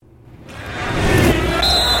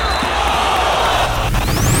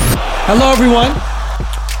Hello, everyone.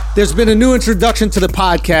 There's been a new introduction to the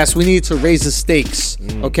podcast. We need to raise the stakes,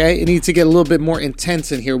 okay? It needs to get a little bit more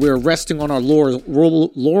intense in here. We're resting on our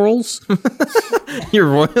laurels. You're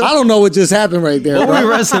royal? I don't know what just happened right there. What were we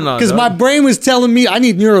resting on? Because my brain was telling me, I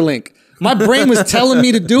need Neuralink. My brain was telling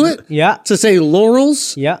me to do it. Yeah. To say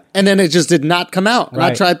laurels. Yeah. And then it just did not come out. And I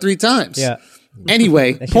Right. tried 3 times. Yeah.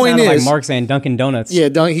 Anyway, That shit point sounded is. like Mark saying Dunkin' Donuts. Yeah,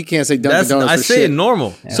 he can't say Dunkin' Donuts I for say shit. it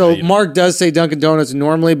normal. So Mark does say Dunkin' Donuts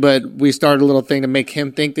normally, but we started a little thing to make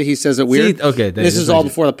him think that he says it weird. See, okay, This is all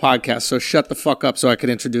before the podcast, so shut the fuck up so I could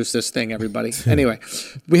introduce this thing, everybody. Anyway,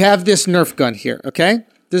 we have this Nerf gun here, okay?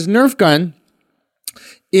 This Nerf gun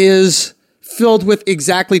is filled with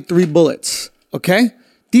exactly 3 bullets, okay?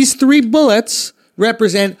 These 3 bullets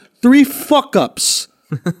represent 3 fuck-ups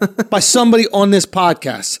by somebody on this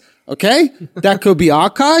podcast. Okay? That could be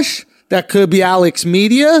Akash. That could be Alex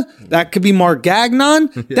Media. That could be Mark Gagnon.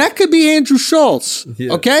 That could be Andrew Schultz.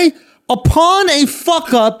 Okay? Upon a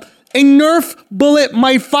fuck up, a Nerf bullet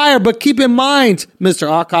might fire. But keep in mind, Mr.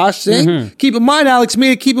 Akash Singh, keep in mind, Alex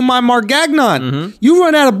Media, keep in mind, Mark Gagnon. You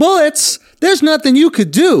run out of bullets, there's nothing you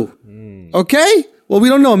could do. Okay? Well, we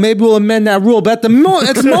don't know. Maybe we'll amend that rule. But at the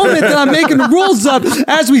moment that I'm making the rules up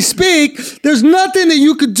as we speak, there's nothing that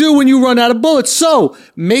you could do when you run out of bullets. So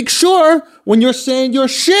make sure when you're saying your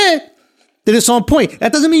shit that it's on point.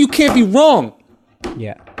 That doesn't mean you can't be wrong.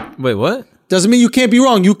 Yeah. Wait, what? Doesn't mean you can't be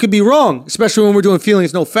wrong. You could be wrong, especially when we're doing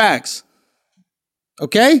feelings, no facts.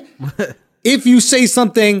 Okay? If you say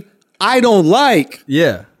something I don't like,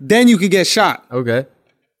 Yeah. then you could get shot. Okay.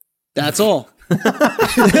 That's all.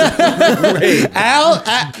 Al,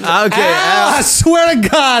 Okay, Al, I swear to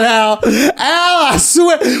God, Al, I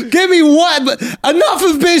swear, give me one, but enough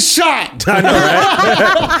of being shot. I know,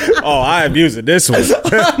 right? Oh, I am using this one.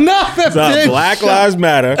 Enough of being Black shot. Lives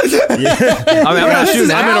Matter. I mean, I'm not This is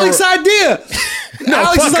shooting. I'm in Alex's idea.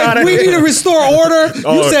 Alex is fuck like, outta we here. need to restore order. You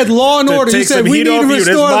Oh, said law and to order. You take said some we heat need to off you. This is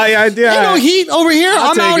restore. my idea. Ain't no heat over here.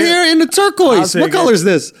 I'm take out it. here in the turquoise. I'll What take color it. is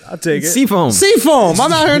this? I'll take it. Seafoam. Seafoam.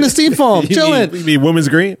 I'm out here in the seafoam, chilling. You mean women's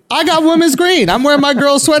green? I got women's green. I'm wearing my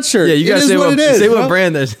girl's sweatshirt. Yeah, you gotta It is say what it is. say bro. what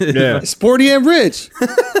brand that is. Yeah. Sporty and rich.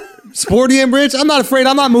 Sporty and rich. I'm not afraid.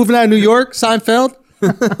 I'm not moving out of New York. Seinfeld. You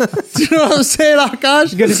know what I'm saying,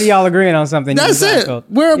 Akash? Good to see y'all agreeing on something. That's it. Seinfeld.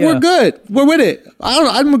 We're Yeah. good. We're with it. I don't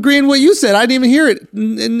know. I'm agreeing with what you said. I didn't even hear it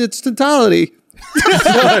in its totality.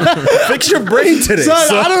 Fix your brain today. Son,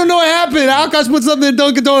 son. I don't know what happened. Akash put something in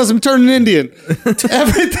Dunkin' Donuts. I'm turning Indian.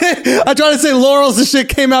 Everything. I tried to say laurels and shit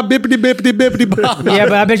came out bippity bippity bippity bop. Yeah,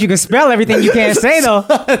 but I bet you can spell everything you can't say though.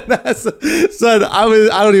 Son,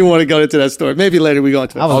 I don't even want to go into that story. Maybe later we go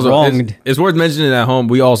into it. I was Also, wronged. it's worth mentioning at home,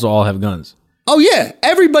 we also all have guns. Oh yeah,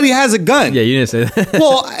 everybody has a gun. Yeah, you didn't say that.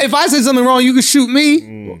 Well, if I say something wrong, you can shoot me.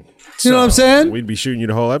 You know what I'm saying? We'd be shooting you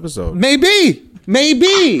the whole episode. Maybe.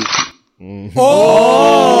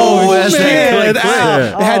 Oh, that's Man, that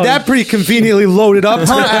Al, had that pretty conveniently loaded up,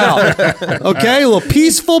 huh, Al? Okay, a little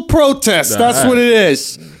peaceful protest. That's what it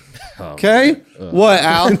is. Okay, what,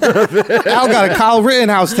 Al? Al got a Kyle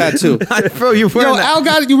Rittenhouse tattoo. Bro, you're Yo, wearing that. Al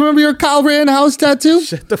got. You remember your Kyle Rittenhouse tattoo?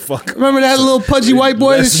 Shut the fuck up. Remember that little pudgy white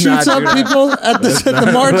boy that Let's shoots not up do that. people at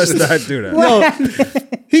the march? Let's not do that.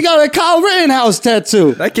 No, he got a Kyle Rittenhouse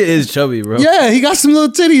tattoo. That kid is chubby, bro. Yeah, he got some little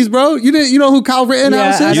titties, bro. You know who Kyle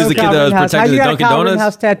Rittenhouse I is? He's know the kid Kyle that was Rittenhouse. How protecting you the got a Dunkin' Kyle Donuts?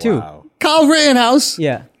 Rittenhouse tattoo? Kyle Rittenhouse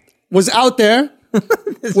Yeah. was out there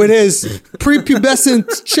with his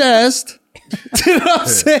prepubescent chest. You know what I'm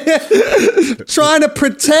saying? Trying to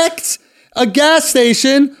protect a gas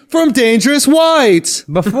station from dangerous whites.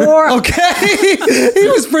 Before Okay? He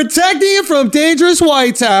was protecting it from dangerous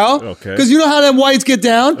whites, Al. Okay. Because you know how them whites get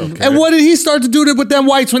down. Okay. And what did he start to do with them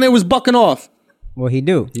whites when they was bucking off? what he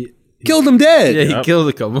do? Killed them dead. Yeah, he killed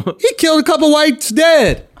a couple. He killed a couple whites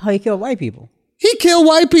dead. How he killed white people? He killed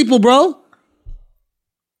white people, bro.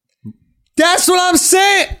 That's what I'm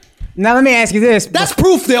saying. Now let me ask you this. That's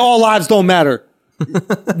proof that all lives don't matter.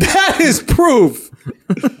 That is proof.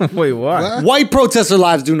 Wait, what? White protester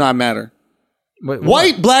lives do not matter. Wait, what?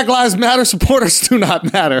 White Black Lives Matter supporters do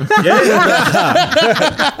not matter.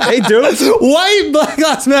 They do. White Black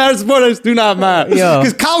Lives Matter supporters do not matter. Yo.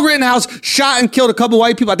 Because Kyle Rittenhouse shot and killed a couple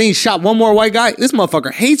white people. I think he shot one more white guy. This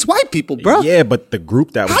motherfucker hates white people, bro. Yeah, but the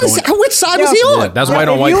group that was How does going. which side was he Yeah, on? That's white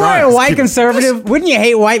on If white you were a crime. white conservative, wouldn't you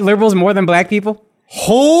hate white liberals more than black people?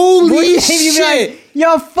 Holy Wouldn't you be shit. like,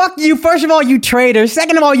 Yo, fuck you. First of all, you traitor.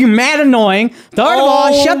 Second of all, you mad annoying. Third of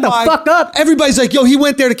all, shut the fuck up. Everybody's like, yo, he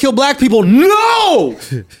went there to kill black people. No!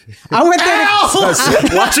 I went there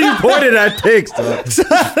to... Watching you pointed at pigs, dog.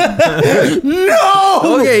 No!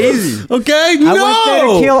 Okay, easy. Okay? No! I went there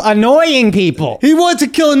to kill annoying people. He wanted to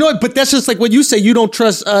kill annoying, but that's just like what you say. You don't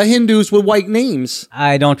trust Hindus with white names.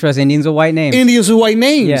 I don't trust Indians with white names. Indians with white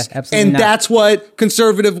names. Yeah, absolutely And not. that's what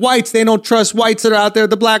conservative whites, they don't trust whites that are out there at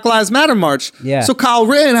the Black Lives Matter march. Yeah. So Kyle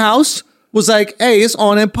Rittenhouse was like, hey, it's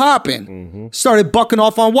on and popping. Started bucking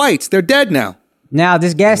off on whites. They're dead now. Now,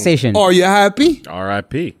 this gas station. Are you happy?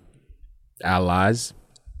 R.I.P. Allies.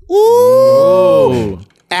 Ooh.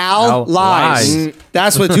 Al Al lies. lies.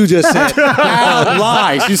 That's what you just said. Al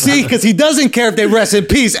lies. You see? Because he doesn't care if they rest in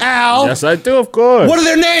peace. Al. Yes, I do, of course. What are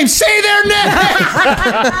their names? Say their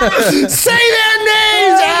names. Say their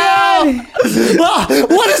names, Al. Well,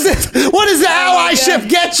 what is it? What does the allyship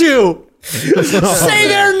get you? Say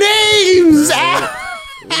their names, Al.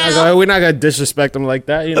 We're not gonna disrespect them like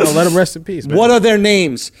that. You know, let them rest in peace, man. What are their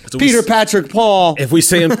names? So Peter, Patrick, Paul. If we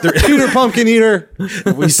say them, Peter Pumpkin Eater.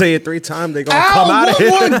 if we say it 3 times, they gonna Al, come out of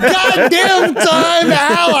one here. more goddamn time,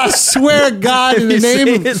 Al. I swear to God, in the name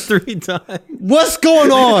of it 3 times. what's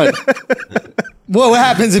going on? What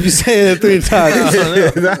happens if you say it 3 times?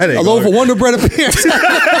 That ain't A going- loaf of Wonder Bread appears.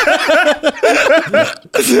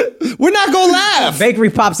 We're not gonna laugh. Bakery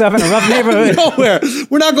pops up in a rough neighborhood. Nowhere.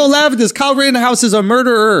 We're not gonna laugh at this. Kyle Rittenhouse is a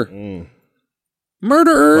murderer.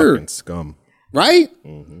 Murderer, Fucking scum. right?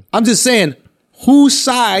 I'm just saying, whose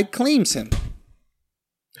side claims him?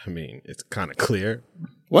 I mean, it's kind of clear.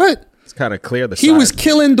 What? It's kind of clear. He was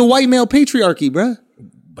killing the white male patriarchy, bruh.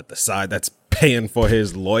 but the side that's paying for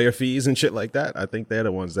his lawyer fees and shit like that, I think they're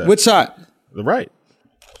the ones that. Which side? The right.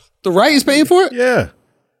 The right is paying for it? Yeah.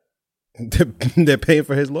 They're paying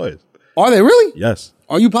for his lawyers. Are they really? Yes.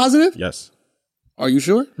 Are you positive? Yes. Are you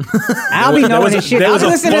sure? I'll be knowing his shit. there I'll was be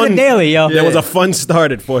a listening to fund- the Daily, yo. There was a fund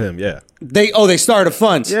started for him. Yeah. They started a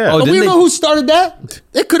fund. Yeah. Oh, Oh, we didn't know they- who started that?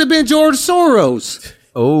 It could have been George Soros.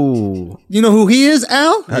 Oh. You know who he is,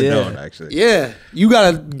 Al? I don't actually. Yeah. You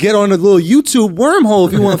gotta get on a little YouTube wormhole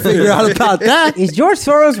if you want to figure out about that. Is George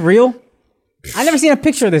Soros real? I never seen a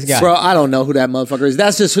picture of this guy. Bro, I don't know who that motherfucker is.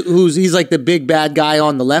 That's just he's like the big bad guy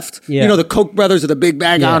on the left. Yeah. You know, the Koch brothers are the big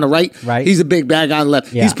bad guy Yeah. on the right. Right. He's the big bad guy on the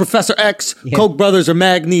left. Yeah. He's Professor X. Yeah. Koch brothers are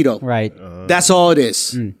Magneto. Right. That's all it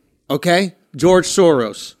is. Okay? George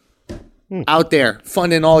Soros. Out there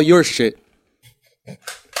funding all your shit.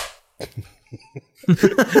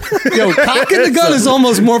 Yo, cocking the gun is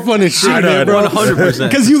almost more fun than shooting know, it, bro. 100%.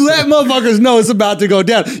 Because you let motherfuckers know it's about to go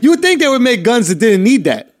down. You would think they would make guns that didn't need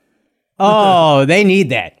that. Oh, they need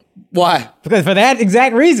that. Why? Because for that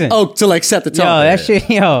exact reason. Oh, to like set the yo, tone. that shit,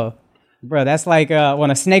 yo. Bro, that's like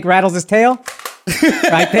when a snake rattles his tail.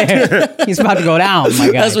 Right there. He's about to go down, my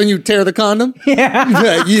guy. That's when you tear the condom?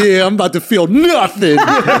 Yeah. Yeah, I'm about to feel nothing.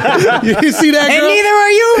 You see that, And girl? neither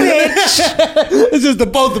are you, bitch. It's just the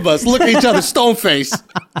both of us look at each other stone face.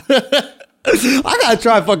 I gotta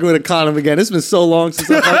try fucking with a condom again. It's been so long since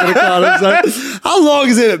I fucked with a condom. Son. How long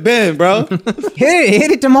has it been, bro?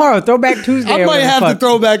 Hit it tomorrow. Throwback Tuesday. I or might whatever have the to fuck.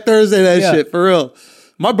 throw back Thursday that Yeah. shit for real.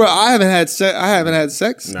 My bro, I haven't had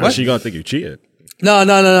sex. Nah, What? she gonna think you cheated.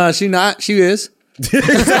 No. She not. She is. Yo,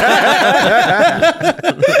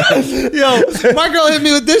 my girl hit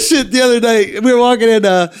me with this shit the other day. We were walking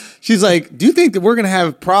in. She's like, "Do you think that we're gonna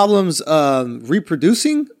have problems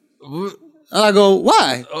reproducing?" And I go,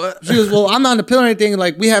 "Why?" She goes, "Well, I'm not on the pill or anything.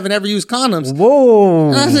 Like, we haven't ever used condoms." Whoa.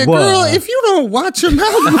 And I said, Whoa. "Girl, if you don't watch your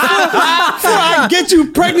mouth before I get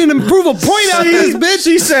you pregnant and prove a point out of this bitch."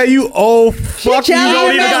 She said, "You old fuck, you challenged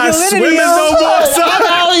don't even got masculinity, swimming yo. no more." son." I'm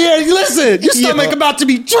out here. Listen, your stomach about to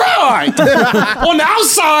be dry. On the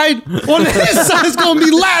outside, on the inside, it's gonna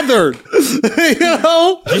be lathered. You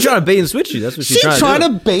know? She's trying to bait and switch you. That's what she's She's trying trying to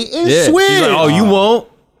do. to bait and Yeah. switch. She's like, oh, you won't.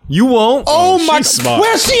 You won't. Oh my! she's smart.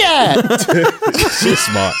 Where's she at? She's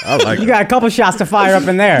smart. I like You her. got a couple shots to fire up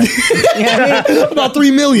in there. You know what I mean? About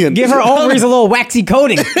 3 million. Give her ovaries a little waxy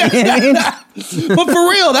coating. You know what I mean? But for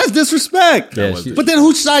real, that's disrespect. Yeah, she- But then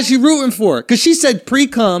whose side she rooting for? Because she said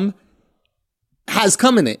pre-cum has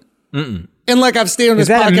cum in it. And like I've stated on Is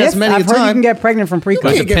this that a podcast myth? many I've a heard you time, can get pregnant from you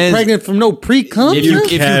pre-cum. can't get depends. pregnant from no pre-cum. If you, man. if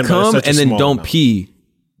can, you but come it's such a and then small don't amount. pee,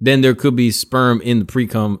 then there could be sperm in the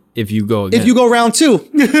pre-cum if you go again. If you go round 2.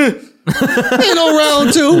 Ain't no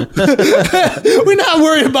round 2. We're not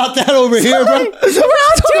worried about that over here, bro. We're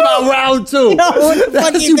talking about round 2. what the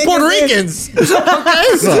fuck That's you you think Puerto this Ricans.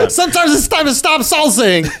 Okay? Sometimes it's time to stop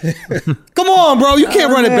salsaing. Come on, bro. You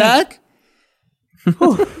can't run it man. back.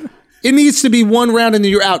 It needs to be one round and then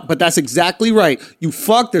you're out. But that's exactly right. You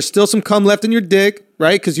fuck, there's still some cum left in your dick,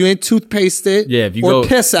 right? Because you ain't toothpaste it. Yeah, if you or go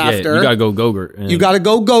piss yeah, after. you gotta go Go-Gurt. You gotta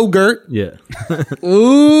go Go-Gurt. Yeah.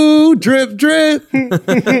 Ooh, drip, drip.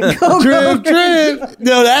 Drip, drip.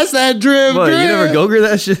 No, that's that drip, What, drip. you never Go-Gurt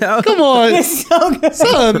that shit out? Come on. It's so good.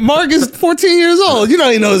 Son, Mark is 14 years old. You know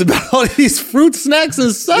he knows about all these fruit snacks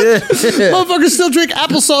and such. Yeah. Motherfuckers still drink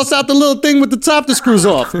applesauce out the little thing with the top that screws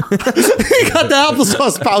off. He got the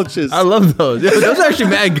applesauce pouches. I love those. Yeah, those are actually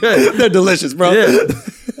mad good. They're delicious, bro. Yeah.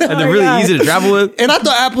 And they're really God. easy to travel with. And I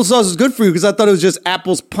thought applesauce was good for you because I thought it was just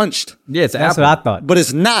apples punched. Yeah, it's That's apple. what I thought. But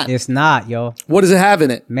it's not. It's not, yo. What does it have in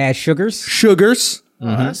it? Mad sugars. Sugars.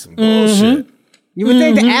 That's some bullshit. You would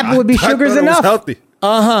think the apple would be I sugars thought it was enough. healthy.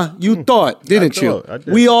 You thought, didn't you? I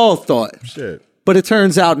did. We all thought. Shit. But it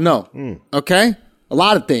turns out no. Okay? A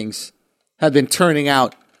lot of things have been turning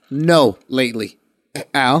out no lately.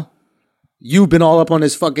 Al, you've been all up on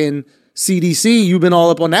this fucking CDC. You've been all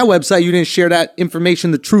up on that website. You didn't share that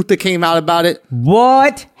information, the truth that came out about it.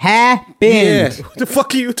 What happened? Yeah. What the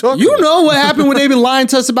fuck are you talking You about? know what happened when they've been lying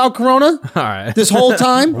to us about Corona All right. this whole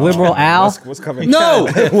time? Liberal Al. What's coming? No.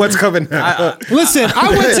 What's coming now? Listen, I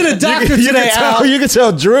went to the doctor you today, Al. you can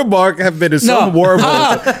tell Drew and Mark have been in some war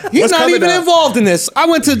mode. He's What's not coming even now? involved in this. I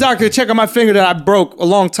went to the doctor to check on my finger that I broke a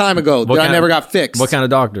long time ago that I never got fixed. What kind of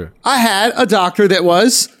doctor? I had a doctor that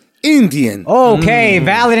was Indian. Okay,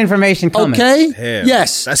 valid information coming. Okay? Damn.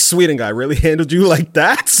 Yes. That Sweden guy really handled you like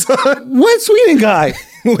that, son? What Sweden guy?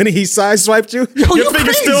 When he sideswiped you? Yo, Your you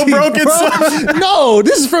finger's crazy, still broken, bro. son? No,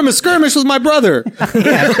 this is from a skirmish with my brother.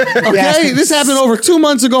 Okay? This happened over 2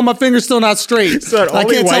 months ago. My finger's still not straight. Son, I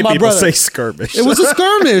only can't tell white my people brother. say skirmish. It was a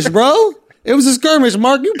skirmish, bro. It was a skirmish.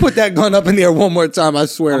 Mark, you put that gun up in the air one more time, I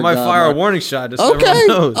swear I to might God, fire Mark. a warning shot. Just Okay. So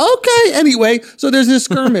everyone knows. Okay. Anyway, so there's this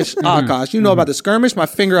skirmish. Akash, you know about the skirmish. My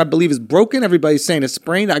finger, I believe, is broken. Everybody's saying it's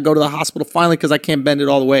sprained. I go to the hospital finally because I can't bend it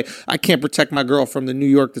all the way. I can't protect my girl from the New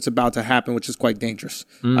York that's about to happen, which is quite dangerous.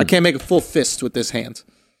 I can't make a full fist with this hand.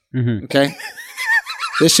 Okay.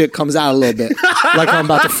 This shit comes out a little bit, like I'm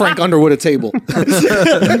about to Frank Underwood a table.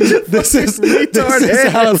 this is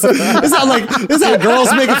how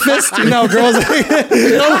girls make a fist. You know, girls.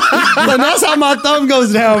 But that's how my thumb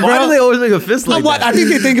goes down, bro. Why do they always make a fist like What? that? I think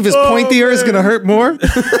they think if it's pointier, it's gonna hurt more.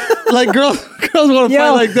 Like girls want to fight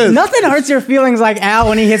Yo, like this. nothing hurts your feelings like Al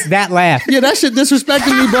when he hits that laugh. Yeah, that shit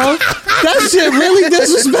disrespecting me, bro. That shit really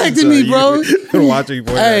disrespecting me, bro. Been watching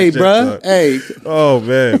for Hey, that shit, bro. son. Hey. Oh,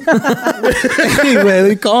 man.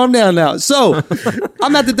 Anyway, calm down now. So,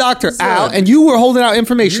 I'm at the doctor, Al, and you were holding out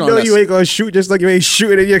information You know on this. you ain't gonna shoot just like you ain't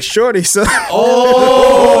shooting at your shorty, son. Shit.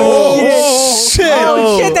 Oh,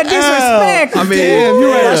 shit, that disrespect. I mean, Damn,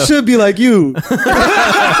 you're right. I yeah. should be like you.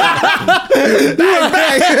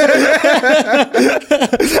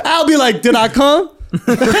 I'll be like, did I come? you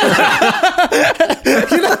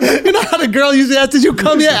know how the girl usually asks, did you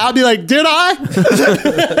come yet? I'll be like, did I?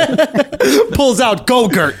 Pulls out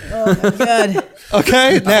Go-Gurt. God.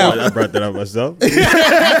 Okay, now. I brought that up myself. I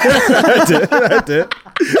did.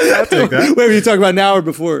 I'll take that. Wait, were you talking about now or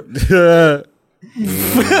before?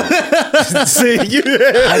 See, you.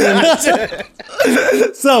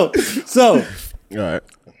 So, All right.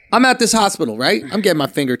 I'm at this hospital, right? I'm getting my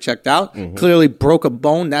finger checked out. Clearly broke a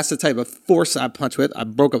bone. That's the type of force I punch with. I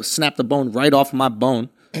snapped the bone right off my bone.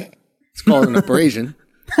 It's called an abrasion.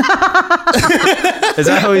 Is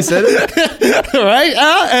that how he said it? Right?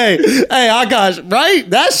 Hey, Akash, right?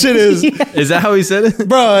 That shit is, Is that how he said it?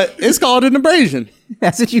 bro, it's called an abrasion.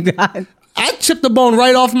 That's what you got. I chipped the bone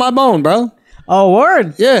right off my bone, bro. Oh,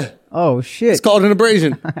 word. Yeah. Oh, shit. It's called an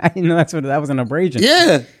abrasion. I didn't know that was an abrasion.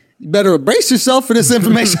 Yeah. You better brace yourself for this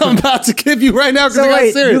information I'm about to give you right now because So I got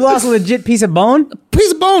wait, serious. you lost a legit piece of bone?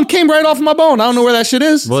 Piece of bone came right off my bone. I don't know where that shit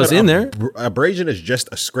is. Well, it's in there. Abrasion is just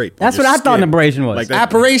a scrape. on That's your what I thought an skin. abrasion was. Like that.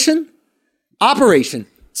 Apparition? Operation.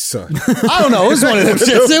 Son. I don't know. It was one of them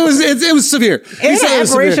shits. It was severe. He Isn't said it an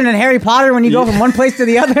was apparition severe. in Harry Potter when you go from one place to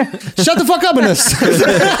the other? Shut the fuck up in this.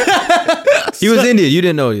 He was Indian. You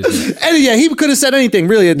didn't know he was Indian. And yeah, he could have said anything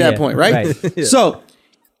really at that Yeah, point, right? right. So,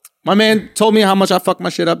 my man told me how much I fucked my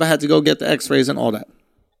shit up. I had to go get the x-rays and all that.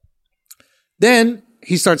 Then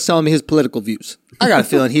he starts telling me his political views. I got a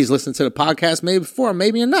feeling he's listened to the podcast maybe before,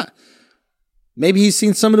 maybe or not. Maybe he's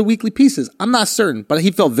seen some of the weekly pieces. I'm not certain, but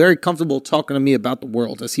he felt very comfortable talking to me about the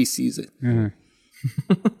world as he sees it.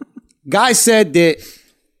 Guy said that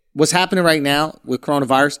what's happening right now with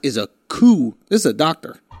coronavirus is a coup. This is a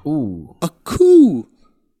doctor. Ooh. A coup.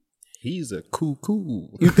 He's a cool.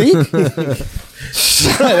 You think?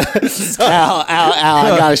 Al,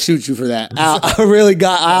 I gotta shoot you for that. Al, I really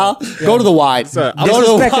got Al. Go to the wide. Go to the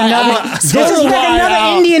Disrespect wide. another, Al. Go to the disrespect wide, another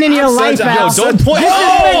Al. Indian in your life, Yo, Al. don't point.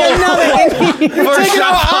 Disrespect another Indian. First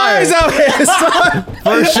shot fired. Eyes out here, son.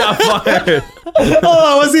 First shot fired.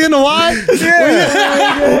 Oh, was he in the Y?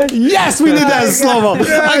 Yeah. Yes, we need that in slow-mo.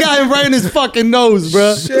 I got him right in his fucking nose,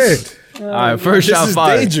 bro. Shit. All right, first shot This is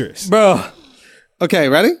fired. dangerous. Bro. Okay,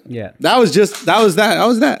 ready? Yeah. That was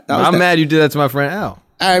that. I'm mad you did that to my friend Al.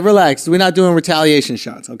 All right, relax. We're not doing retaliation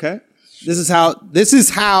shots, okay? This is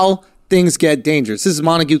how things get dangerous. This is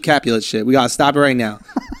Montague Capulet shit. We gotta stop it right now.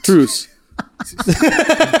 Truce.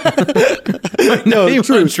 No, You want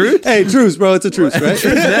truce. truce? Hey, truce, bro. It's a truce, right?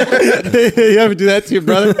 You ever do that to your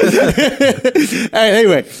brother? All right,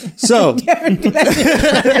 anyway. So.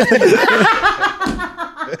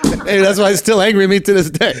 Hey, that's why he's still angry at me to this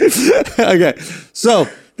day. Okay. So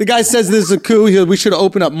the guy says this is a coup. We should have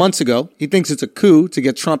opened up months ago. He thinks it's a coup to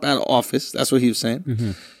get Trump out of office. That's what he was saying.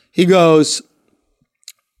 Mm-hmm. He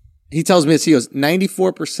tells me this. He goes,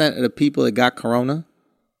 94% of the people that got corona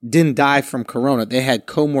didn't die from corona. They had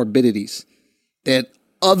comorbidities. They had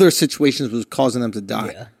other situations was causing them to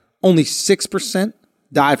die. Yeah. Only 6%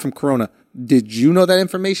 died from corona. Did you know that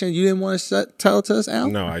information? You didn't want to tell it to us, Al?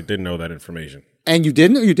 No, I didn't know that information. And you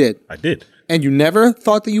didn't, or you did? I did. And you never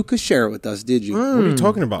thought that you could share it with us, did you? What are you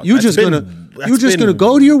talking about? You're just gonna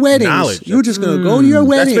go to your weddings. You're just gonna go to your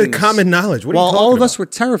weddings. That's been common knowledge. What are you While talking all of about? us were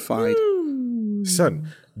terrified. Son,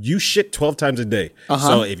 you shit 12 times a day.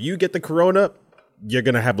 So if you get the corona, you're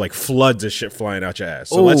going to have like floods of shit flying out your ass.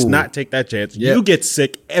 So let's not take that chance. Yep. You get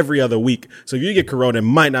sick every other week. So if you get corona, it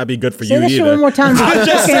might not be good for Say you that shit either. one more time. I'm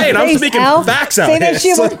just saying. I'm speaking facts out Say here. that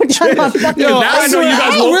shit one more time. My fucking Now I know you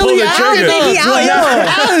guys won't pull the trigger.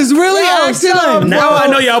 Al is really acting up. Now I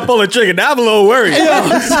know y'all pull the trigger. Now I'm a little worried.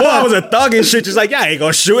 Before I was a thug and shit. Just like, yeah, I ain't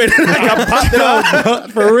going to shoot it. Like I popped it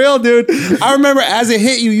off. For real, dude. I remember as it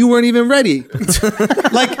hit you, you weren't even ready.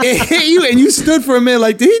 Like it hit you and you stood for a minute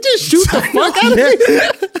like, did he just shoot the fuck out of me?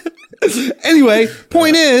 Anyway,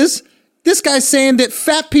 point is, this guy's saying that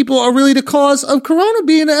fat people are really the cause of corona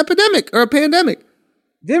being an epidemic or a pandemic.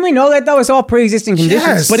 Didn't we know that though? It's all pre-existing conditions.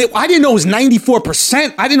 Yes. But I didn't know it was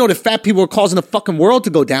 94%. I didn't know that fat people were causing the fucking world to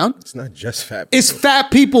go down. It's not just fat people. It's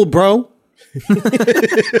fat people, bro.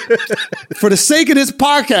 For the sake of this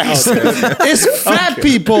podcast, it's fat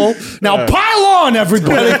people. Now pile on,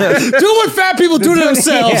 everybody. Do what fat people do to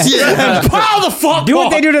themselves. Yeah. And pile the fuck Do on.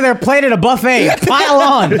 what they do to their plate at a buffet. Pile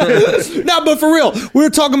on. No, but for real, we were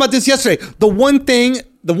talking about this yesterday. The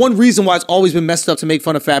one reason why it's always been messed up to make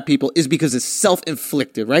fun of fat people is because it's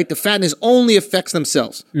self-inflicted, right? The fatness only affects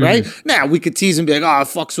themselves, right? Now, we could tease and be like, oh, it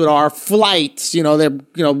fucks with our flights, they're,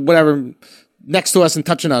 whatever, next to us and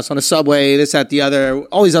touching us on the subway, this, that, the other,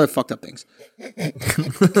 all these other fucked up things.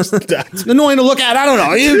 It's annoying to look at. I don't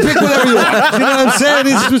know. You pick whatever you want. You know what I'm saying?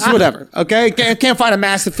 It's just whatever. Okay? Can't find a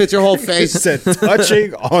mask that fits your whole face. It said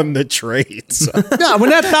touching on the traits. Yeah,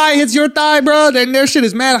 when that thigh hits your thigh, bro, then their shit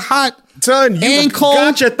is mad hot. Son, you And cold.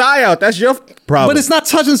 got your thigh out. That's your problem. But it's not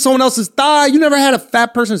touching someone else's thigh. You never had a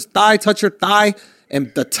fat person's thigh touch your thigh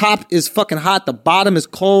and the top is fucking hot, the bottom is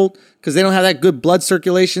cold because they don't have that good blood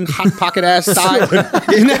circulation, hot pocket ass thigh.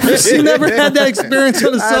 You never had that experience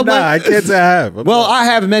on the subway? Nah, I can't say I have. Well, I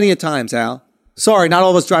have many a times, Al. Sorry, not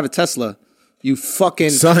all of us drive a Tesla. You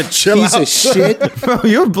fucking Son, chill piece out. of shit. Bro,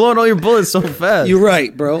 you're blowing all your bullets so fast. You're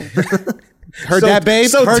right, bro. Heard that, babe?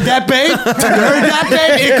 Heard that, babe? Heard that,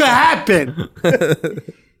 babe? It could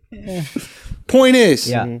happen. Point is,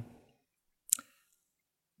 Yeah.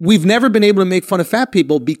 we've never been able to make fun of fat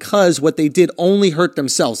people because what they did only hurt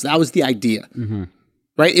themselves. That was the idea,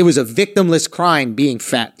 right? It was a victimless crime being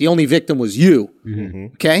fat. The only victim was you,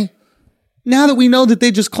 okay? Now that we know that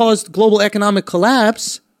they just caused global economic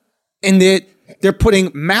collapse and that they're putting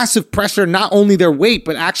massive pressure, not only their weight,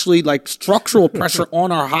 but actually like structural pressure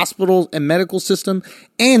on our hospitals and medical system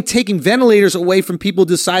and taking ventilators away from people who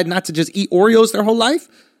decide not to just eat Oreos their whole life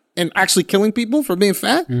and actually killing people for being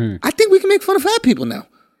fat. I think we can make fun of fat people now.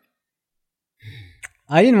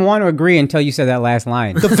 I didn't want to agree until you said that last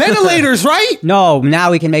line. The ventilators, right? No,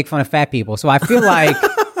 now we can make fun of fat people. So I feel like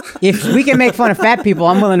if we can make fun of fat people,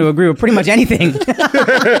 I'm willing to agree with pretty much anything. I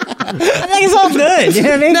think it's all good. You know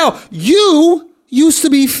what I mean? Now, you used to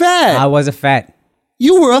be fat. I was a fat.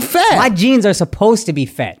 You were a fat. My genes are supposed to be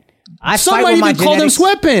fat. I Somebody fight with my even called them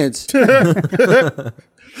genetics. sweatpants.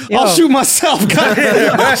 I'll shoot myself.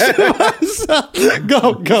 I'll shoot myself.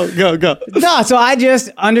 Go. No, so I just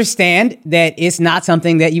understand that it's not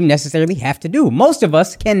something that you necessarily have to do. Most of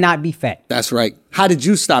us cannot be fat. That's right. How did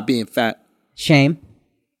you stop being fat? Shame.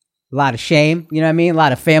 A lot of shame. You know what I mean? A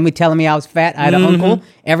lot of family telling me I was fat. I had an uncle.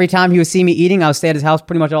 Every time he would see me eating, I would stay at his house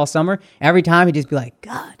pretty much all summer. Every time he'd just be like,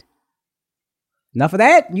 God, enough of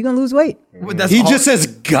that. You're going to lose weight. He just says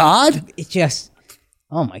God? It's just,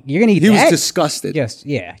 oh my, you're going to eat He that? was disgusted.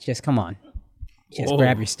 Just come on. Just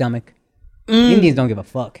grab your stomach. Indians don't give a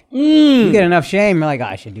fuck. You get enough shame, you're like,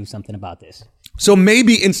 I should do something about this. So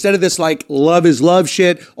maybe instead of this like love is love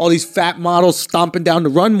shit, all these fat models stomping down the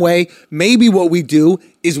runway, maybe what we do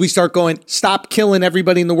is we start going, stop killing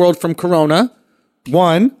everybody in the world from corona.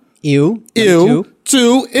 1. Ew. Ew.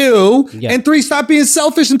 2, ew. Yeah. And 3, stop being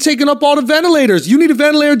selfish and taking up all the ventilators. You need a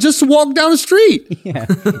ventilator just to walk down the street. Yeah.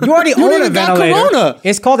 You already own a even got ventilator. corona.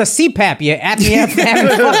 It's called a CPAP. You apnea.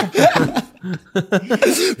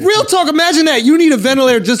 Real talk, imagine that. You need a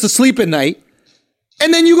ventilator just to sleep at night.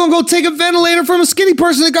 And then you're going to go take a ventilator from a skinny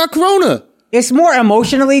person that got corona. It's more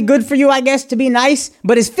emotionally good for you, I guess, to be nice,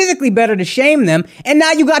 but it's physically better to shame them. And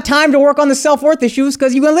now you got time to work on the self-worth issues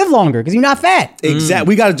because you're going to live longer because you're not fat. Exactly.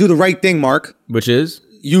 We got to do the right thing, Mark. Which is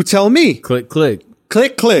You tell me. click, click.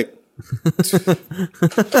 Click, click.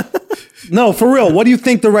 No, for real. What do you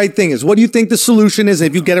think the right thing is? What do you think the solution is?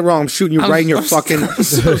 If you get it wrong, I'm shooting you right in your fucking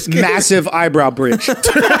massive eyebrow bridge.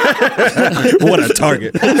 What a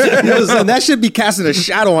target. You know what I'm saying? That should be casting a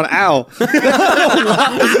shadow on Al.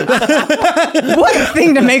 What a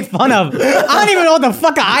thing to make fun of. I don't even know what the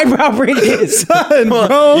fuck an eyebrow bridge is. Son,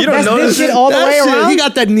 bro. You don't That's notice this shit it? all the That way shit, around? he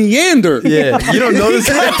got that Neander. Yeah, you don't notice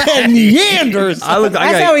He got that. that Neanders.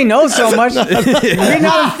 That's how he knows so much. Reading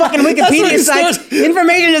all the fucking what Wikipedia he sites. starts-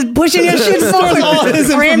 Information is pushing your shit forward. all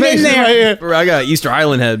his Crammed in information there. right here. Bro, I got Easter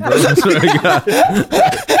Island head, bro. That's what I got.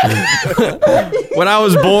 When I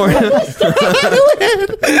was born, it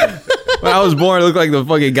looked like the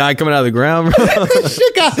fucking guy coming out of the ground, bro.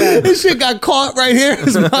 This shit got caught right here.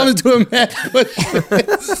 His mom is doing mad push.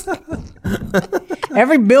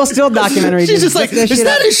 Every Bill Still documentary. She's just like, picks this is shit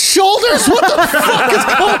that up. his shoulders? What the fuck is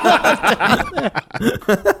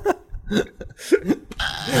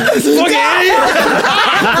going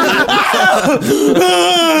on?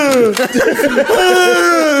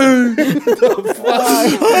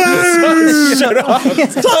 Shut up.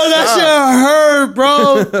 Oh, that shit hurt,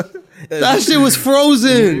 bro. That shit was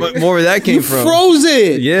frozen. But more where that came You from. froze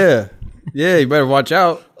it. Yeah. Yeah, you better watch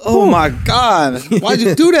out. Oh my God. Why'd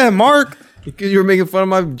you do that, Mark? Because you were making fun of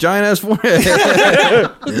my giant ass forehead.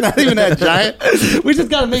 It's not even that giant. We just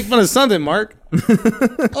gotta make fun of something, Mark.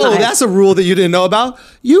 Oh, that's a rule that you didn't know about.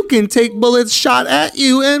 You can take bullets shot at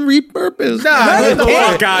you and repurpose. Get the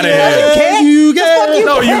fuck out of here. can't. You get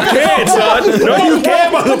No, you can't, son. No, you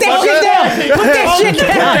can't, Put that shit down. Put that shit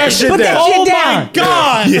down. that shit Put that down. shit Oh down. my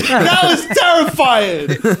God. That was terrifying.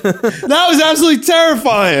 That was absolutely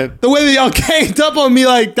terrifying. The way that y'all ganged up on me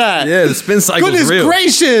like that. Yeah, the spin cycle's Goodness real.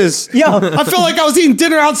 gracious. Yo. I felt like I was eating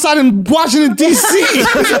dinner outside in Washington, D.C.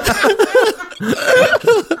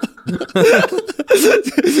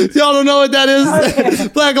 Y'all don't know what that is?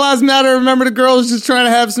 Black Lives Matter. Remember the girl was just trying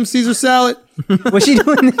to have some Caesar salad? Was she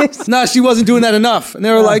doing this? No, she wasn't doing that enough. And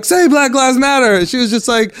they were like, say Black Lives Matter. And she was just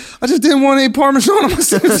like, I just didn't want any Parmesan on my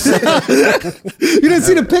Caesar salad. You didn't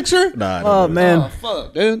see the picture? Nah, Oh, man.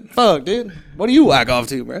 Fuck, dude. Fuck, dude. What do you whack off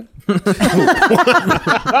to, bro?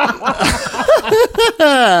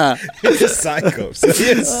 He's a psycho. He's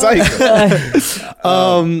a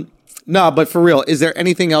psycho. No, but for real, is there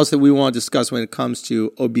anything else that we want to discuss when it comes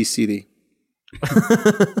to obesity?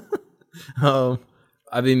 I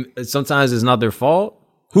mean, sometimes it's not their fault.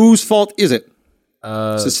 Whose fault is it?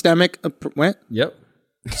 Systemic what? Yep.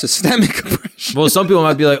 Systemic oppression. Well, some people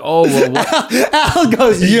might be like, oh, well, Al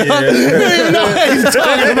goes, yeah. You don't even know what he's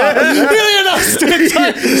talking about. You don't even know what he's talking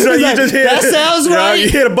about. So you Like, just hear that sounds you know, right. You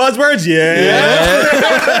hear the buzzwords?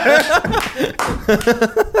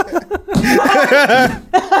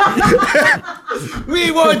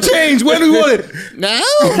 We want change. When we want it? Now?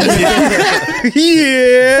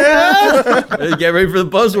 Yeah. get ready for the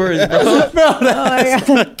buzzwords, bro.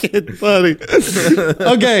 Fucking funny.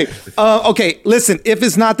 Okay. Okay. Listen, if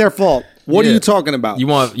it's not their fault, what are Yeah. you talking about? You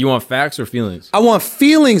want facts or feelings? I want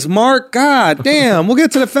feelings, Mark. God damn. We'll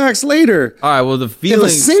get to the facts later. All right. Well, the If a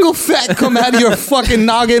feelings. single fact come out of your fucking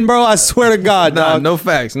noggin, bro, I swear to God, Nah, dog. no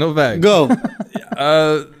facts. No facts. Go.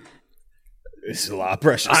 It's a lot of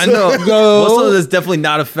pressure. I know. Go. Also, that's definitely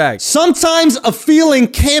not a fact. Sometimes a feeling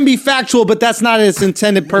can be factual, but that's not its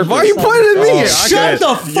intended purpose. Why are you pointing at me? Shut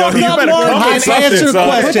the fuck you up, better Mark, come with and something, answer the son.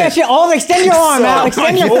 Put that question. shit. Oh, extend your arm, Al.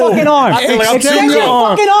 Extend your fucking arm. I feel like I'm Extend too your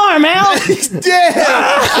young. fucking arm, Al.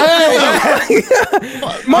 Hey.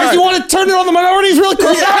 Mark, you want to turn it on the minorities real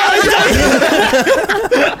quick?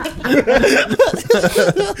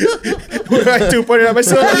 What do I do? Put it on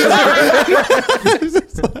myself?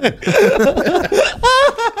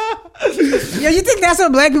 Yeah, you think that's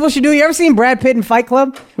what black people should do? You ever seen Brad Pitt in Fight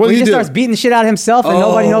Club? What Where did he he just do? starts beating the shit out of himself and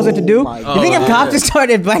nobody knows what to do? my You think if cops just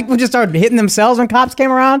started, black people just started hitting themselves when cops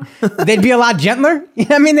came around, they'd be a lot gentler? You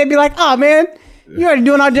know what I mean? They'd be like, oh man, You already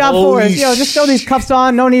doing our job for us. Holy Yo, just throw these cuffs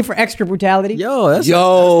on. No need for extra brutality. Yo, that's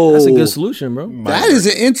Yo. that's a good solution, bro. That is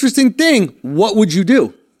an interesting thing. What would you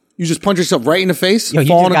do? You just punch yourself right in the face, Yo, you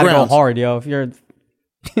fall just on the gotta ground. go hard, yo. If you're, you know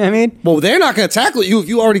what I mean? Well, they're not going to tackle you if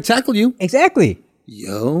you already tackled you. Exactly.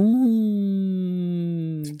 Yo.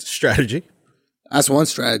 Strategy. That's one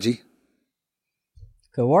strategy.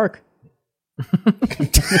 Could work.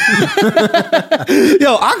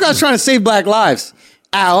 Yo, I'm not trying to save black lives.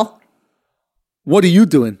 Al, what are you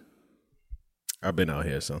doing? I've been out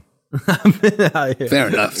here, son. Fair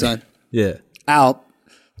enough, son. Yeah. Al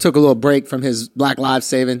took a little break from his black lives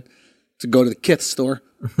saving to go to the Kith store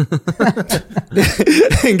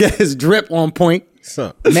and get his drip on point.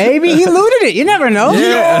 Son. Maybe he looted it. You never know. You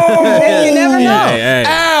never know. Hey,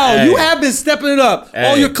 Al, you have been stepping it up.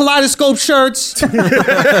 All your kaleidoscope shirts.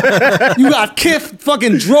 You got Kith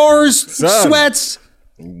fucking drawers, Son. sweats.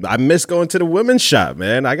 I miss going to the women's shop,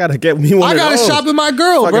 man. I gotta get me one. I of gotta those. shop with my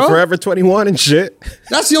girl, Fucking bro. Forever 21 and shit.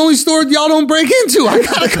 That's the only store y'all don't break into. I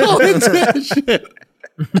gotta go into that shit.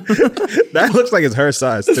 That looks like it's her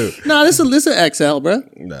size too. Nah, this is XL, bro.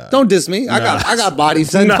 Nah. Don't diss me. I got body,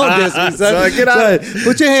 son. Nah, Don't diss me, son. son, get out. Son,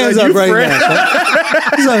 put your hands Son, up you right friend. now,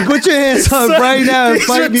 son. Son, put your hands up right now and these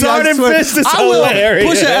fight me. I retarded swear. fists is I will hilarious.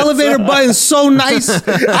 push an elevator button so nice.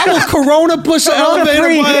 I will Corona push an elevator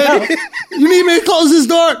free, button. You need me to close this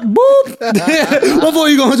door? Boop. Before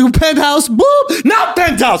you go into penthouse? Boop. Not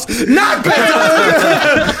penthouse. Not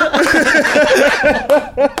penthouse.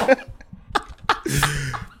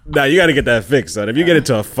 Nah, you gotta get that fixed, son. If you get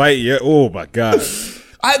into a fight, oh my god.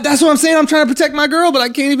 That's what I'm saying. I'm trying to protect my girl, but I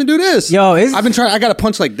can't even do this. Yo, I've been trying. I got to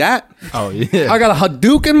punch like that. Oh yeah. I got a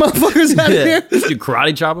Hadouken motherfuckers out yeah. here. You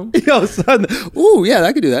karate chop him? Yo, son. Ooh, yeah,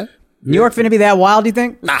 I could do that. New York finna be that wild, do you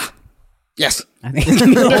think? Nah. Yes. I think it's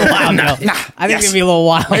gonna be a little wild. Nah. I think Yes. it's gonna be a little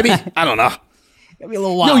wild. Maybe. I don't know. It'll be a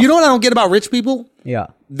little wild. Yo, you know what I don't get about rich people? Yeah.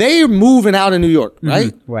 They're moving out of New York,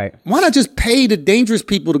 right? Right. Why not just pay the dangerous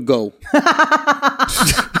people to go?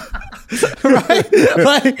 Right?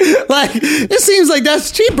 Like, it seems like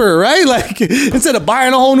that's cheaper, right? Like, instead of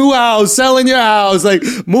buying a whole new house, selling your house, like,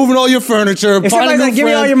 moving all your furniture, If finding somebody's new like, give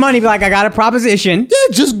me all friends. your money, be like, I got a proposition. Yeah,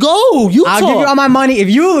 just go. You I'll talk. give you all my money if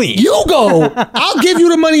you leave. You go. I'll give you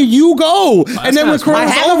the money. You go. And then when kinda smart. I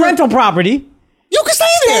Corona's have over, a rental property. you can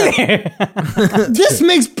stay there. This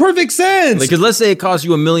makes perfect sense. Like, cause let's say it costs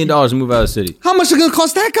you $1 million to move out of the city. How much is it going to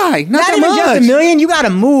cost that guy? Not Not that even much. just $1 million. You gotta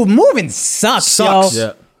move. Moving sucks, Sucks. yo.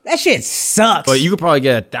 Yeah. That shit sucks. But you could probably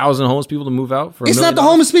get 1,000 homeless people to move out for $1 It's million. not the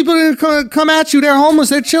homeless people that come at you. They're homeless.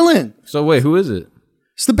 They're chilling. So wait, who is it?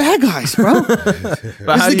 It's the bad guys, bro. But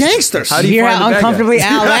It's the gangsters. How do you you hear find how the bad uncomfortably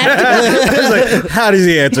Al laughed? How does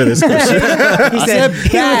he answer this question? He I said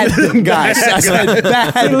said, bad guys. I said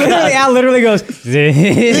bad literally, guys. Al literally goes, You're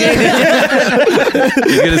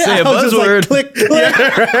gonna say a I was just like, buzzword. click, click.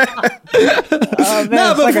 oh, man,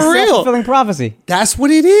 Nah, it's but like for a real. self-fulfilling prophecy. That's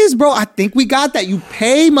what it is, bro. I think we got that. You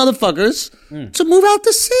pay motherfuckers to move out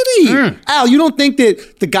the city. Al, you don't think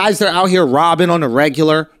that the guys that are out here robbing on the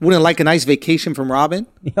regular wouldn't like a nice vacation from robbing?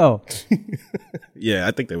 Yo, Yeah,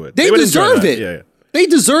 I think they would. They would enjoy deserve that. it. Yeah, They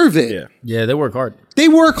deserve it. yeah. Yeah, they work hard. They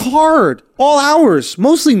work hard all hours,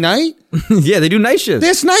 mostly night. Yeah, they do night shifts.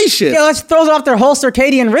 That's night shit. yo, that throws off their whole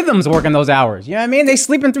circadian rhythms working those hours. You know what I mean? They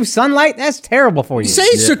sleeping through sunlight. That's terrible for you. Say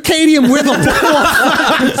circadian rhythm.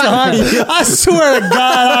 I swear to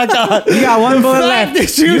God, You got one bullet fact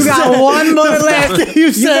left. that you You got said- one bullet the fact left. that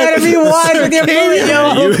you said better be wise with your bullet,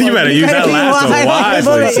 yo. You better use that be last one wise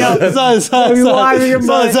with wisely. your bullet, yo. son. You wise with your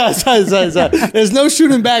bullet. Son. There's no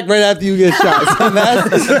shooting back right after you get shot.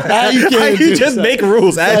 Son. You can't do You just son. make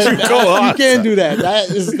rules as you go on. You can't do that. That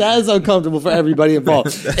is uncomfortable for everybody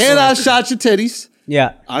involved. And I shot your titties.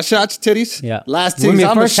 Yeah. I shot your titties. Yeah. Last With titties. me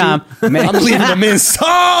I'm first time. I'm leaving them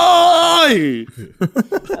inside.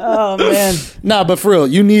 Oh, man. Nah, but for real,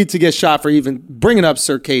 you need to get shot for even bringing up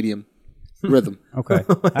circadian rhythm. Okay.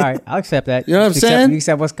 All right. I'll accept that. You know what I'm Accept- saying? You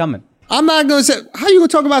accept what's coming. I'm not going to say, how you going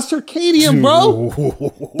to talk about circadian, bro?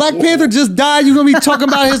 Black Panther just died. You going to be talking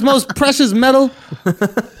about his most precious metal?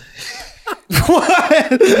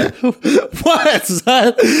 What,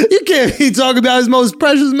 son? You can't be talking about his most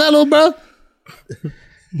precious metal, bro.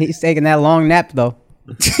 He's taking that long nap, though.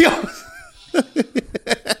 Yo.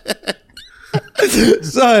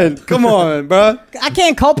 Son, come on, bro. I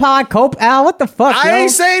can't cope how I cope, Al. What the fuck, yo? I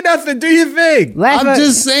ain't saying nothing. Do your thing. Laugh I'm at,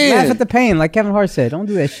 just saying. Laugh at the pain, like Kevin Hart said. Don't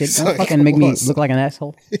do that shit. Don't fucking make me look like an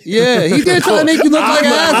asshole. Yeah, he did try to make you look like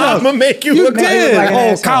an I'm asshole. gonna make you You look did. like an Oh,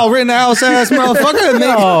 asshole. Kyle Rittenhouse ass motherfucker.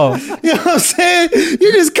 No. You know what I'm saying?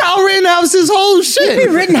 You just Kyle Rittenhouse his whole Be shit.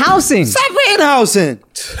 Rittenhousing. Stop Rittenhousing.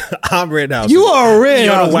 I'm Rittenhouse. You are You're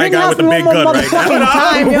Rittenhouse. the white guy with the big Rittenhouse gun one right more now. motherfucking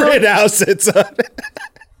time, I'm yo. Rittenhouse, son.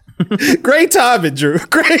 Great timing, Drew.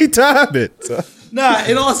 Great timing. son. Nah,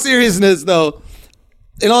 in all seriousness, though,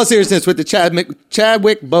 with the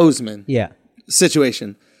Chadwick Boseman Yeah.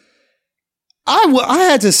 situation, I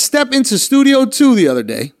had to step into Studio 2 the other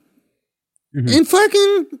day and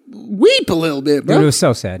fucking weep a little bit, bro. Dude, it was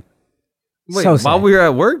so sad. Wait, So sad. while we were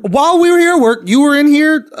at work? While we were here at work, you were in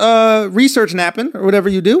here research napping or whatever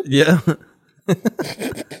you do. Yeah.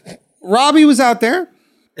 Robbie was out there.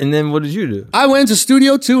 And then what did you do? I went into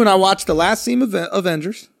Studio 2 and I watched the last scene of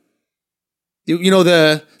Avengers. You know,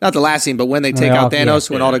 not the last scene, but when they take out Thanos,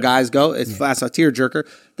 when all the guys go, it's that's a tearjerker.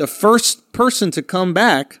 The first person to come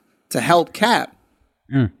back to help Cap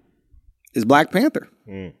is Black Panther.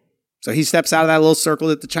 So he steps out of that little circle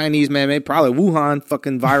that the Chinese man made, probably Wuhan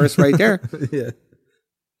fucking virus right there. Yeah.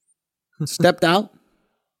 Stepped out,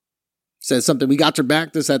 said something, we got your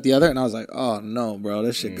back, this, that, the other. And I was like, oh no, bro,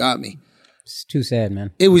 this shit got me. It's too sad,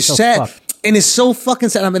 man. It was So sad. fucked. And it's so fucking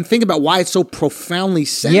sad. I've been thinking about why it's so profoundly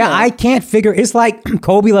sad. Yeah, I can't figure. It's like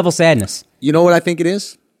Kobe level sadness. You know what I think it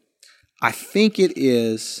is? I think it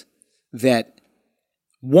is that,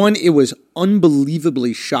 one, it was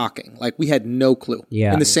unbelievably shocking. Like, we had no clue.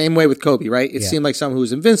 Yeah. In the same way with Kobe, right? It seemed like someone who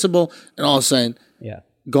was invincible and all of a sudden Yeah.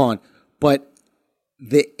 gone. But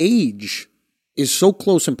the age is so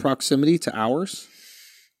close in proximity to ours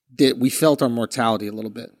that we felt our mortality a little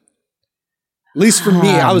bit. At least for me,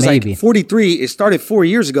 I was maybe. like 43. It started 4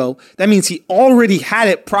 years ago. That means he already had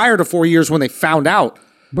it prior to 4 years when they found out.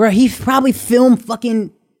 Bro, he probably filmed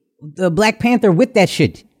fucking the Black Panther with that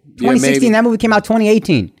shit. 2016, maybe. that movie came out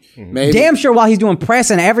 2018. Maybe. Damn sure while he's doing press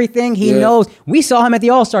and everything, he Yeah. knows. We saw him at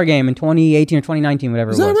the All-Star game in 2018 or 2019,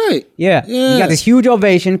 whatever Is it was. that right? Yeah. Yeah. He got this huge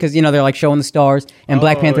ovation because, you know, they're like showing the stars and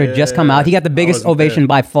Black Panther had just come out. He got the biggest wasn't ovation there.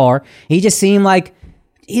 by far. He just seemed like,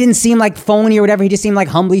 he didn't seem like phony or whatever. He just seemed like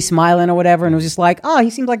humbly smiling or whatever. And it was just like, oh, he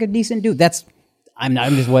seems like a decent dude. I'm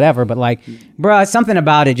just whatever, but like, bruh, something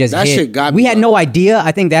about it just That hit. shit got We me, had bro. no idea.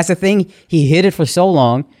 I think that's the thing. He hid it for so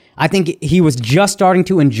long. I think he was just starting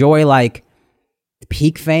to enjoy like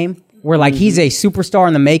peak fame, where like he's a superstar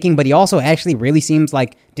in the making, but he also actually really seems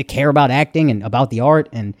like to care about acting and about the art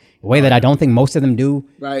and a way that I don't think most of them do.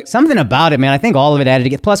 Right. Something about it, man. I think all of it added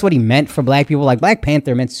together. Plus what he meant for black people. Like Black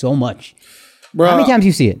Panther meant so much. Bro, How many times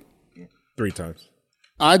you see it? 3 times.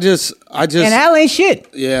 I just, And Al ain't shit.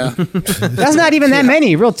 yeah, That's not even that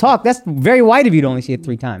many. Real talk. That's very white of you to only see it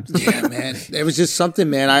 3 times. yeah, man. It was just something,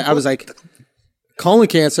 man. I was like, colon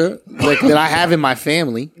cancer, like that I have in my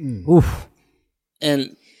family, Oof.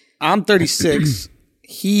 and I'm 36.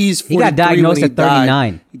 He's 43 He got diagnosed when he at 39.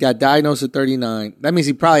 died. He got diagnosed at 39. That means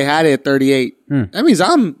he probably had it at 38. Hmm. That means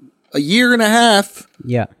I'm a year and a half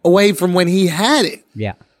Yeah. away from when he had it.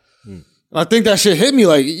 Yeah. I think that shit hit me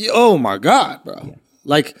like, oh my God, bro. Yeah.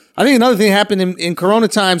 Like, I think another thing happened in Corona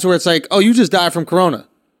times where it's like, oh, you just died from Corona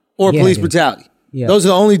or Yeah, police dude. brutality. Yeah. Those are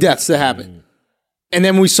the only deaths that happen. And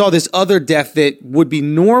then we saw this other death that would be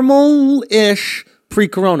normal-ish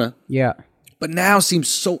pre-Corona, Yeah. but now seems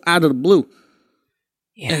so out of the blue.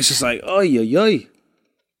 Yeah. And it's just like, oh, yeah.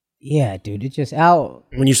 Yeah, dude. It's just out.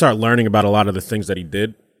 When you start learning about a lot of the things that he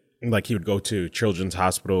did, like he would go to children's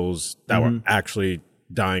hospitals that were actually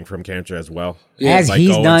dying from cancer as well. As Like, he's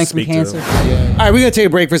go and dying from speak to cancer. them. All right, we're going to take a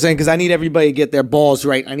break for a second because I need everybody to get their balls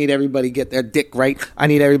right. I need everybody to get their dick right. I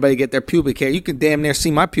need everybody to get their pubic hair. You can damn near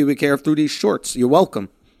see my pubic hair through these shorts. You're welcome.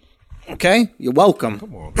 Okay? You're welcome.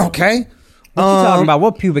 Come on. Okay? What you talking about?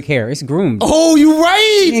 What pubic hair? It's groomed. Oh, you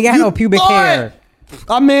right. You ain't got no pubic thought. hair.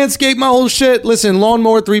 I manscaped my whole shit. Listen,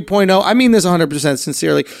 Lawnmower 3.0. I mean this 100%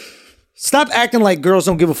 sincerely. Stop acting like girls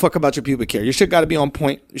don't give a fuck about your pubic hair. Your shit got to be on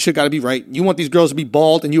point. Your shit got to be right. You want these girls to be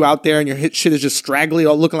bald and you out there and your shit is just straggly,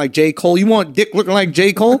 all looking like J. Cole. You want dick looking like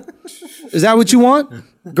J. Cole? Is that what you want?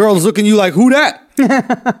 Girls looking you like, who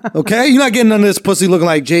that? Okay? You're not getting none of this pussy looking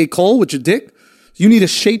like J. Cole with your dick. You need to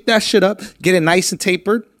shape that shit up, get it nice and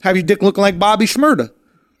tapered, have your dick looking like Bobby Shmurda.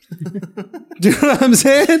 Do you know what I'm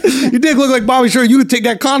saying? Your dick look like Bobby Shmurda. You could take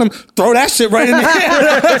that condom, throw that shit right in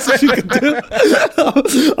there. That's what you could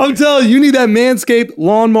do. I'm telling you, you need that Manscaped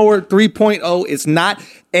Lawnmower 3.0. It's not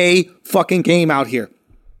a fucking game out here.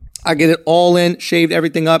 I get it all in, shaved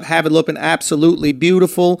everything up, have it looking absolutely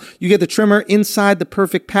beautiful. You get the trimmer inside the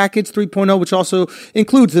Perfect Package 3.0, which also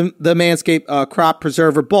includes the Manscaped Crop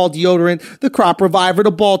Preserver Ball Deodorant, the Crop Reviver,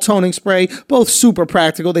 the Ball Toning Spray, both super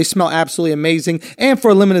practical. They smell absolutely amazing. And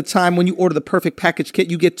for a limited time, when you order the Perfect Package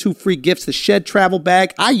Kit, you get 2 free gifts, the Shed Travel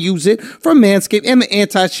Bag. I use it from Manscaped, and the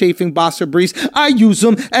Anti-Chafing Boxer Briefs. I use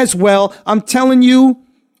them as well. I'm telling you,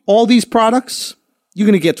 all these products, you're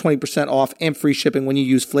going to get 20% off and free shipping when you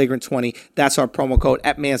use Flagrant20. That's our promo code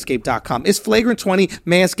at manscaped.com. It's Flagrant20,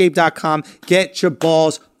 manscaped.com. Get your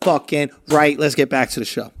balls fucking right. Let's get back to the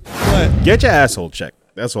show. Get your asshole checked.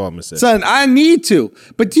 That's all I'm going to say. Son, I need to.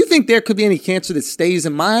 But do you think there could be any cancer that stays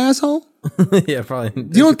in my asshole? Yeah, probably.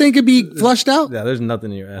 You don't think it'd be flushed out? Yeah, there's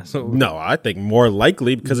nothing in your asshole. No, I think more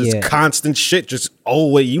likely because Yeah. it's constant shit. Just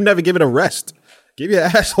always, you never give it a rest. Give your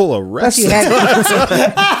asshole a rest.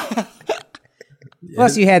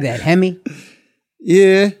 Plus, you had that Hemi.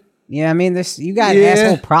 Yeah. You know what I mean? You got Yeah.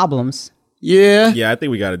 asshole problems. Yeah. Yeah, I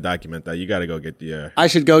think we got to document that. You got to go get the. I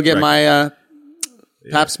should go get my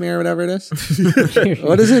pap smear or whatever it is.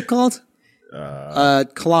 What is it called?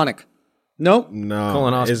 Colonic. Nope. No,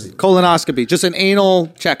 Colonoscopy. Colonoscopy. Just an anal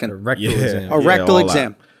check-in. Rectal exam. A rectal all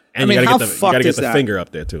exam. out. And I mean, you how gotta get fucked the is that? finger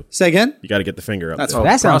up there too. Say again? You got to get the finger up That's there. all.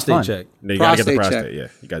 That sounds Prostate fun. check. No, you got to get the Prostate prostate.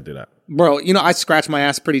 check. Yeah, you got to do that. Bro, you know, I scratch my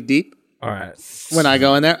ass pretty deep. All right. When I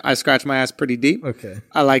go in there, I scratch my ass pretty deep. Okay.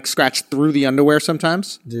 I like scratch through the underwear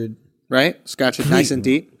sometimes, Dude. right? Scratch it nice and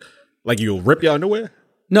deep. Like you'll rip your underwear.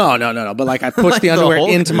 No. But like I push the underwear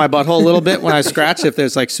Hulk? into my butthole a little bit when I scratch if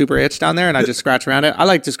there's like super itch down there and I just scratch around it. I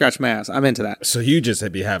like to scratch my ass. I'm into that. So you just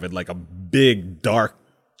be having like a big dark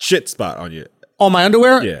shit spot on you. On my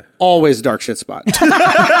underwear, Yeah. always dark shit spot.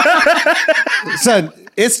 So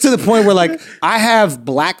it's to the point where like I have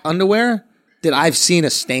black underwear that I've seen a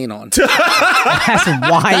stain on. That's That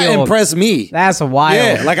wild. impressed me. That's wild.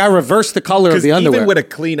 Yeah, like I reversed the color of Because the underwear. even with a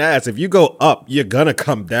clean ass, if you go up, you're gonna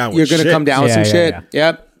come down. You're With going to shit. come down with some Yeah, shit. yeah.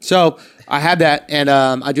 Yep. So I had that, and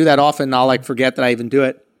I do that often. And I'll like forget that I even do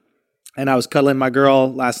it. And I was cuddling my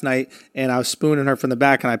girl last night, and I was spooning her from the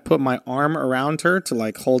back, and I put my arm around her to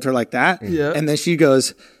like hold her like that. Yeah. And then she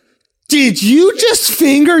goes, "Did you just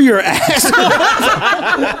finger your ass?"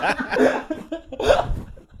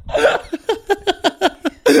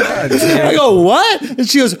 I go, "What?" And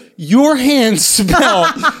she goes, "Your hands smell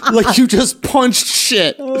like you just punched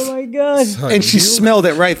shit." Oh my god. And she smelled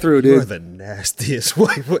it right through, You're dude. the nastiest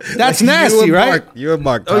wife. That's You nasty, and right? Mark, you and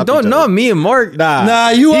Mark. Oh, top don't each know other. me and Mark. Nah,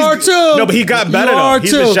 you He's- are too. No, but he got better You though. are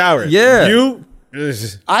He's too. been showering. Yeah. You.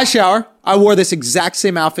 I shower. I wore this exact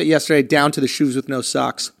same outfit yesterday down to the shoes with no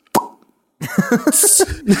socks. Take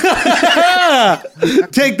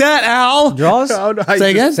that, Al. Draws? I don't know how Say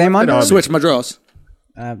you again? just Same put it under? on me. Switch my drawers.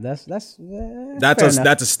 That's That's fair enough.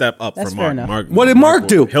 that's a step up That's from fair Mark. enough. Mark. What did Mark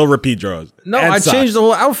do? He'll repeat draws. No, And I socks. changed the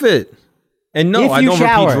whole outfit. And no, if I you don't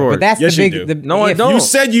shower, repeat drawers. but that's Yes, the you big. do. The, No, I if- don't. You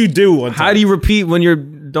said you do one time. How do you repeat when you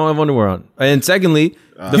don't have underwear on? And secondly,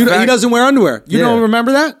 He doesn't wear underwear. You Yeah. don't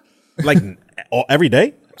remember that? like every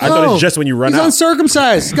day? I thought No. it's just when you run He's out.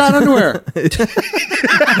 uncircumcised. He's got underwear. What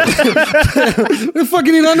the fuck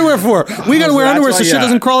you need underwear for? We gotta wear that's underwear why so shit you-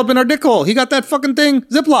 doesn't crawl up in our dick hole. He got that fucking thing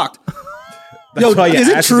ziplocked. That's why your is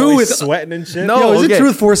it ass true always with sweating and shit? No. Yo, is it okay. true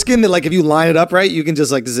with foreskin that like if you line it up right, you can just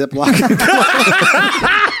like ziplock?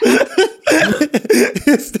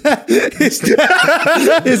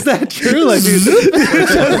 Is that true? Like you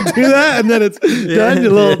just do that and then it's done.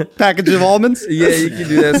 Your little package of almonds. yeah, you can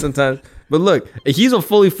do that sometimes. But look, he's a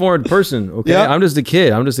fully formed person. Okay, Yeah. I'm just a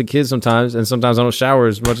kid. I'm just a kid sometimes, and sometimes I don't shower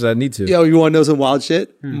as much as I need to. Yo, you want to know some wild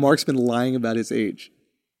shit? Mark's been lying about his age.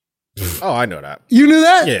 Oh, I know that. You knew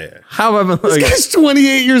that? Yeah. How am I? This guy's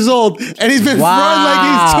 28 years old, and he's been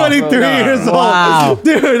Wow. fronting like he's 23 years Wow. old.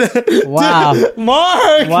 Dude. Wow. Dude.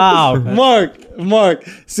 Mark. Wow. Mark.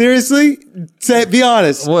 Seriously? Be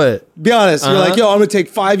honest. What? Be honest. You're like, yo, I'm going to take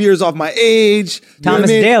 5 years off my age. You know what Thomas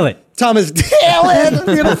I mean? Dale it. Thomas Dale.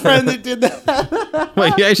 We had a friend that did that.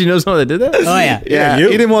 Wait, you actually know someone that did that? Oh yeah. Yeah, you.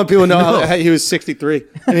 he didn't want people to know how he was 63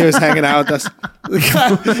 and he was hanging out with us.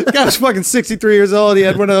 The guy was fucking 63 years old. He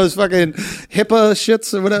had one of those fucking HIPAA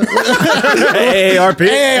shits or whatever. AARP.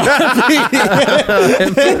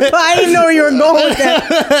 I didn't know you were going with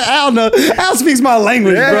that. Al knows. Al speaks my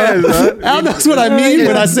language, Yeah, bro. son. Al knows what I mean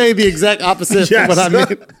when I say the exact opposite Yes. of what I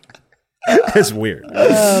mean. It's weird.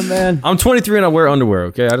 Oh man. I'm 23 and I wear underwear.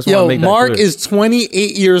 Okay, I just want to Yo, make that Mark clear. is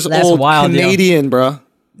 28 years That's old, wild, yo. Canadian, bro.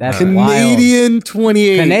 That's Canadian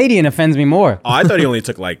 28. wild. Canadian offends me more. Oh, I thought he only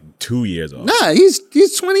took like 2 years off. Nah, he's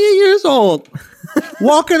 28 years old.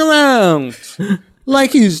 Walking around.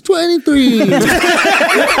 like he's 23.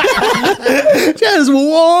 Just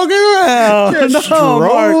walking around.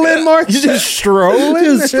 Strolling, Mark. You just strolling?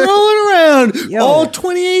 Just strolling around. Yo. All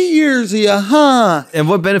 28 years of you, huh? And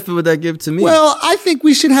what benefit would that give to me? Well, I think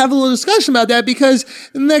we should have a little discussion about that because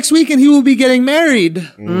next weekend he will be getting married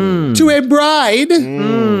to a bride,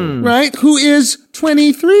 right, who is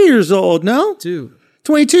 23 years old, no?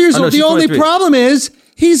 22 years no, old. The she's only 23. problem is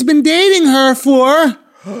he's been dating her for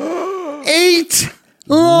 8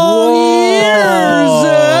 long years.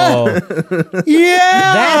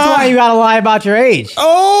 Yeah. That's why you gotta lie about your age.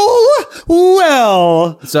 Oh,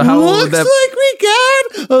 well. So how old would looks that- like we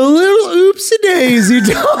got a little oopsie daisy,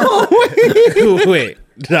 don't we? Wait.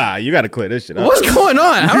 Nah, you got to clear this shit up. What's going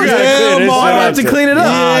on? How You gotta is clear this Why do I shit have up, to sir. clean it up?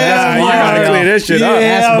 Yeah, you got to clear this shit up.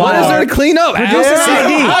 Yeah, What is there to clean up? Produce an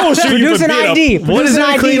ID. I will show you Produce the an beat up. ID. What Produce is an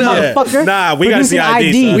there to ID, clean up? motherfucker. Nah, we got to Produce see an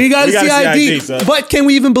ID, son. We got to see ID. son. But can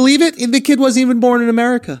we even believe it? The kid wasn't even born in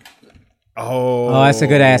America. Oh, Oh, that's a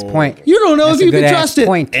good ass point. You don't know That's if a you can good-ass trust it.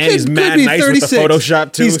 point. And he's Kid mad could be nice with the 36.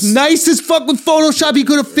 Photoshop, too. He's nice as fuck with Photoshop. He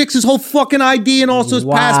could have fixed his whole fucking ID and also his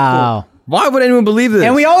passport. Wow. Why would anyone believe this?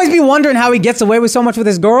 And we always be wondering how he gets away with so much with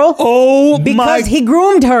his girl. Oh Because my! he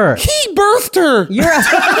groomed her. He birthed her. You're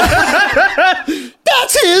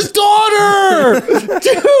That's his daughter,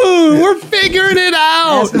 dude. We're figuring it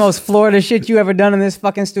out, That's the most Florida shit you ever done in this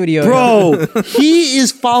fucking studio. bro. He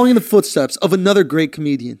is following the footsteps of another great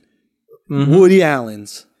comedian, Woody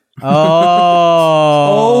Allen's.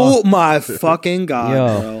 Oh. Oh my fucking god,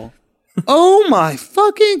 Yo. bro. Oh my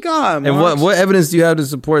fucking god. and Mark. what evidence do you have to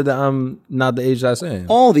support that I'm not the age that I say?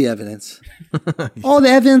 All the evidence. All the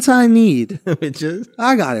evidence I need. Which is?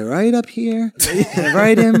 I got it right up here,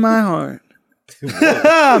 right in my heart.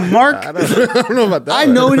 Mark, I don't know about that. I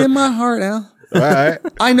know it in my heart, Al. All right.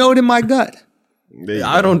 I know it in my gut. There you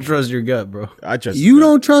I go. don't trust your gut, bro. I trust You his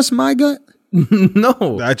don't trust my gut? No.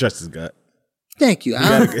 gut. I trust his gut. Thank you,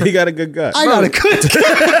 Al. He got a good gut. I got a good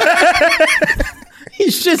gut. He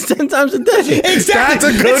shits 10 times a day. Exactly. That's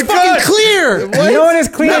a good it's fucking gut. clear. You know what is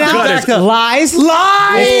clearing Not out? good. Lies.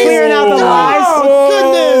 Lies. It's clearing out the lies. Oh,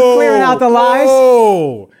 goodness. Clearing out the lies.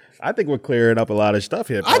 Oh, I think we're clearing up a lot of stuff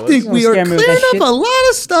here. I fellas. think we Don't are scare me with clearing that up shit. a lot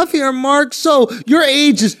of stuff here, Mark. So your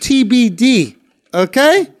age is TBD,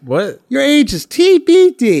 okay? What? Your age is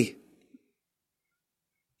TBD.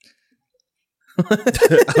 All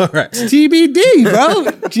right. TBD, bro.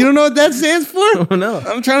 You don't know what that stands for? Oh, no.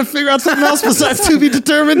 I'm trying to figure out something else besides to be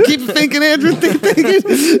determined. Keep thinking, Andrew. Keep thinking.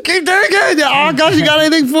 Keep thinking. Oh, gosh, you got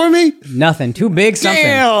anything for me? Nothing. Too big something.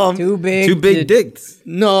 Damn. Too big. Two big dicks.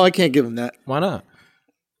 No, I can't give him that. Why not?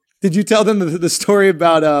 Did you tell them the story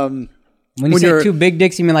about When you when say you're- two big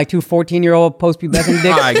dicks, you mean like two 14-year-old post-pubescent dicks?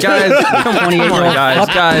 All right, guys. Come on, 28-year-old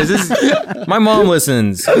guys. This my mom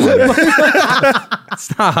listens.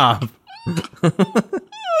 Stop.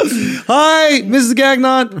 Hi, Mrs.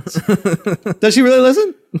 Gagnon? Does she really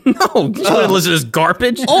listen? No, you shouldn't listen to this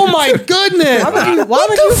garbage. Oh my goodness! Why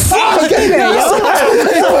would you fuck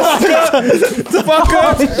Fuck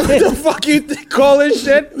up. The fuck you calling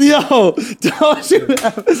shit? Yo, don't you?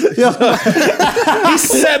 Yo, He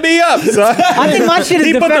set me up, son. I think my shit is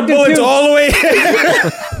He put the defective bullets too. all the way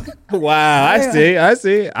in. Wow, I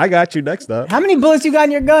see. I got you next up. How many bullets you got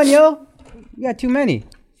in your gun, yo? You got too many.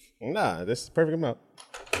 Nah, this is the perfect amount.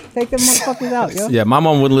 Take them motherfuckers out, yo. Yeah, my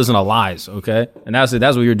mom wouldn't listen to lies, okay? And that's it.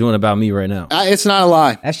 That's what you're doing about me right now. it's not a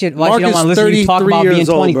lie. That shit, why Mark you don't is want to listen to you talk 33 about being years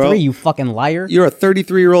old, 23, bro. you fucking liar? You're a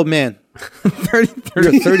 33-year-old man. 33.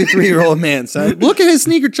 You're a 33-year-old man, son. Look at his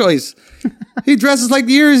sneaker choice. He dresses like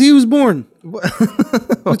the years he was born.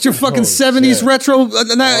 With your fucking 70s retro,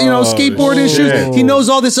 skateboarding shit. shoes. He knows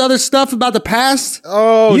all this other stuff about the past.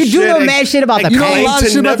 Oh, You do know mad shit about the you know a past. lot of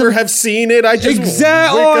shit to about never the- have seen it. I just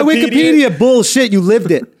Exactly. Oh, Wikipedia bullshit. You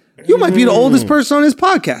lived it. You might be the oldest person on this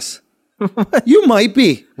podcast. You might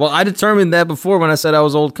be. Well, I determined that before when I said I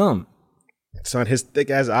was old cum. Son, his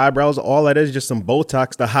thick ass eyebrows. All that is just some Botox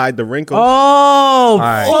to hide the wrinkles. Oh,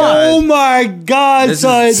 right, Oh my God, This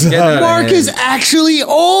son. is getting out of Mark hand. is actually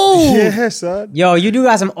old. Yeah, son. yo, you do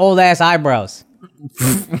got some old ass eyebrows.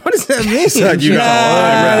 What does that mean? Son, you got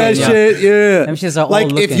That Yeah. shit, yeah. Them shits are like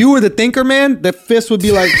old if looking. you were the thinker man, the fist would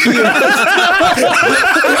be like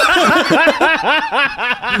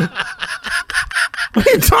What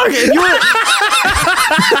are you talking?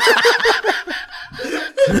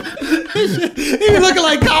 You're looking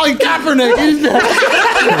like Colin Kaepernick.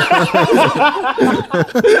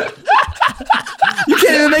 You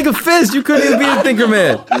can't even make a fist. You couldn't even be a thinker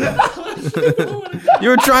man. You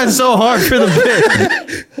were trying so hard for the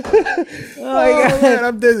bit. man,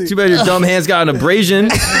 I'm dizzy. Too bad your dumb hands got an abrasion.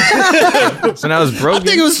 So now it's I broken.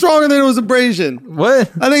 think it was stronger than it was abrasion.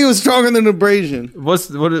 What? I think it was stronger than abrasion. What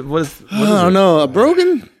is I don't know. A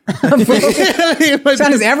broken? Son,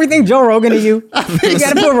 is everything Joe Rogan to you? You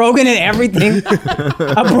gotta put Rogan in everything.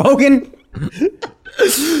 A Brogan?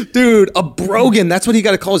 Dude, a brogan. That's what he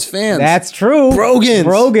got to call his fans. That's true. Brogans.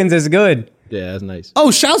 Brogans is good. Yeah, that's nice.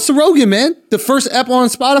 Oh, shouts to Rogan, man. The first ep on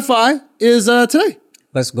Spotify is today.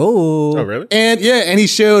 Let's go. Oh, really? And he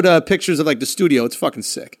showed pictures of like the studio. It's fucking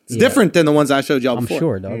sick. It's different than the ones I showed y'all I'm before.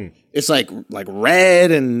 sure, dog. It's like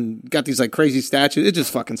red and got these like crazy statues. It's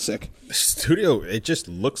just fucking sick. The studio, it just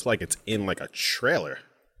looks like it's in like a trailer.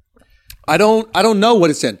 I don't know what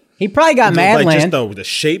it's in. He probably got Like Madland. just the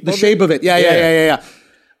shape. The shape of it. Yeah.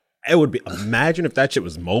 It would be. Imagine if that shit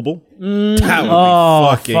was mobile. That would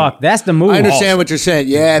Oh, be fucking. fuck. That's the move. I understand what you're saying.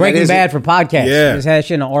 Yeah, Breaking Bad for podcasts. Yeah. Just have that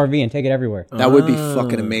shit in an RV and take it everywhere. that would be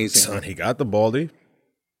fucking amazing. Son, he got the baldy.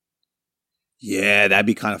 Yeah, that'd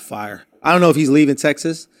be kind of fire. I don't know if he's leaving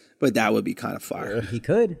Texas, but that would be kind of fire. He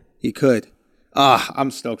could. He could.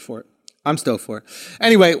 I'm stoked for it.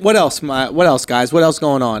 Anyway, what else, guys? What else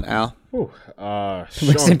going on, Al?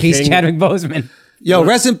 Rest in peace, Chadwick Boseman. Yo,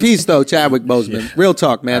 rest in peace, though, Chadwick Boseman. Real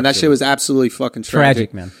talk, man. That shit was absolutely fucking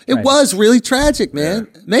tragic. Tragic, man. It Tragic. was really tragic, man.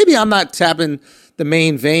 Yeah. Maybe I'm not tapping the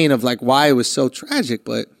main vein of like why it was so tragic,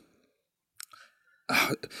 but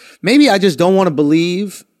maybe I just don't want to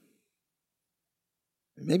believe.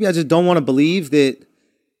 Maybe I just don't want to believe that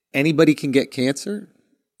anybody can get cancer.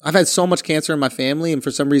 I've had so much cancer in my family, and for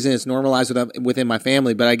some reason it's normalized within my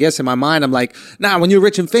family. But I guess in my mind, I'm like, nah, when you're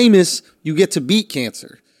rich and famous, you get to beat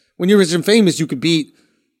cancer. When you're rich and famous, you could beat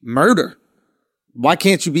murder. Why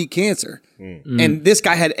can't you beat cancer? And this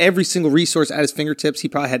guy had every single resource at his fingertips. He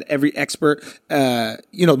probably had every expert.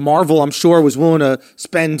 Marvel, I'm sure, was willing to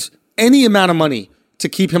spend any amount of money to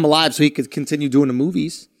keep him alive so he could continue doing the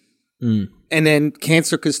movies. And then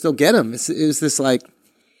cancer could still get him. It was this like...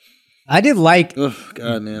 I did like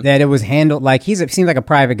God, man. that it was handled like seemed like a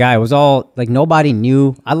private guy. It was all like nobody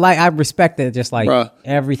knew. I respect that. Just like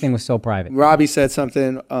everything was so private. Robbie said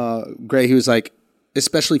something great. He was like,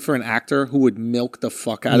 especially for an actor who would milk the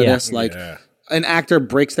fuck out of this. Like an actor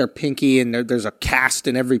breaks their pinky and there's a cast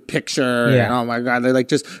in every picture. Yeah. And oh my God, they're like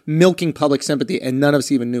just milking public sympathy, and none of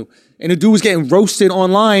us even knew. And the dude was getting roasted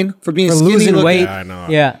online for being skinny, losing weight. Yeah, I know.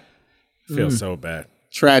 Yeah. Feels so bad.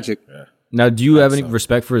 Tragic. Yeah. Now, do you have any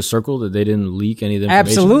respect for his circle that they didn't leak any of the information?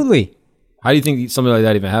 Absolutely. How do you think something like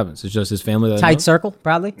that even happens? It's just his family that Tight knows? circle,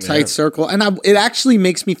 probably. Tight circle. And it actually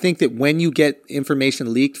makes me think that when you get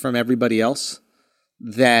information leaked from everybody else,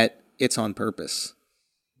 that it's on purpose.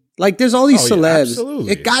 Like, there's all these celebs.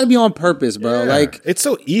 absolutely. It got to be on purpose, bro. Yeah. Like, it's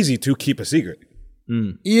so easy to keep a secret.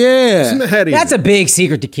 yeah. Isn't that easy? That's a big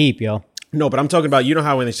secret to keep, yo. No, but I'm talking about, you know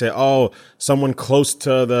how when they say, oh, someone close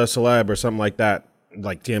to the celeb or something like that,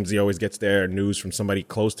 like TMZ always gets their news from somebody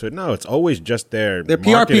close to it. No, it's always just their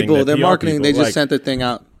PR people. They're PR marketing. people. They just Like, sent their thing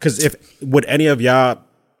out. because would any of y'all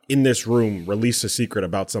in this room release a secret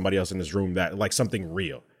about somebody else in this room that like something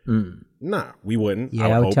real? Nah, we wouldn't. Yeah,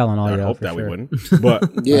 I would tell on all I y'all hope for that we sure. wouldn't.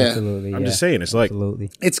 But Yeah. Absolutely. I'm just saying, it's like,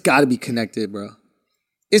 Absolutely. It's got to be connected, bro.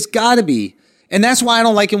 It's got to be. And that's why I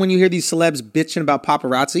don't like it when you hear these celebs bitching about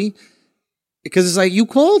paparazzi, because it's like, you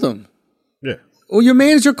called them. yeah. Or your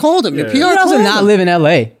manager called him. Your PR You could also called not him. live in LA.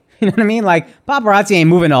 You know what I mean? Like, paparazzi ain't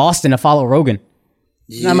moving to Austin to follow Rogan.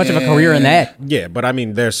 Not much of a career in that. Yeah, but I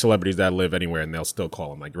mean, there's celebrities that live anywhere and they'll still call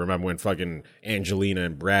them. Like, remember when fucking Angelina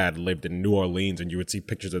and Brad lived in New Orleans and you would see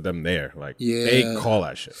pictures of them there? Like, they call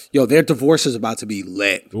that shit. Yo, their divorce is about to be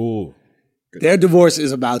lit. Ooh. Their divorce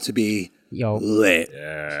is about to be Yo. lit.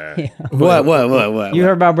 Yeah. What? You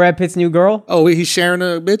heard about Brad Pitt's new girl? Oh, he's sharing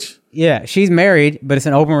a bitch? Yeah, she's married, but it's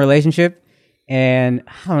an open relationship. And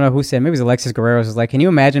I don't know who said, maybe it was Alexis Guerrero, was like, can you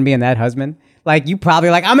imagine being that husband? Like, you probably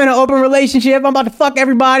like, I'm in an open relationship, I'm about to fuck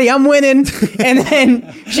everybody, I'm winning. And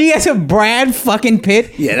then she has a Brad fucking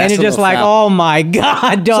Pitt. Yeah, and that's you're a just little like, foul. oh my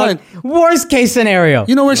God, dog. Son. Worst case scenario.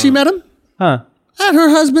 You know where she met him? Huh. At her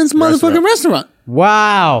husband's motherfucking restaurant.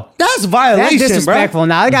 Wow. That's violation, That's disrespectful.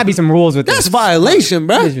 Now, there gotta be some rules with That's this. violation,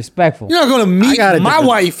 bro. Disrespectful. You're not going to meet my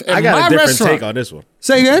wife at I got my a different restaurant. take on this one.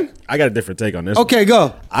 Say again? I got a different take on this Okay, go.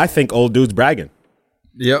 one. I think old dude's bragging.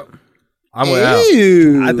 Yep. I'm with Al.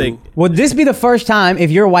 Ew. I think. Would this be the first time, if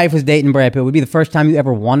your wife was dating Brad Pitt, would it be the first time you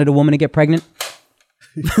ever wanted a woman to get pregnant?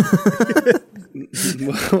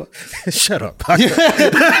 Shut up. Nah,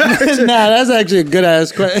 that's actually a good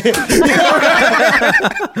ass question. In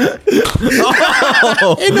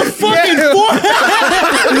the fucking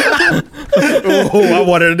Oh, I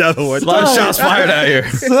wanted another one. A lot of shots fired out here.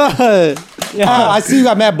 Son. I see you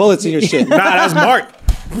got mad bullets in your shit. Nah, that's Mark.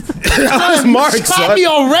 That was Mark, Stop son. me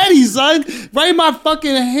already, son. Right in my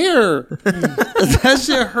fucking hair. That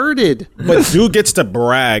shit hurted. But dude gets to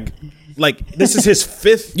brag. Like, this is his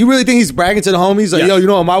fifth. You really think he's bragging to the homies? Like, Yes. yo, you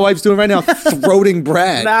know what my wife's doing right now? Throating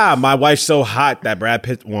Brad. Nah, my wife's so hot that Brad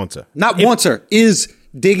Pitt wants her. Not wants her, is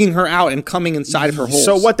digging her out and coming inside of her holes.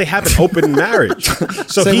 So what? They have an open marriage.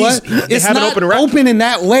 So Say what? they It's have an not open open in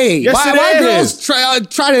that way. Yes, why it girls is.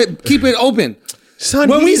 try to keep it open? Son,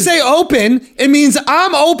 When we he's- say open, it means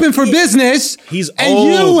I'm open for business. He's and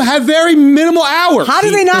old. you have very minimal hours. How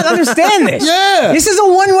do they not understand this? Yeah. This is a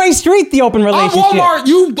one-way street, the open I'm relationship. Walmart,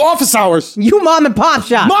 you office hours. You mom and pop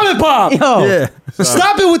shop. Mom and pop. Yo. Yeah.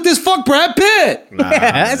 Stop it with this fuck Brad Pitt.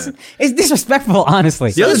 Yeah, it's disrespectful,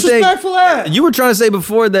 honestly. The other thing, Disrespectful ass. you were trying to say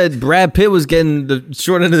before that Brad Pitt was getting the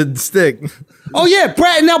short end of the stick. Oh yeah,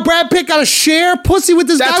 Brad Pitt got to share pussy with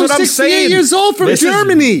this That's guy who's what I'm 68 saying. years old from This is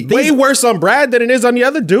Germany. way worse on Brad than it is on the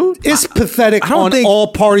other dude. It's pathetic don't on think- all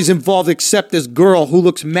parties involved except this girl who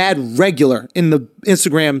looks mad regular in the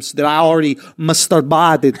Instagrams that I already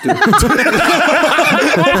masturbated to.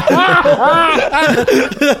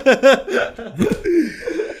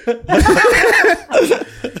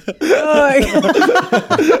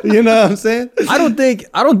 You know what I'm saying? I don't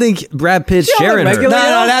think Brad Pitt's She sharing her. regular-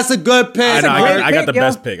 No, that's a good pick. I know. great I got the pick, yo.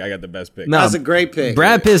 best pick. I got the best pick. No. That's a great pick.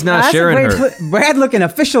 Brad Pitt's not That's a sharing great her. Brad looking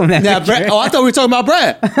official in that Now, picture. Brad, oh, I thought we were talking about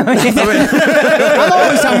Brad. I'm always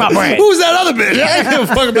talking about Brad. Who's that other bitch? I ain't give a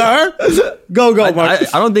fuck about her. Go, Mark.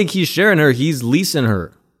 I don't think he's sharing her. He's leasing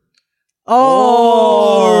her. She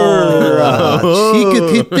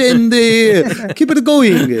could hit keep it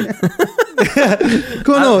going.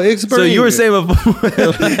 Come on, experience. So you were saying before,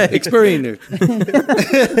 experience. Come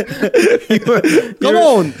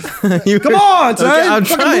on, come on, son. Okay, I'm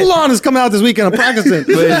Fucking trying. Mulan is coming out this weekend. I'm practicing.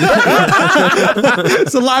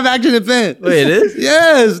 It's a live action event. Wait, it is?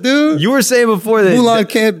 Yes, dude. You were saying before that Mulan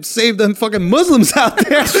can't save them fucking Muslims out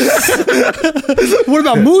there. What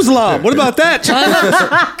about Muslim? What about that, China?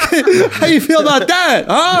 How you feel about that,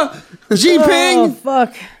 huh? Xi Oh, Jinping,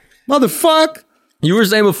 fuck. motherfuck. you were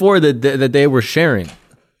saying before that they were sharing.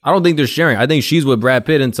 I don't think they're sharing. I think she's with Brad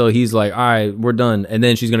Pitt until he's like, all right, we're done, and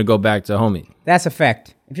then she's gonna go back to homie. That's a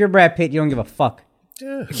fact. If you're Brad Pitt, you don't give a fuck.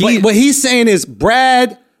 What he's saying is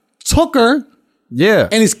Brad took her Yeah,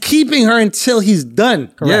 and is keeping her until he's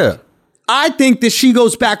done. yeah. I think that she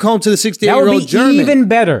goes back home to the 68 That year would old be German. even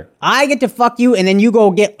better. I get to fuck you, and then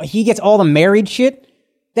he gets all the married shit.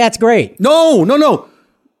 That's great. No.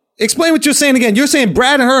 Explain what you're saying again. You're saying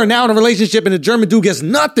Brad and her are now in a relationship and the German dude gets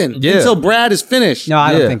nothing Yeah. until Brad is finished. No,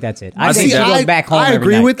 I don't Yeah. think that's it. I think See, she goes back home I every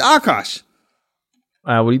agree night. with Akash.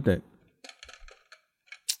 What do you think?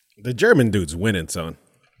 The German dude's winning, son.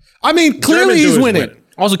 I mean, clearly German dude he's is winning.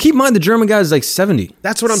 Also, keep in mind the German guy is like 70.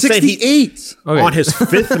 That's what I'm saying. He, 68. Okay. on his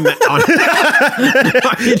fifth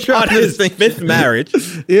on his fifth marriage,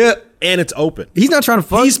 Yeah. and it's open. He's not trying to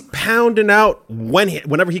fuck. He's pounding out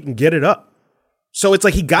whenever he can get it up. So it's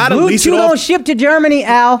like he got to Blue lease it Tudo off. ship to Germany,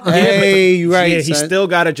 Al. Hey, you right. Yeah, he's son. still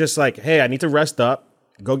got to just like, hey, I need to rest up,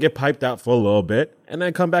 go get piped out for a little bit, and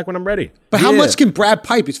then come back when I'm ready. But how Yeah. much can Brad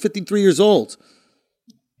pipe? He's 53 years old.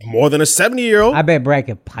 More than a 70-year-old. I bet Brad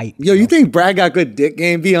could pipe. Yo, you think Brad got good dick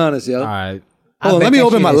game? Be honest, yo. all right. Hold on, bet let me that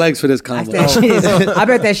open shit my is- legs for this combo. I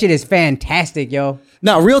bet that shit is fantastic, yo.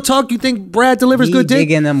 Now, real talk, you think Brad delivers He good dick?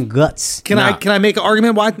 digging them guts. Can I make an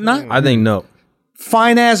argument why not? I think no.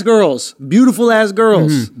 Fine ass girls, beautiful ass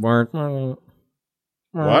girls, What?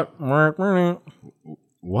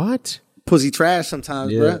 What? pussy trash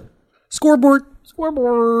sometimes, Yeah. bruh.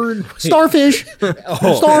 Scoreboard, starfish,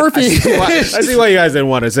 starfish. I see why you guys didn't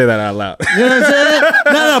want to say that out loud. You know what I'm saying?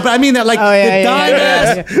 No, but I mean that like Oh, yeah, the yeah, dime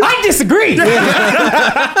yeah, ass. yeah. I disagree.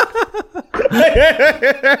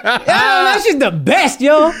 That's just the best,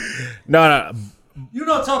 yo. No. You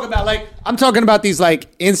don't talk about like I'm talking about these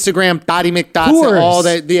like Instagram thotty McDots and Whores. all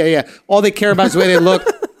that. Yeah. All they care about is the way they look,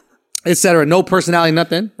 etc. No personality,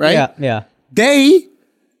 nothing. Right? Yeah. They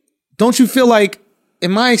don't you feel like,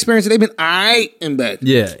 in my experience, they've been aight in bed.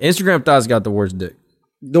 Yeah, Instagram thoughts got the worst dick.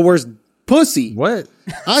 The worst pussy. What?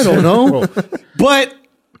 I don't know. But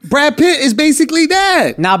Brad Pitt is basically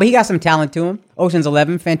that. Nah, but he got some talent to him. Ocean's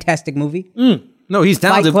 11, fantastic movie. No, he's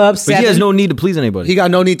talented, Club, but he has 7. no need to please anybody. He got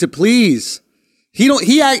no need to please. He you know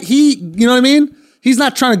what I mean? He's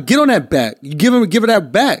not trying to get on that back. You give her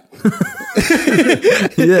that back.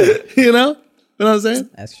 yeah. You know? You know what I'm saying?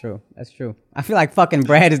 That's true. I feel like fucking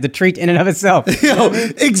Brad is the treat in and of itself. Yo,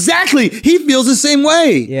 exactly. He feels the same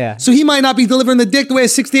way. Yeah. So he might not be delivering the dick the way a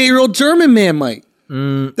 68-year-old German man might.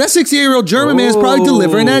 That 68-year-old German man is probably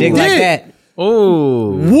delivering that Dick dick. like that.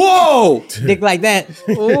 Oh. Whoa! Dick like that.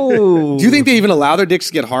 Oh. Do you think they even allow their dicks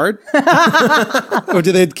to get hard? Or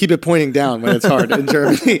do they keep it pointing down when it's hard in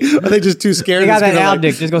Germany? Are they just too scared? They got that Like, Al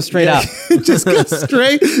dick. Just go straight up. just go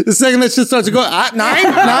straight. The second that shit starts to go, nine,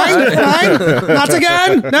 not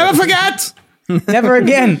again, never forget, Never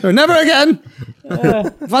again. or never again,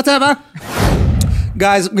 whatever.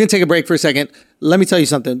 Guys, we're gonna take a break for a second. Let me tell you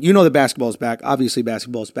something. You know that basketball's back. Obviously,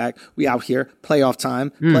 basketball's back. We out here, playoff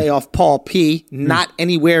time. Playoff Paul P. Not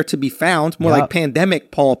anywhere to be found. More like pandemic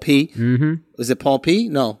Paul P. Is it Paul P?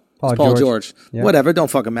 No. It's Paul George. Yep. Whatever. Don't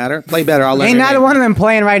fucking matter. Play better. I'll let Ain't neither one of them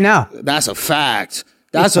playing right now. That's a fact.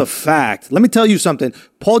 That's a fact. Let me tell you something.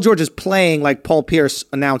 Paul George is playing like Paul Pierce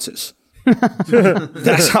announces.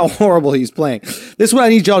 That's how horrible he's playing. This is what I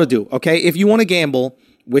need y'all to do, okay? If you want to gamble,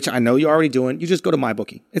 which I know you're already doing, you just go to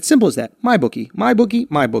MyBookie. It's simple as that. MyBookie, MyBookie,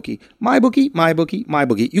 MyBookie, MyBookie, MyBookie,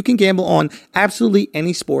 MyBookie. You can gamble on absolutely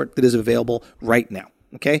any sport that is available right now,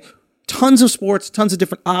 okay? Tons of sports, tons of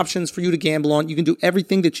different options for you to gamble on. You can do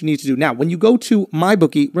everything that you need to do. Now, when you go to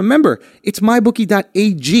MyBookie, remember, it's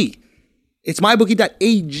mybookie.ag. It's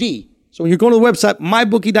mybookie.ag. So when you're going to the website,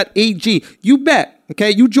 mybookie.ag, you bet. Okay,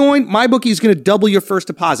 you join, MyBookie is going to double your first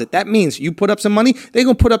deposit. That means you put up some money, they're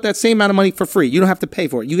going to put up that same amount of money for free. You don't have to pay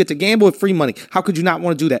for it. You get to gamble with free money. How could you not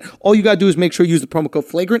want to do that? All you got to do is make sure you use the promo code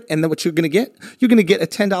Flagrant, and then what you're going to get? You're going to get a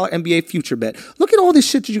 $10 NBA future bet. Look at all this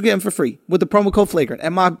shit that you're getting for free with the promo code Flagrant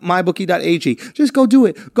at mybookie.ag. Just go do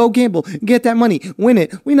it. Go gamble. Get that money. Win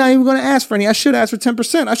it. We're not even going to ask for any. I should ask for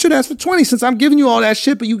 10%. I should ask for 20 since I'm giving you all that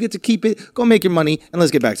shit, but you get to keep it. Go make your money, and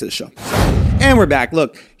let's get back to the show. And we're back.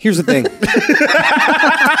 Look, here's the thing.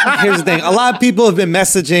 Here's the thing. A lot of people have been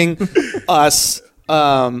messaging us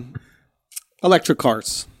electric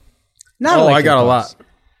cars. Not Oh, I electric got a cars. lot.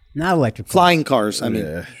 Not electric cars. Flying cars, I mean.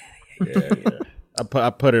 Yeah. I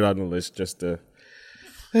put it on the list just to.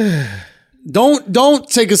 Don't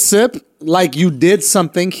take a sip like you did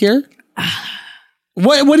something here.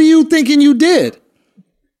 What are you thinking you did?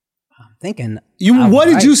 Thinking. What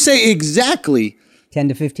did you say exactly? 10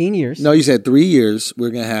 to 15 years. No, you said 3 years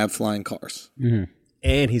we're going to have flying cars.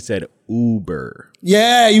 And he said Uber.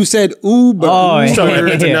 Yeah, you said Uber. Oh, So yeah.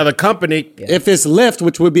 it's another company. If it's Lyft,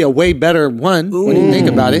 which would be a way better one when you think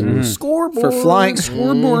about it. Scoreboard. For flying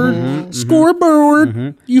scoreboard.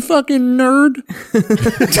 Scoreboard. You fucking nerd.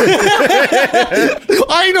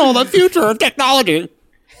 I know the future of technology.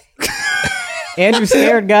 Andrew's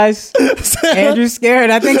scared, guys. Andrew's scared.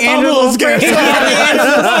 I think I'm a Andrew's little scared. When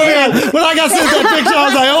I got sent that picture, I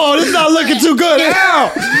was like, oh, this is not looking too good.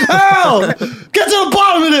 Al! Get to the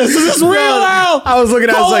bottom of this. Is this real, Al? I was looking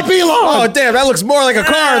at it, I was Call like, up Elon. oh, damn, that looks more like a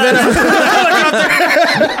car than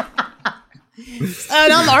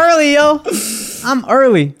And I'm early, yo. I'm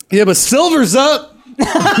early. Yeah, but silver's up. You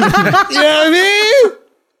know what I mean?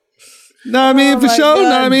 Know what I mean for my show? Know God.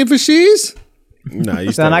 what I mean for she's? Nah, you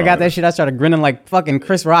So still then I wrong. got that shit. I started grinning like fucking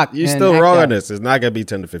Chris Rock. You and still act wrong out. on this. It's not going to be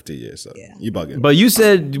 10 to 15 years. So you bugging. But you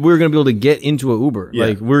said we were going to be able to get into an Uber. Yeah.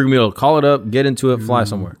 Like, we were going to be able to call it up, get into it, fly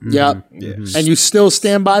somewhere. Yep. Yeah. And you still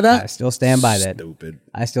stand by I that? still stand by that. Stupid.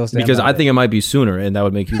 I still stand Because by I that. think it might be sooner, and that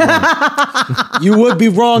would make you wrong. You would be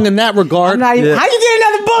wrong in that regard. I'm not even. Yeah. How you get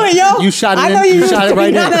another bullet, yo? You shot it I in. know You shot it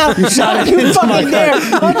right no, in. no. You shot it Don't you into my fucking dare.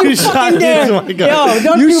 gun. Don't You you shot fucking it dare. into my gun. Yo,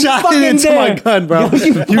 don't You you shot it fucking into dare. my gun, bro. Don't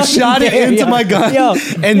You fucking shot it dare, into yo. my gun. Yo,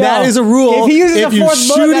 And yo. that is a rule. If he uses If a you fourth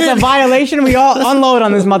bullet, shoot that's it- a violation. We all unload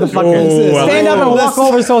on this motherfucker. well, Stand up and walk listen.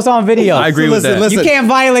 over so it's on video. I agree with that. You can't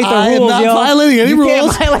violate the I am rules, not yo. violating any you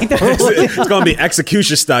rules. can't violate the rules. It's going to be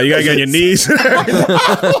execution style. You got to get on your knees.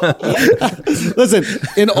 Listen,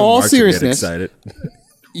 in all March and get seriousness, excited.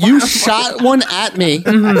 you shot one at me.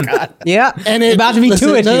 Yeah, And it, about to be listen,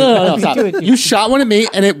 two at you. no, About to be stop. two at You shot one at me,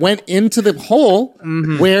 and it went into the hole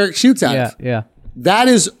where it shoots out Yeah, of. yeah. That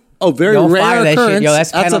is a very Don't rare fire that shit. occurrence. Yo,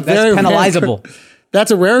 that's penalizable. That's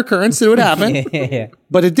a rare occurrence. It would happen, Yeah.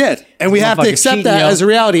 but it did, and we have to Motherfucker accept cheating, that yo. as a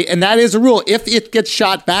reality. And that is a rule. If it gets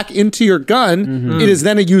shot back into your gun, it is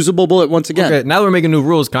then a usable bullet once again. Okay, now that we're making new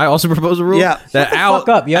rules, can I also propose a rule? Yeah. That Al. Fuck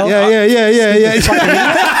up, yo. Yeah.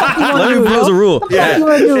 Let me propose a rule. What you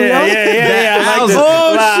wanna do, yo? I like this.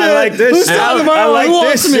 Oh, I shit. like this Who's shit. talking about I like who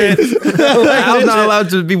this wants shit. Al's not allowed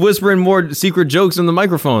to be whispering more secret jokes in the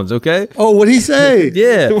microphones, okay? Oh, what'd he say?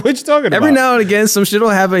 Yeah. What you talking about? Every now and again, some shit will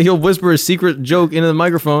happen. He'll whisper a secret joke into the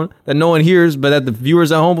microphone that no one hears, but that the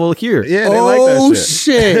viewers at home will hear. Yeah, they Oh like that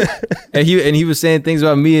shit. shit! And he was saying things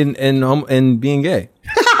about me and being gay,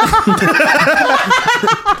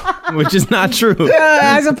 which is not true.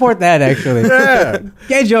 I support that actually.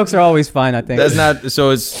 Gay jokes are always fine. I think That's not.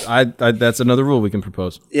 So it's that's another rule we can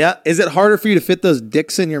propose. Yeah, is it harder for you to fit those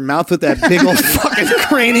dicks in your mouth with that big old fucking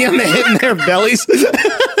cranium that hitting their bellies?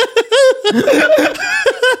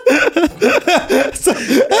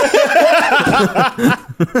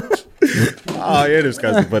 Oh, you're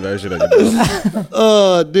disgusting. Put that shit on your mouth.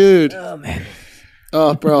 Oh, dude. Oh man.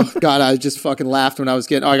 Oh, bro. God, I just fucking laughed when I was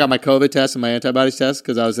getting. I got my COVID test and my antibodies test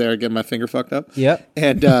because I was there getting my finger fucked up. Yep.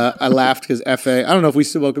 And I laughed because FA. I don't know if we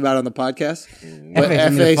spoke about it on the podcast. But FA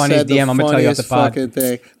sent me the funniest said the DM. I'm gonna tell you off the funniest pod. fucking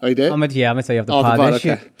thing. Oh, you did? I'm gonna tell you off the Off the pod. pod, That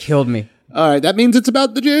okay. shit killed me. All right, that means it's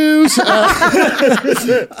about the Jews.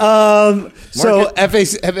 So FA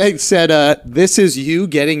said, "This is you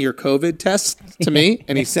getting your COVID test to me,"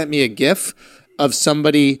 and he sent me a GIF of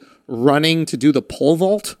somebody running to do the pole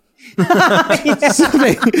vault. So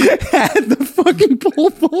they had the fucking pole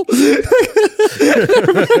vault,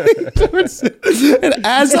 and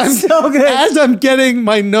as I'm getting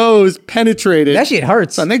my nose penetrated, That shit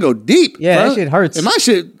hurts. son, they go deep. Yeah, bro. that shit hurts. And my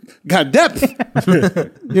shit got depth,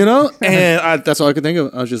 you know. And that's all I could think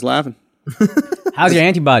of. I was just laughing. How's your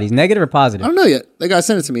antibodies? Negative or positive? I don't know yet. They got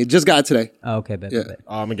sent it to me. It just got it today. Oh, okay, bet. Yeah. bet.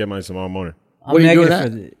 Oh, I'm gonna get mine tomorrow morning. I'm What are you doing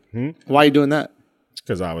negative that? Why are you doing that?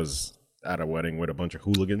 Because I was at a wedding with a bunch of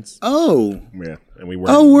hooligans. Oh, Yeah, and we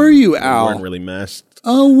weren't. oh, were you, we Al? weren't really masked.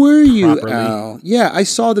 Oh, were you, Properly. Al? Yeah, I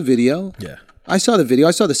saw the video. Yeah. I saw the video.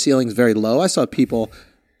 I saw the ceilings very low. I saw people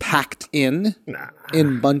packed in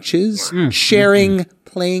bunches, sharing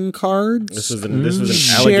playing cards, This was an elegant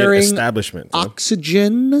Sharing establishment. son.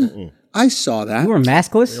 oxygen. I saw that. You were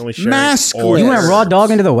maskless? Only sharing Maskless. orders. You went raw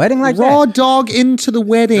dog into the wedding like Raw dog into the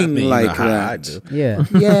wedding I mean, you like know how I that. do. that? Yeah.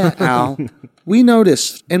 Yeah, Al. We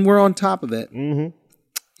noticed, and we're on top of it. Mm-hmm.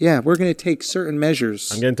 Yeah, we're going to take certain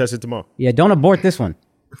measures. I'm getting tested tomorrow. Yeah, don't abort this one.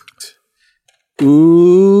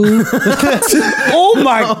 Ooh. Oh,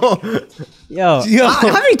 my. Yo, Yo. how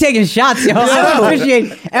are you taking shots, yo? I don't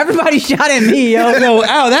appreciate everybody shot at me, yo. Yo,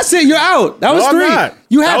 Al, that's it. You're out. That was I'm 3. not.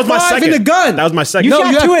 You That had was my 5 in second. the gun. That was my second. You No,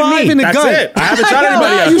 shot you had 2 at 5 me. in the That's gun. it. I haven't shot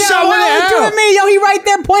anybody You else. shot one why at would you Al. at me, yo? He right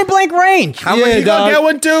there, point blank range. How many you gonna get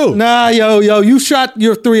one too? Nah, yo, you shot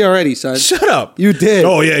your 3 already, son. Shut up. You did.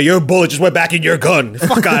 Oh yeah, your bullet just went back in your gun.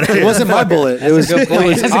 Fuck out of here. It wasn't my bullet. It was a good point. it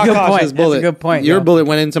was That's a good Akash's point. That's a bullet. good point, Your yo. bullet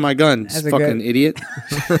went into my gun. That's a Fucking good- idiot.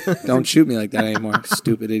 Don't shoot me like that anymore.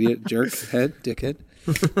 Stupid idiot. Jerk. Head. Dickhead.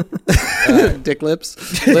 Dick lips.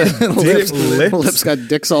 Lips got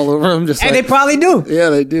dicks all over them. Just And like, they probably do. yeah,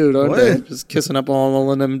 they do, don't they? Just kissing up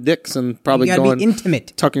all of them dicks and probably You gotta going be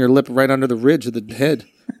intimate. tucking your lip right under the ridge of the head.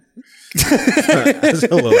 That's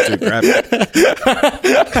a little too graphic.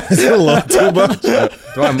 That's a little too much. Do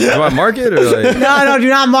I mark it or like? No, do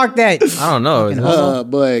not mark that. I don't know. Oh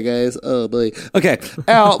boy, guys. Oh boy. Okay,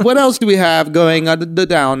 Al. What else do we have going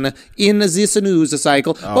down in this news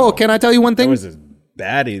cycle? Oh, can I tell you one There thing? was this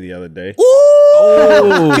baddie the other day.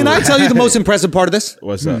 Ooh! Can I tell you the most impressive part of this?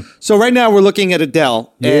 What's up? So right now we're looking at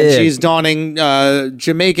Adele, and Yeah. she's donning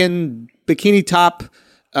Jamaican bikini top.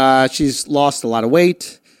 She's lost a lot of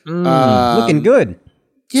weight. Looking good.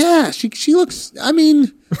 Yeah, she looks. I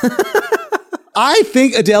mean, I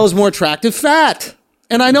think Adele is more attractive fat.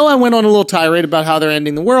 And I know I went on a little tirade about how they're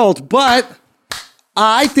ending the world, but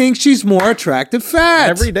I think she's more attractive fat.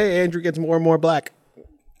 Every day, Andrew gets more and more black.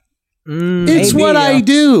 It's Maybe, what I yeah.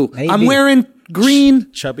 do. Maybe. I'm wearing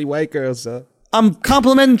green. Chubby white girls. I'm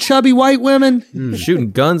complimenting chubby white women.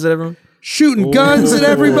 Shooting guns at everyone. Shooting guns at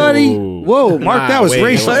everybody. Whoa, Mark, that was wait,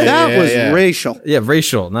 racial. wait, That yeah, was yeah. racial. Yeah,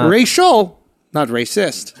 racial. Not, Racial, not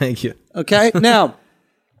racist. Thank you. Okay? Now,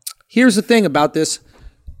 here's the thing about this.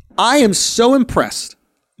 I am so impressed.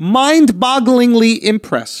 Mind-bogglingly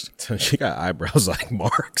impressed. She got eyebrows like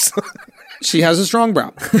Mark's. She has a strong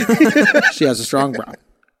brow. She has a strong brow.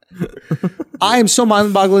 I am so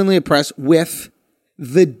mind-bogglingly impressed with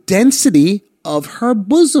the density of her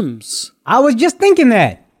bosoms. I was just thinking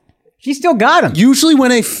that. She still got him. Usually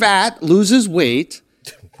when a fat loses weight,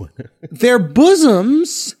 their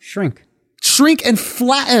bosoms Shrink. shrink and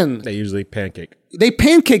flatten. They usually pancake. They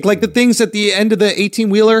pancake like the things at the end of the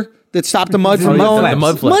 18-wheeler that stop the mud from mud going. flaps. The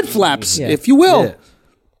mud flaps. Mud flaps, Yeah. if you will. Yeah.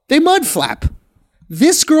 They mud flap.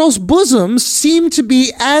 This girl's bosoms seem to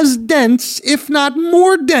be as dense, if not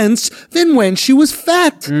more dense, than when she was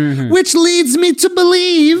fat. Which leads me to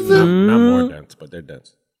believe Not more dense, but they're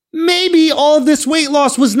dense. maybe all this weight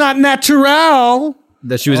loss was not natural.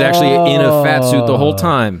 That she was actually in a fat suit the whole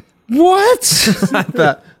time. What? I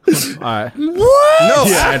thought. All right. What? No,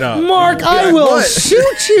 Yeah, I know. Mark, I will what?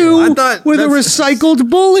 shoot you I thought with a that's- recycled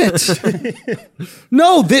bullet.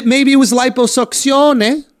 No, that maybe it was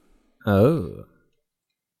liposuction, Oh.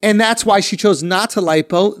 and that's why she chose not to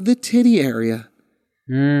lipo the titty area.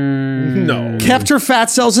 No. Kept her fat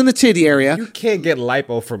cells in the titty area. You can't get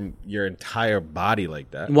lipo from your entire body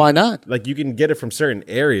like that. Why not? Like you can get it from certain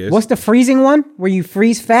areas. What's the freezing one where you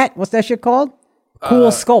freeze fat? What's that shit called? Cool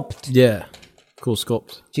sculpt. Yeah. Cool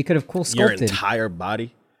sculpt. She could have cool Your sculpted. entire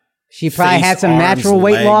body. She probably face, had some arms, natural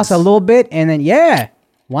weight legs. loss a little bit, and then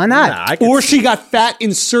why not? Nah, I could Or she got fat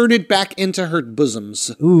inserted back into her bosoms.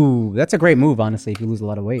 Ooh, that's a great move, honestly. If you lose a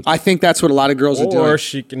lot of weight, I think that's what a lot of girls are Or doing.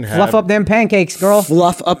 she can have fluff up them pancakes, girl.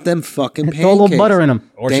 Fluff up them fucking pancakes. Throw a little butter in them.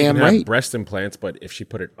 Or she Damn can have right. breast implants, but if she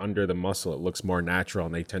put it under the muscle, it looks more natural,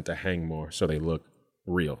 and they tend to hang more, so they look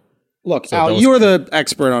real. Look, Al, those- you're the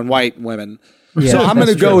expert on white women. Yeah, so I'm going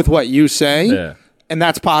to that's go true. with what you say. Yeah. And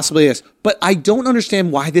that's possibly this. But I don't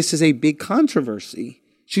understand why this is a big controversy.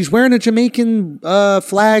 She's wearing a Jamaican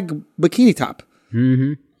flag bikini top.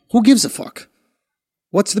 Mm-hmm. Who gives a fuck?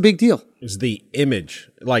 What's the big deal? Is the image.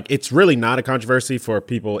 Like, it's really not a controversy for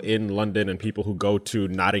people in London and people who go to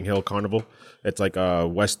Notting Hill Carnival. It's like a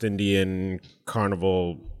West Indian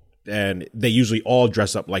carnival, and they usually all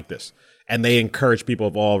dress up like this. And they encourage people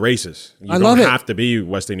of all races. You love don't it. have to be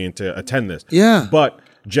West Indian to attend this. Yeah. But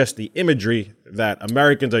just the imagery that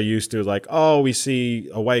Americans are used to, like, oh, we see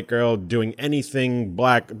a white girl doing anything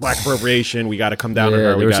black appropriation, we got to come down to Yeah,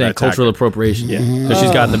 her. they We were got to saying attack cultural her. appropriation. Yeah. Because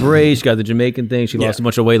she's got the beret, she got the Jamaican thing, she lost a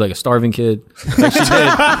bunch of weight like a starving kid. Like she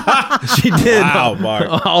did. She did. Wow,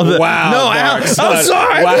 Mark. All the- wow, No, Mark, I'm son.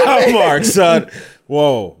 sorry. Wow, Mark, son.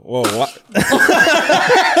 Whoa. What?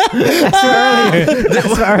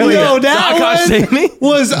 That's early. Yo, that Doc Ock saved me?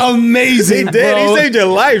 one was amazing, He did. bro. He saved your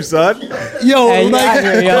life, son. Yo, Hey, you like out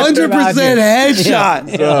here, yo. 100% headshot.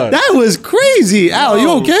 Son. That was crazy. Al, you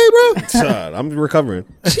okay, bro? Son, I'm recovering.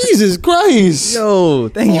 Jesus Christ. Yo,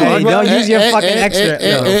 thank you. Hey, bro. don't use your fucking extra.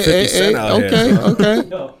 Yo, 50 Cent out here, Okay,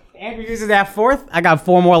 son. okay. Andrew uses that fourth. I got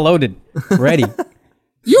 4 more loaded, ready.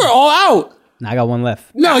 You're all out. Now I got 1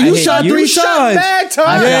 left. No, I you hit shot you. 3 Shot shots.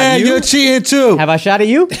 I Yeah, shot you. you're cheating too. Have I shot at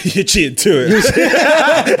you? You cheated to it.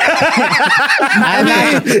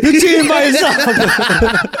 You're cheating by yourself.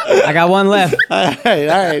 I got 1 left. All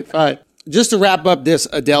right, fine. Just to wrap up this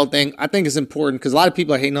Adele thing, I think it's important because a lot of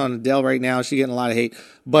people are hating on Adele right now. She's getting a lot of hate.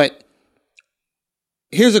 But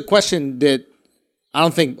here's a question that I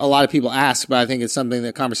don't think a lot of people ask, but I think it's something,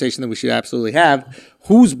 that conversation that we should absolutely have.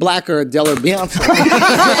 Who's blacker, Adele or Beyonce?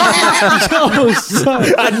 Yo,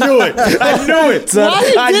 son. I knew it, son. Why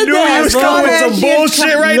you I did knew that, you was bro? coming with That some shit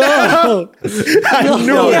bullshit right now. No. I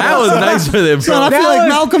knew Yo, it. that was nice for them, Son, I bro. feel like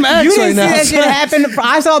Malcolm X You right didn't now. see that shit happen.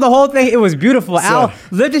 I saw the whole thing. It was beautiful. Al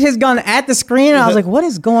lifted his gun at the screen, and I was like, "What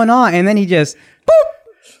is going on?" And then he just, boop.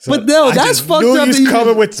 But no, I that's just fucked knew up. you was that you-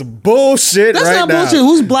 coming with some bullshit That's right not now. bullshit.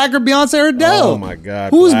 Who's blacker, Beyonce or Adele? Oh my God.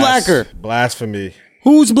 Who's blacker? Blasphemy.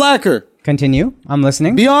 Who's blacker? Continue. I'm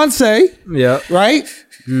listening. Beyonce, Yeah. right?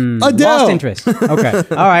 Adele. Lost interest. Okay.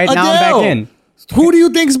 All right. Now I'm back Adele. in. Who do you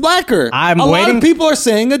think's blacker? I'm a lot waiting- of people are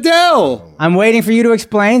saying Adele. I'm waiting for you to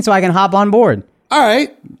explain so I can hop on board. All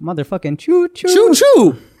right, Motherfucking choo choo. choo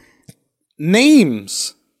choo.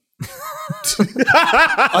 Names.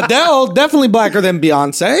 Adele definitely blacker than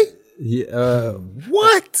Beyonce. Yeah,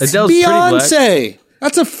 What? Adele's pretty black. Beyonce.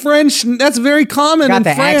 That's a French. That's very common Got in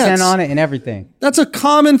the France. accent on it and everything. That's a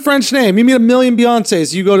common French name. You meet 1,000,000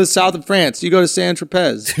 Beyonces. You go to the south of France. You go to Saint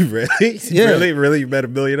Tropez. Really? Yeah. Really? You met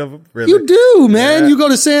 1,000,000 of them? Really? You do, man. Yeah. You go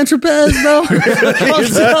to Saint Tropez, bro. I'm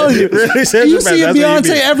telling you. Really, Saint You Tropez, see a that's what you Beyonce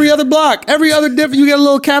mean. every other block. Every other different. You get a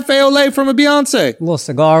little cafe au lait from a Beyonce. A little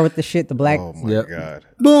cigar with the shit, the black. Oh my Yep. God.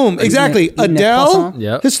 Boom. Exactly. eating that Adele, croissant?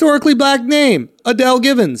 Yep. historically black name. Adele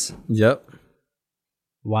Givens. Yep.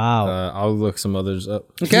 Wow. I'll look some others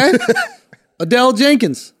up. Okay. Adele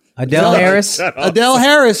Jenkins. Adele Harris. Adele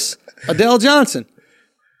Harris. Adele Johnson.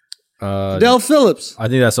 Adele Phillips. I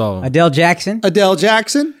think that's all. Adele Jackson. Adele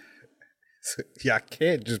Jackson. Yeah, I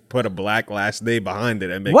can't just put a black last name behind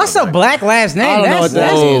it and make What's it a black last name? I don't know what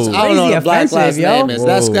that is. I don't know what a black offensive, last yo. name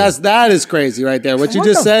is. That is crazy right there. What you What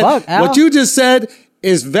just the said. fuck, Al? What you just said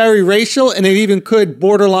is very racial, and it even could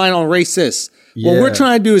borderline on racist. What Yeah. we're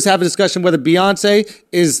trying to do is have a discussion whether Beyonce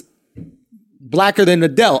is blacker than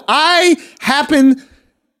Adele. I happen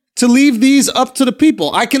to leave these up to the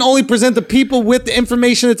people. I can only present the people with the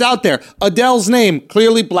information that's out there. Adele's name,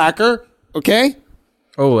 clearly blacker. Okay.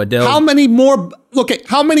 Oh, Adele. How many more?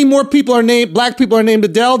 How many more people are named? Black people are named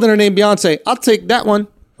Adele than are named Beyonce. I'll take that one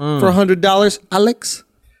for $100. Alex.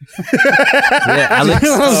 Yeah, Alex. You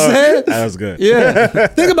know what I'm saying? That was good. Yeah.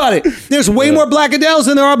 Think about it. There's way more black Adeles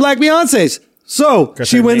than there are black Beyonces. So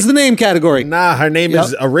she her wins name- the name category. Nah, her name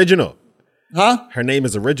is Yep. original. Huh? Her name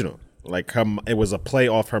is original. Like it was a play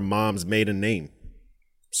off her mom's maiden name.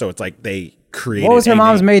 So it's like they created. What was her a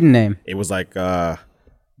mom's name. maiden name? It was like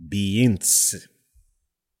Beyonce,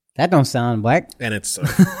 That don't sound black. and it's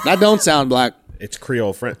That don't sound black. it's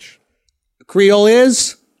Creole French. Creole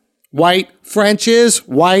is? White. French is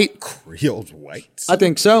white. Creole's white. I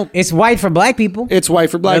think so. It's white for black people. It's white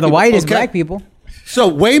for black They're the people. whitest Okay. black people. So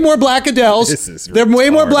way more black Adeles. This is There are way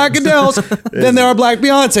more retarded. black Adeles than there are black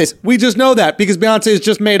Beyoncés. We just know that because Beyonce is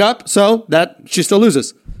just made up, so that she still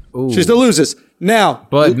loses. She still loses. Now,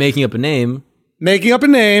 But making up a name, making up a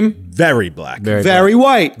name, Very black. very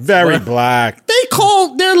white. Very black. They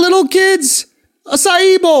call their little kids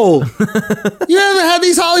acai bowl. You ever had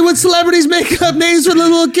these Hollywood celebrities make up names for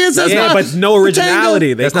little kids? That's Yeah, not but no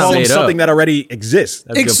originality. They That's not call them made something up. that already exists.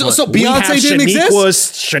 That's a good So, point. so We have Beyonce didn't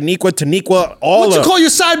exist? Shaniqua, Taniqua, all What you of call your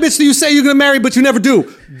side bitch that you say you're gonna marry but you never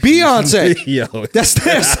do? Beyonce. Yo.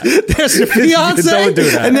 There's your Beyonce, Don't do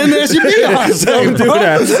that. and then there's your Beyonce. Don't do bro.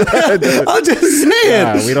 that. I'm just saying.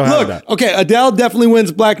 Nah, we don't have Look, that. okay, Adele definitely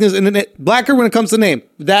wins blackness, and then blacker when it comes to name.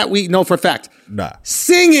 That we know for a fact. Nah.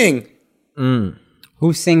 Singing.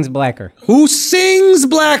 Who sings blacker? Who sings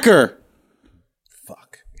blacker?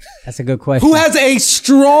 Fuck. That's a good question. Who has a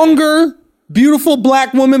stronger, beautiful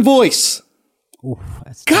black woman voice? Oof,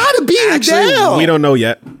 that's Gotta be Actually, Adele. we don't know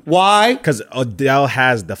yet Why? because Adele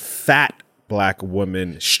has the fat black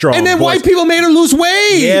woman strong. And then voice. white people made her lose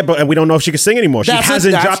weight. Yeah, but and we don't know if she can sing anymore. She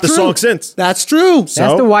hasn't dropped the true. song since. That's true. That's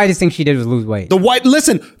So? the whitest thing she did was lose weight. The white,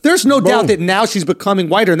 listen, there's no doubt Boom. that now she's becoming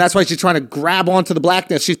whiter, and that's why she's trying to grab onto the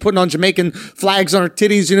blackness. She's putting on Jamaican flags on her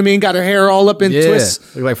titties, you know what I mean? Got her hair all up in yeah,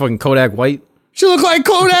 twists. look like fucking Kodak White. She look like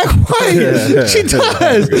Kodak White. She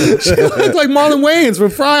does. She looks like Marlon Wayans from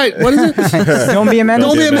Friday. What is it? Don't be a menace.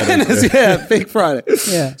 Don't be a menace. Yeah, fake Friday.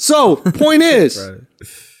 Yeah. So, point is,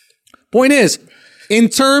 in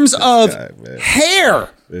terms of guy, man. hair,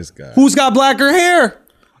 This guy. who's got blacker hair?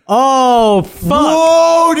 Oh fuck!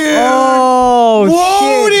 Whoa, dude. Oh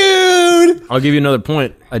Whoa, shit! dude. I'll give you another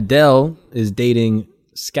point. Adele is dating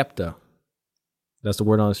Skepta. That's the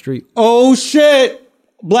word on the street. Oh, shit.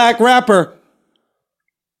 Black rapper.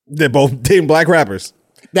 They're both dating black rappers.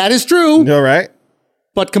 That is true. You all right?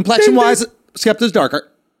 But complexion-wise, Skepta's darker.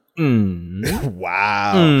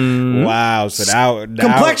 Wow. Wow. So now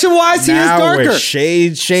Complexion-wise, he is now darker. We're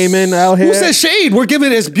shade shaming out here. Who says shade? We're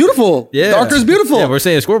giving it as beautiful. Yeah, Darker is beautiful. Yeah, we're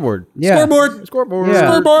saying scoreboard. Yeah. Scoreboard. Scoreboard. Yeah.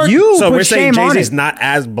 Scoreboard. You So put we're saying shame on Jay-Z's it. not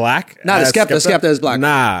as black? Nah, as Skepta. Skepta is black.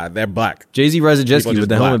 Nah, they're black. Jay-Z rides a jet ski People with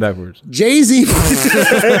the just helmet black. backwards. Jay-Z.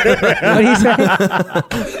 What he say?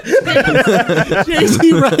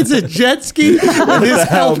 Jay-Z rides a jet ski with his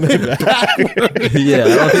helmet backwards. Yeah,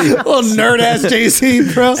 I don't think Little nerd-ass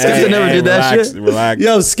Jay-Z, bro. Skepta never did that relax, shit. Relax.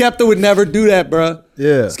 Yo, Skepta would never do that, bro.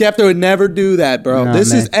 Yeah. Skepta would never do that, bro. Nah, this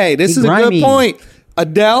man. is this He is a grimy. good point.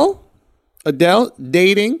 Adele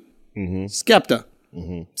dating Skepta.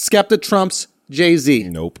 Skepta trumps Jay-Z.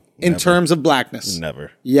 Nope. In Never. terms of blackness.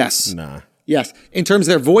 Never. Yes. Nah. Yes. In terms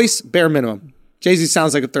of their voice, bare minimum. Jay-Z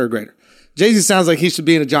sounds like a third grader. Jay-Z sounds like he should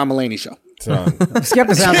be in a John Mulaney show. So,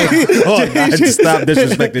 Skepta sounds like stop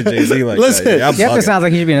disrespecting Jay-Z like Listen, that. Yeah, I'm Skepta bugging. sounds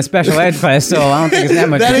like he should be in a special ed class. So I don't think it's that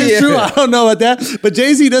much. That is true. I don't know about that. But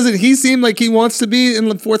Jay-Z doesn't, he seemed like he wants to be in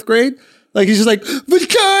the fourth grade. Like he's just like,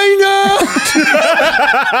 vagina!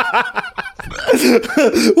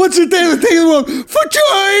 What's your favorite thing in the world?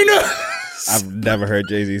 Vagina! I've never heard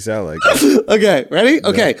Jay-Z sound like that. Okay, ready?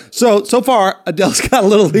 Okay, so far, Adele's got a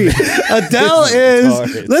little lead. Adele is,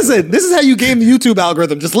 Sorry. listen, this is how you game the YouTube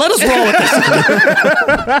algorithm. Just let us roll with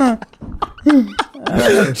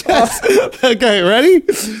this. Just- okay, ready?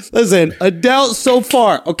 Listen, Adele so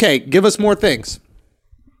far. Okay, give us more things.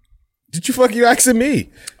 Did you asking me?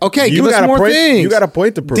 Okay, You give us got a more point- things. you got a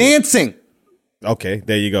point to prove. Dancing. Okay,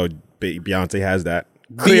 there you go. Beyonce has that.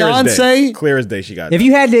 As Beyonce? day. Clear as day she got If that.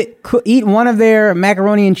 you had to eat one of their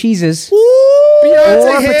macaroni and cheeses, Beyonce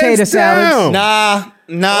or hands potato salads. down.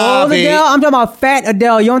 Nah, old B. Adele, I'm talking about fat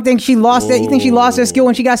Adele. You don't think she lost that? You think she lost her skill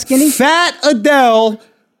when she got skinny? Fat Adele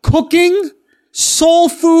cooking soul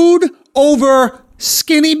food over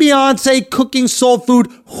skinny Beyonce cooking soul food.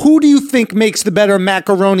 Who do you think makes the better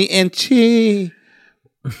macaroni and cheese?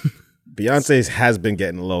 Beyonce has been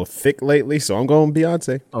getting a little thick lately, so I'm going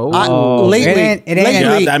Beyonce. Lately, It ain't- lately,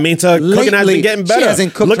 Yeah, that means her cooking has been getting better. She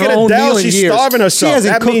hasn't cooked Look her at own Adele, meal in she's years. starving herself. She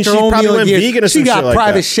hasn't That cooked means her she own probably meal in went years. vegan or She some got shit like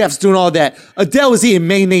private that. chefs doing all that. Adele was eating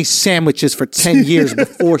mayonnaise sandwiches for 10 years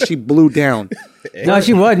before she blew down. No,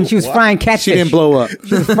 she wasn't. She was frying catfish. She didn't blow up.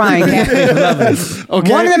 She was frying catfish. Lovely.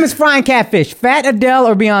 Okay. One of them is frying catfish. Fat Adele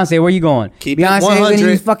or Beyonce? Where you going? Keep it Beyonce 100.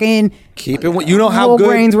 when fucking Keep it. You know how whole good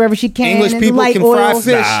grains wherever she can. English and people light can oil. fry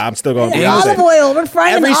fish. Nah, I'm still going And Beyonce. olive oil. We're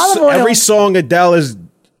frying in olive oil. Every song Adele is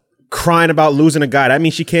crying about losing a guy. That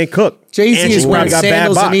means she can't cook. Jay-Z And is she wearing probably got bad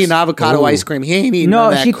sandals and box. eating avocado ice cream. He ain't eating none No,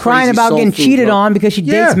 of that she crying crazy about soul getting food, cheated bro. on because she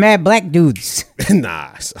Yeah. dates mad black dudes. Nah.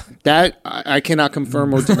 That I cannot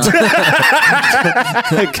confirm or deny.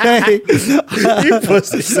 Okay. You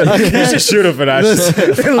pussy. Son. You should shoot him for that.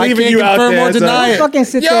 Listen, I Leaving can't you out confirm there. or deny son. it. Fucking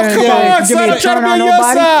sit Yo, there and come give on, me son. a I'm trying turn to be on on your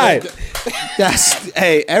nobody. side.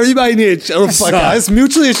 Hey, everybody needs to chill the fuck out. It's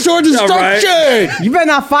mutually assured destruction. You better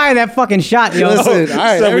not fire that fucking shot, yo. Listen, all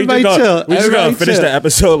right, So everybody we just chill. gonna, we just Everybody gonna finish chill. the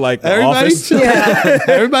episode like the Everybody office. chill.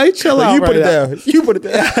 Everybody chill out. You put right it now. down. You put it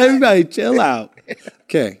down. Everybody chill out.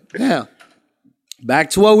 Okay, now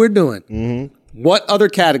back to what we're doing. Mm-hmm. What other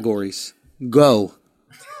categories? Go.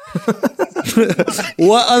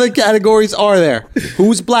 What other categories are there?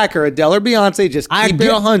 Who's blacker, Adele or Beyonce? Just keep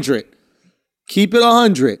it 100. Keep it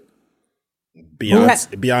 100.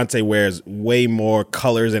 Beyonce wears way more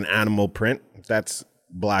colors and animal print. That's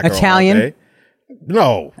blacker. Italian? All day.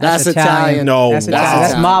 No. That's Italian. No. That's wow. Italian.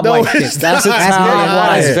 That's mob No, white it's shit. That's not. Italian.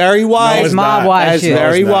 white. That's very white. No, That's it's mob not. white That's shit.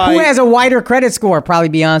 very No, it's not. white. Who has a wider credit score? Probably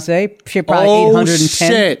Beyonce. Shit, probably Oh 810.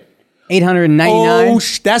 shit. 899. Oh,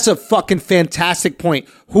 that's a fucking fantastic point.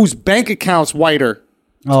 Whose bank account's whiter?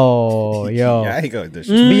 Oh, yo. Yeah, I ain't going this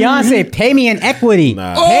shit. Beyonce, pay me in equity.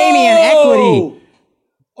 Nah. Pay me in equity.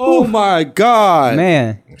 Oh my God.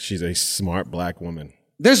 Man. She's a smart black woman.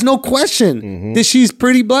 There's no question that she's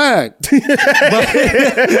pretty black. but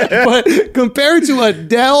compared to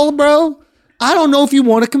Adele, bro, I don't know if you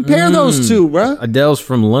want to compare those two, bro. Adele's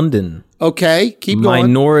from London. Okay, keep going.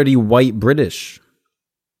 Minority white British.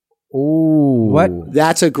 Ooh. What?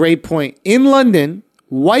 That's a great point. In London,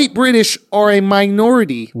 white British are a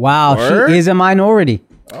minority. Wow, Word? she is a minority.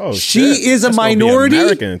 Oh, She shit. is a That's gonna be minority?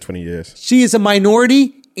 American in 20 years. She is a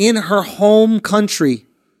minority in her home country.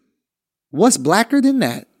 What's blacker than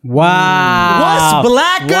that? Wow. What's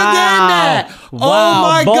blacker than that? Oh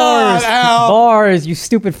my God, Al. Bars, you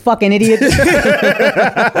stupid fucking idiot.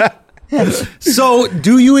 So,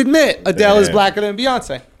 do you admit Adele is Yeah. blacker than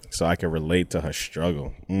Beyonce? So I can relate to her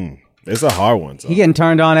struggle. It's a hard one. So. He getting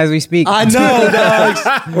turned on as we speak. I know,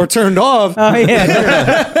 dogs. Or turned off. Oh,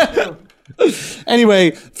 yeah.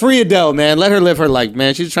 Anyway, free Adele, man. Let her live her life,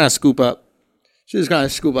 man. She's trying to scoop up. She's trying to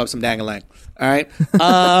scoop up some dang-a-lang. All right? She's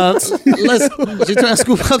trying to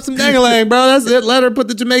scoop up some dang-a-lang, bro. That's it. Let her put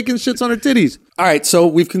the Jamaican shits on her titties. All right, so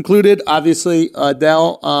we've concluded, obviously,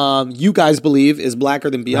 Adele, you guys believe is blacker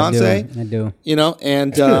than Beyonce. I do. You know,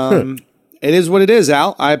 and it is what it is,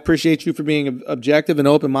 Al. I appreciate you for being objective and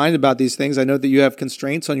open-minded about these things. I know that you have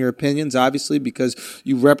constraints on your opinions, obviously, because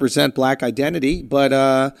you represent black identity,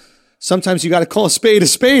 but sometimes you got to call a spade,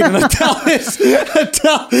 and Adele is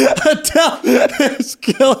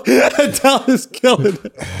killing. Adele is killing.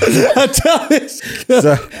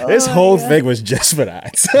 So this whole thing was just for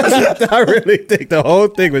that. I really think the whole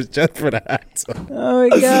thing was just for that. So. Oh,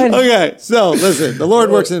 my God. Okay, so listen, the Lord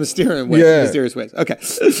works in mysterious ways. Yeah. Mysterious ways. Okay,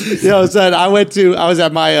 son, I was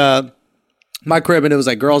at my my crib and it was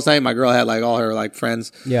like girls' night. My girl had like all her like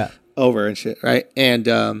friends Yeah. over and shit, right? And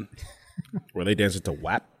Were they dancing to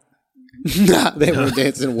WAP? nah, they were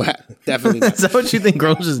dancing wet. Definitely not. Is that what you think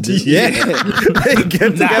girls just do? Yeah. They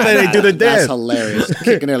get together and they do the That's dance. hilarious.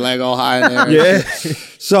 Kicking their leg all high in there. Yeah.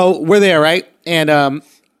 So we're there, right? And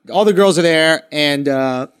all the girls are there, and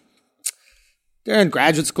they're in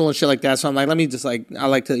graduate school and shit like that. So I'm like, let me just like, I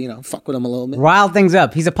like to, fuck with them a little bit. Rile things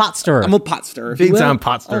up. He's a pot stirrer. I'm a pot stirrer. if Big you will. time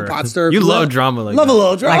pot I'm a stirrer. pot stirrer. You if love will. drama like Love that. a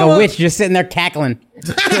little drama. like a witch just sitting there cackling.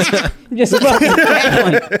 Just fucking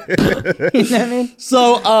cackling. You know what I mean?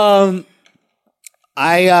 So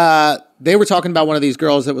they were talking about one of these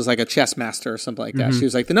girls that was like a chess master or something like that. She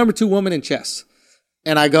was like the number 2 woman in chess.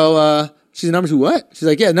 And I go, she's the number 2 what? She's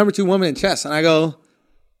like, yeah, number 2 woman in chess. And I go,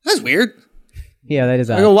 that's weird. Yeah, that is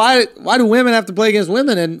I go, odd. why do women have to play against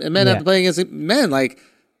women and men have Yeah. to play against men? Like,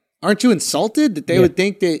 aren't you insulted that they would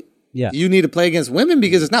think that Yeah. you need to play against women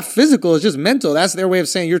because it's not physical, it's just mental. That's their way of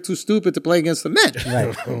saying you're too stupid to play against the men.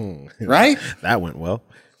 Right. Right? That went well.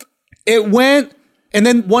 It went, and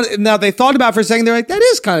then now they thought about it for a second, they're like, that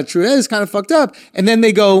is kind of true. That is kind of fucked up. And then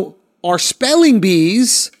they go, are spelling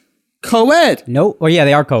bees co-ed? No. Well, yeah,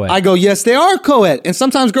 they are co-ed. I go, yes, they are co-ed. And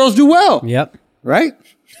sometimes girls do well. Yep. Right?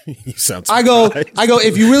 You sound I go,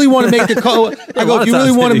 if you really want to make the if you really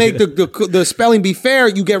times want to they make do the spelling bee fair,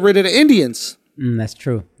 you get rid of the Indians. That's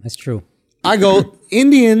true. That's true. I go,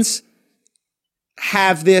 Indians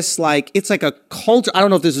have this like, it's like a culture. I don't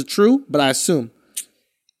know if this is true, but I assume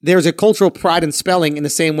there's a cultural pride in spelling in the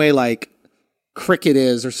same way like cricket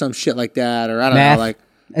is or some shit like that. Or I don't Math. know, like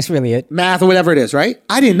That's really it. math or whatever it is, right?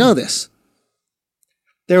 I didn't know this.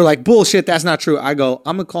 They were like, bullshit, that's not true. I go,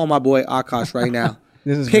 I'm going to call my boy Akash right now.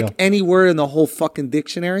 This is Pick real. any word in the whole fucking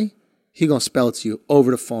dictionary he gonna spell it to you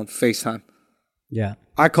over the phone, FaceTime. Yeah.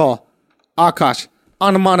 I call Akash,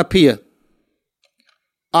 onomatopoeia.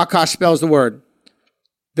 Akash spells the word.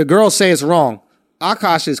 The girls say it's wrong.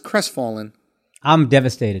 Akash is crestfallen. I'm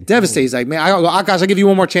devastated. Devastated. He's like, man, I go, Akash, I'll give you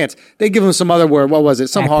one more chance. They give him some other word. What was it?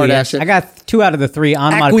 Some hard ass shit. I got 2 out of the 3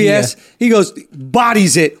 onomatopoeia. Acquiesce. He goes,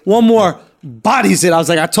 bodies it. One more. Bodies it. I was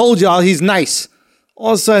like, I told y'all he's nice.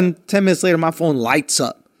 All of a sudden, 10 minutes later, my phone lights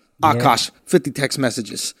up. Akash, 50 text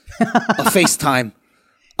messages. A FaceTime.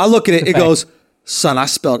 I look at it. It goes, son, I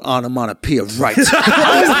spelled onomatopoeia right. Heated.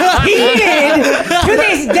 To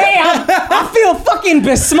this day, I feel fucking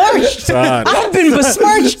besmirched. I've been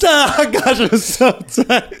besmirched. Gosh, I'm so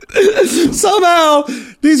tired. Somehow,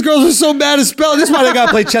 these girls were so bad at spelling. This is why they got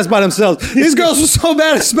to play chess by themselves. These girls were so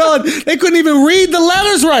bad at spelling, they couldn't even read the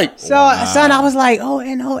letters right. So, son, I was like,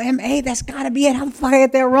 O-N-O-M-A, that's got to be it. How the fuck I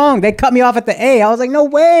get that wrong? They cut me off at the A. I was like, no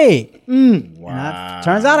way. Wow.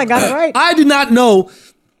 Turns out I got it right. I did not know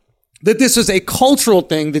that this is a cultural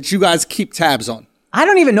thing that you guys keep tabs on. I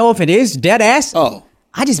don't even know if it is dead ass. Oh.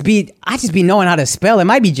 I just be knowing how to spell. It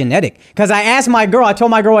might be genetic. Because I asked my girl, I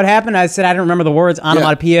told my girl what happened. I said I didn't remember the words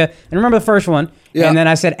onomatopoeia. And remember the first one. Yeah. And then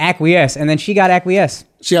I said acquiesce. And then she got acquiesce.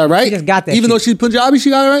 She got it right? She just got that Even shit. though she's Punjabi, she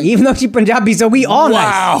got it right? Even though she Punjabi, so we all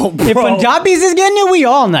Wow, nice. If bro. Punjabis is getting it, we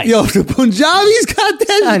all nice. Yo, the Punjabis got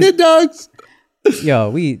that Son. shit, dogs. Yo,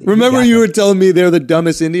 we Remember we got you were telling me they're the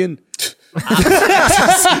dumbest Indian?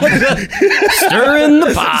 Stir in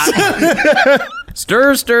the pot.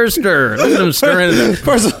 Stir, stir, stir. Look at him stirring it up.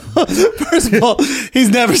 First of all, he's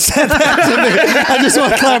never said that to me. I just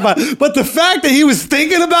want to clarify. But the fact that he was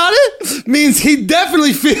thinking about it means he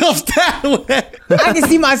definitely feels that way. I can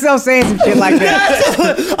see myself saying some shit like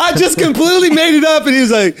that. I just completely made it up, and he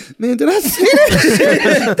was like, man, did I say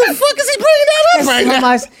that? The fuck is he bringing that up right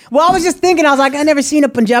now? Well, I was just thinking, I was like, I never seen a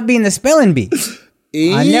Punjabi in the spelling bee.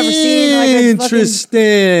 I never seen like a fucking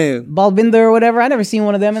Interesting. Balbinder or whatever. I never seen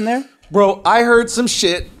one of them in there. Bro, I heard some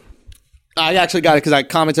shit. I actually got it because I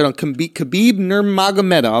commented on Khabib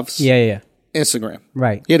Nurmagomedov's Yeah. Instagram.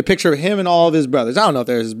 Right. He had a picture of him and all of his brothers. I don't know if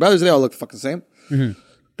they're his brothers. They all look fucking the same.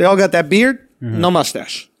 They all got that beard, no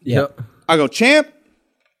mustache. Yep. I go, champ,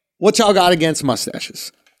 what y'all got against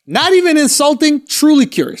mustaches? Not even insulting, truly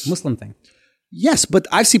curious. Muslim thing. Yes, but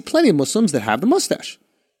I see plenty of Muslims that have the mustache.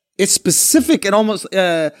 It's specific and almost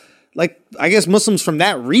like, I guess Muslims from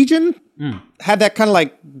that region have that kind of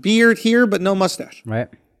like beard here, but no mustache. Right.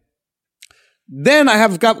 Then I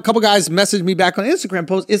have got a couple guys message me back on an Instagram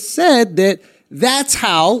post. It said that that's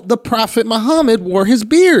how the Prophet Muhammad wore his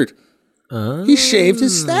beard. He shaved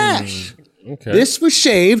his stash. Okay. This was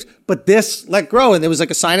shaved, but this let grow, and it was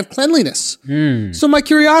like a sign of cleanliness. So my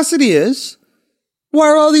curiosity is, why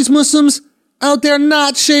are all these Muslims out there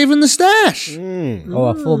not shaving the stash? Oh,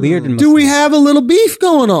 a full beard. And Do we have a little beef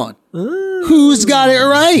going on? Who's got it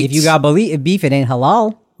right? If you got beef, it ain't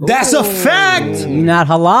halal. That's a fact. You're not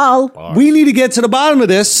halal. We need to get to the bottom of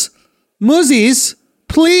this. Muzzies,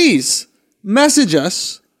 please message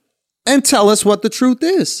us and tell us what the truth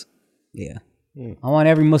is. Yeah. I want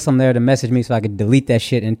every Muslim there to message me so I could delete that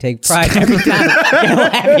shit and take pride every time.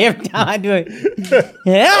 Get happy every time I do it.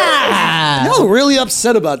 Yeah. Y'all really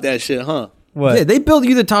upset about that shit, huh? What? Yeah, they built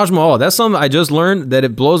you the Taj Mahal. That's something I just learned that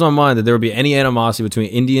it blows my mind that there would be any animosity between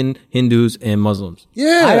Indian, Hindus, and Muslims.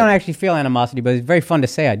 Yeah. I don't actually feel animosity, but it's very fun to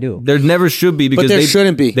say I do. There never should be because there they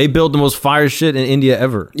shouldn't be. They built the most fire shit in India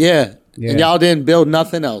ever. Yeah. And y'all didn't build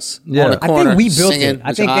nothing else. Yeah. On the I corner, think we built singing, it. I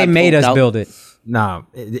which think they made us pulled out. build it. Nah,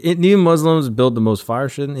 Indian Muslims built the most fire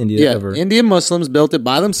shit in India Yeah. ever. Indian Muslims built it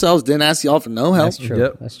by themselves, didn't ask y'all for no help. That's true.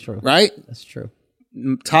 Yep. That's true. Right? That's true.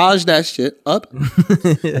 Taj that shit up.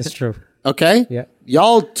 That's true. Okay? Yeah.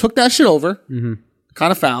 Y'all took that shit over.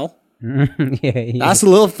 Kind of foul. Yeah. That's a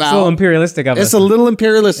little foul. so imperialistic of us. It's a little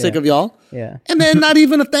imperialistic of y'all. Yeah. And then not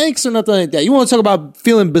even a thanks or nothing like that. You want to talk about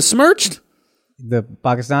feeling besmirched? The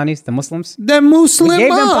Pakistanis, the Muslims. Then Muslim Gave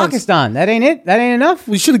them moms. Pakistan. That ain't it. That ain't enough.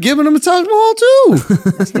 We should have given them a Taj Mahal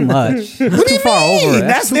too. That's too much. That's What do too you far mean? over.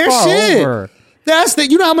 That's too their far shit. over. That's the.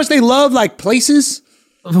 You know how much they love like places,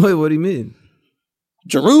 Wait, what do you mean?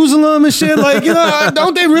 Jerusalem and shit. Like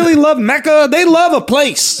don't they really love Mecca? They love a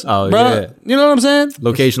place. Oh, bruh. yeah. You know what I'm saying?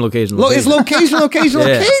 Location. It's location, location, Yeah,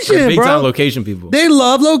 location, big bro. time location people. They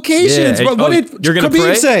love locations. Yeah. Bro. What Oh, did you're gonna Khabib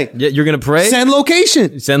pray? say? Yeah, you're gonna pray. Send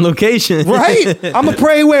location. Send location. Right? I'm going to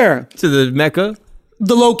pray where? to the Mecca.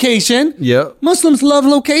 The location. Yep. Muslims love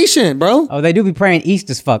location, bro. Oh, they do be praying east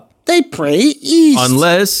as fuck. They pray east.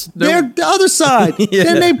 Unless They're the other side. Yeah.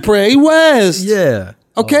 Then they pray west. yeah.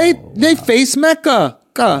 Okay? They face Mecca.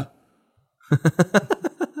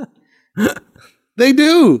 They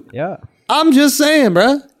do. Yeah. I'm just saying,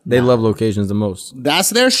 bruh. They love locations the most. That's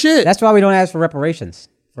their shit. That's why we don't ask for reparations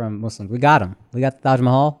from Muslims. We got them. We got the Taj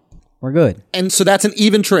Mahal. We're good. And so that's an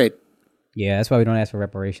even trade, Yeah, that's why we don't ask for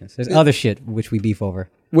reparations. There's other shit which we beef over.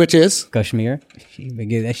 which is Kashmir. You better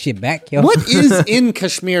give that shit back, yo. what is in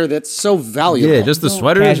Kashmir that's so valuable? Yeah, just the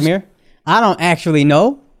sweaters. Kashmir? I don't actually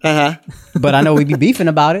know, but I know we be beefing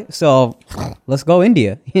about it. So let's go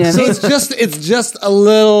India. You know what I So mean? it's just a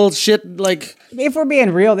little shit like If we're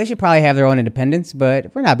being real, they should probably have their own independence,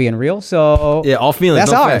 but we're not being real, so Yeah, all feelings.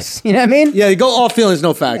 that's no ours. facts. You know what I mean? yeah, you go all feelings,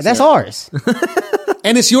 no facts. That's yeah. ours.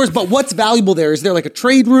 And it's yours, but what's valuable there? Is there like a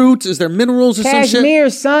trade route? Is there minerals or some shit? Kashmir,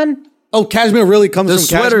 son. Oh, cashmere really comes The from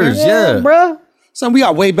sweaters, Kashmir? yeah. Bruh. Son, we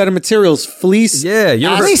got way better materials. Fleece. Yeah, you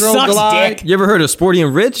ever heard- Fleece sucks, dick. You ever heard of Sporty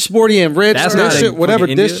and Rich? Sporty and rich. That's This not shit, in whatever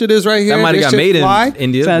fucking this India. shit is right here. That might have this got shit made fly. in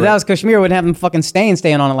India. So if but that was Kashmir, wouldn't have them fucking staying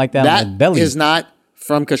on it like that. on That the belly. is not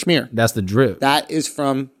from Kashmir. that's the drip. That is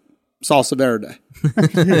from Salsa Verde.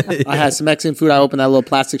 I had some Mexican food. I opened that little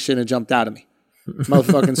plastic shit and it jumped out of me.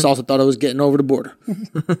 Motherfucking salsa thought I was getting over the border.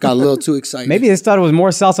 Got a little too excited. Maybe this thought it was more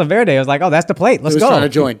salsa verde. I was like, oh, that's the plate. Let's it was go. trying to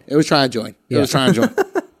join. It was trying to join. It was trying to join.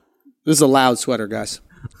 This is a loud sweater, guys.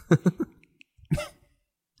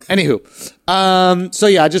 Anywho, so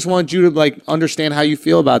yeah, I just want you to like understand how you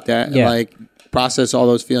feel about that and Yeah. like process all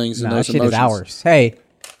those feelings and Nah, that those shit emotions. is ours. Hey,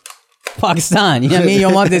 Pakistan, you know what I mean? You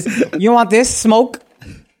don't want this? You want this smoke?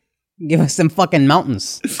 Give us some fucking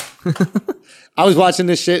mountains. I was watching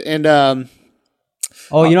this shit and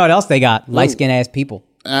Oh, you know what else they got? Light skinned ass people.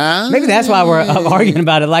 Maybe that's why we're arguing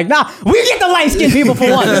about it. Like, nah, we get the light skinned people for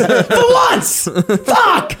once. For once!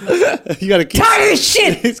 Fuck! you gotta keep Tired of this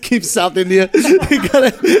shit! keep South India.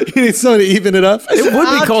 You need someone to even it up. It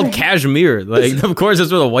would be called Kashmir. Like, of course,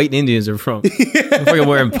 that's where the white Indians are from. They're fucking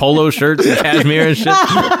wearing polo shirts and cashmere and shit.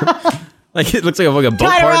 Like, it looks like a fucking boat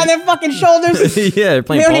Tied around party. their fucking shoulders. Yeah, they're They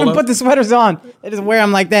playing don't even polo. put the sweaters on. They just wear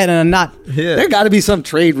them like that in a knot. Yeah. There got to be some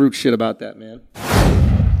trade route shit about that, man.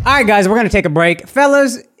 All right, guys, we're going to take a break.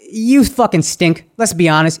 Fellas, you fucking stink. Let's be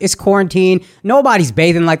honest. It's quarantine. Nobody's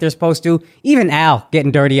bathing like they're supposed to. Even Al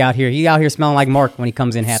getting dirty out here. He out here smelling like Mark when he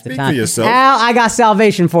comes in half the Speak time. for yourself. Al, I got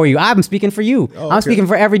salvation for you. I'm speaking for you. I'm speaking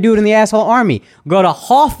for every dude in the asshole army. Go to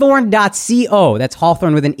hawthorne.co. That's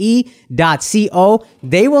Hawthorne with an E.co.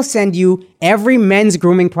 They will send you every men's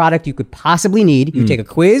grooming product you could possibly need. You take a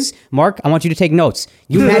quiz. Mark, I want you to take notes.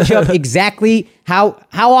 You match up exactly how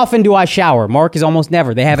often do I shower? Mark is almost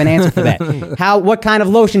never. They have an answer for that. What kind of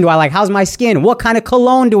lotion do I like? How's my skin? What kind of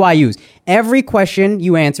cologne do I use? Every question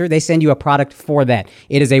you answer, they send you a product for that.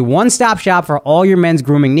 It is a one-stop shop for all your men's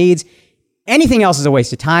grooming needs. Anything else is a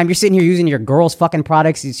waste of time. You're sitting here using your girl's fucking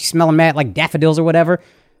products. You smelling mad like daffodils or whatever.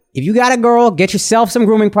 If you got a girl, get yourself some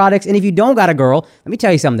grooming products. And if you don't got a girl, let me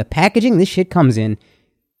tell you something. The packaging this shit comes in,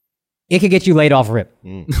 it could get you laid off rip.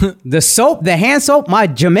 The soap, the hand soap, my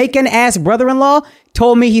Jamaican ass brother-in-law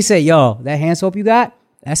told me, he said, yo, that hand soap you got,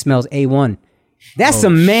 that smells A1. That's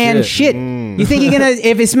some man shit. You think you're gonna,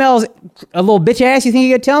 if it smells a little bitch ass, you think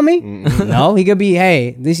you're gonna tell me? No, he could be,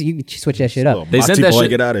 hey, this you can switch that shit up. They sent that shit.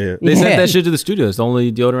 Get out of here. They Yeah. sent that shit to the studio. It's the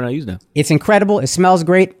only deodorant I use now. It's incredible. It smells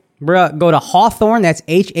great. Bruh, go to Hawthorne, that's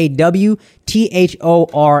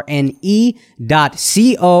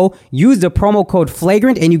HAWTHORNE.co. Use the promo code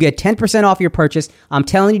FLAGRANT and you get 10% off your purchase. I'm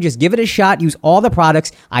telling you, just give it a shot. Use all the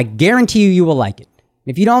products. I guarantee you will like it.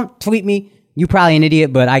 If you don't, tweet me. You probably an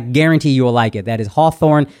idiot, but I guarantee you will like it. That is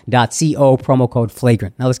Hawthorne.co, promo code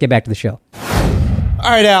FLAGRANT. Now let's get back to the show. All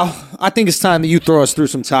right, Al. I think it's time that you throw us through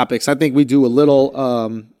some topics. I think we do a little,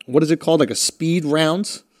 what is it called? Like a speed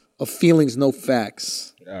round of feelings, no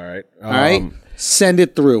facts. All right. All right? Send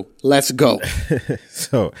it through. Let's go.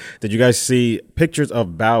 So, did you guys see pictures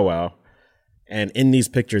of Bow Wow? And in these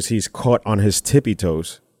pictures, he's caught on his tippy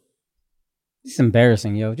toes. It's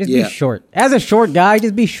embarrassing, yo. Just Yeah. be short. As a short guy,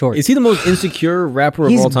 just be short. Is he the most insecure rapper of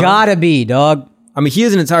He's all time? gotta be, dog. I mean, he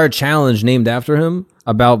has an entire challenge named after him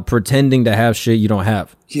about pretending to have shit you don't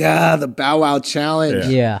have. Yeah, the Bow Wow challenge.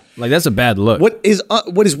 Yeah. Like, that's a bad look. What is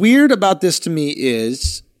weird about this to me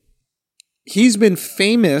is he's been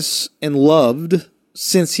famous and loved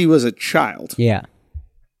since he was a child. Yeah.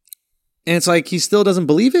 And it's like he still doesn't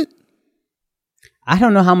believe it? I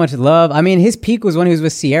don't know how much love. I mean, his peak was when he was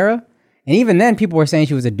with Sierra. And even then, people were saying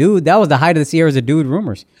she was a dude. That was the height of the Sierra's a dude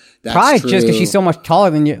rumors. That's Probably just because true. she's so much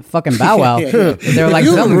taller than your fucking Bow Wow. Yeah. They were like,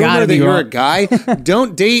 If you something rumor gotta that be you're wrong. a guy,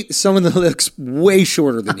 don't date someone that looks way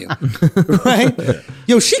shorter than you. Right?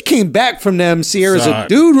 Yo, she came back from them Sierra's a Son.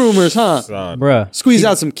 dude rumors, huh? Bruh. Squeeze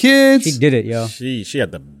out some kids. She did it, yo. She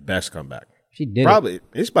had the best comeback. She did it. Probably.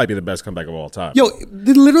 This might be the best comeback of all time. Yo, it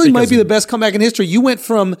literally might Because- be the best comeback in history. You went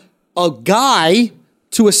from a guy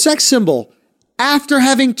to a sex symbol after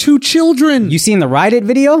having 2 children. You seen the Ride It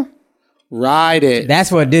video? Ride it.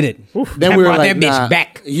 That's what did it. Then I we were brought like, that bitch nah.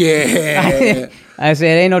 back. Yeah. I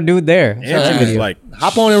said, ain't no dude there. And she was like,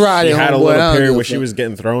 Hop on and ride she it. had a homeboy. I little don't period give a where she fuck. was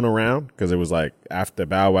getting thrown around because it was like after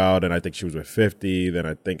Bow Wow, then I think she was with 50. Then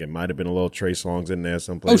I think it might have been a little Trey Songz in there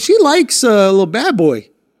someplace. Oh, she likes a little bad boy.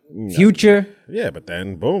 Future. Yeah, but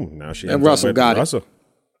then boom, now she And ends up Russell with got it. Russell.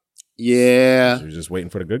 Yeah. She was just waiting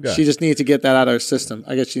for the good guy. She just needed to get that out of her system.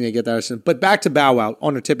 I guess she needed to get that out of her system. But back to Bow Wow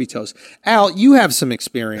on her tippy toes. Al, you have some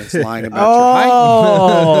experience lying about your height.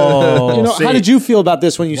 Oh. You know, how did you feel about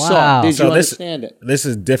this when you saw Wow. it? Did So you this- understand it? This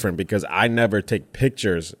is different because I never take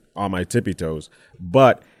pictures on my tippy toes,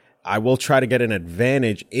 but I will try to get an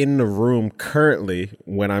advantage in the room currently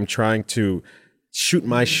when I'm trying to shoot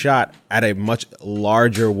my shot at a much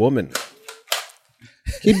larger woman.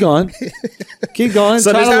 Keep going. Keep going.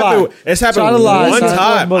 So Try this to lie. happened. It's happened Try to lie, one son.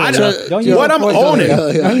 time. I Don't don't, use what your I'm fourth owning.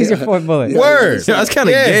 bullet. Don't use your fourth bullet. Word. Yo, that's kind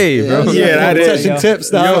of gay, bro. Yeah, that is. Touching tips,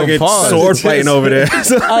 though. Yo, get Pause. sword fighting over there.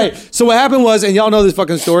 All right. So what happened was, and y'all know this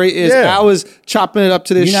fucking story, is Yeah. Al was chopping it up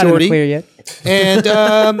to this You're not in the shorty. clear yet. And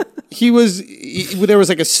there was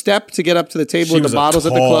like a step to get up to the table She with was the a bottles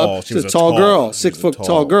at the tall- club. she She was was a a tall tall- girl, she was 6 a foot tall-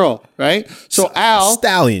 tall girl, right? So Al,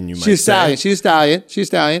 Stallion, you might she's say. stallion, she's stallion, she's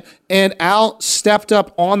stallion, and Al stepped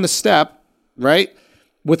up on the step, right,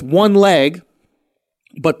 with one leg,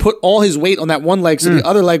 but put all his weight on that one leg, so the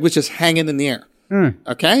other leg was just hanging in the air.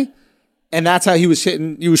 Okay. And that's how he was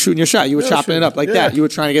hitting. You were shooting your shot. You were chopping it up like that. You were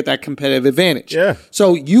trying to get that competitive advantage. Yeah.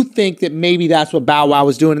 So you think that maybe that's what Bow Wow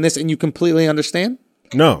was doing in this, and you completely understand?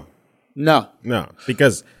 No, No.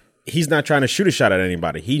 because he's not trying to shoot a shot at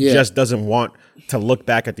anybody. He Yeah. just doesn't want to look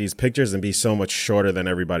back at these pictures and be so much shorter than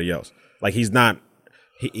everybody else. Like he's not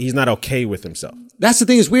okay with himself. That's the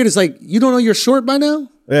thing. Is weird. It's like you don't know you're short by now.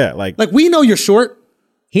 Yeah, like Like we know you're short.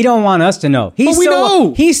 He don't want us to know. But we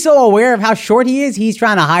know. He's so aware of how short he is. He's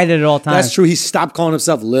trying to hide it at all times. That's true. He stopped calling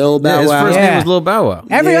himself Lil Bow His Wow. first Yeah. name was Lil Bow Wow.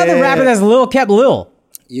 Every other Yeah. rapper that's Lil kept Lil.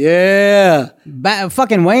 Yeah.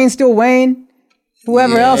 Fucking Wayne still Wayne.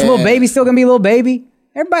 Whoever else, Lil Baby still gonna be Lil Baby.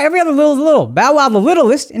 Every other Lil's Lil. Bow Wow the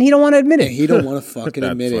littlest, and he don't want to admit it. He don't want to fucking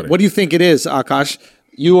That's admit it. funny. What do you think it is, Akash?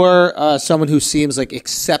 You are someone who seems like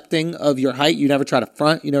accepting of your height. You never try to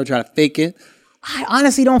front. You never try to fake it. I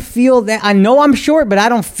honestly don't feel that. I know I'm short, but I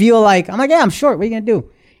don't feel like I'm like, yeah, I'm short. What are you gonna do?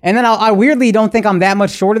 And then I weirdly don't think I'm that much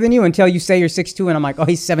shorter than you until you say you're 6'2", and I'm like, oh,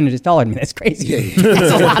 he's 7 inches taller than me. That's crazy.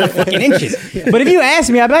 That's a lot of fucking inches. But if you ask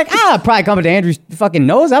me, I'd be like, I'd probably come to Andrew's fucking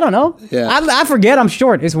nose. I don't know. Yeah. I forget I'm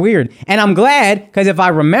short. It's weird. And I'm glad, because if I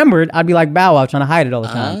remembered, I'd be like Bow Wow trying to hide it all the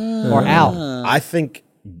time. Or Al. I think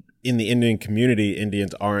in the Indian community,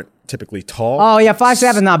 Indians aren't typically tall. Oh, yeah,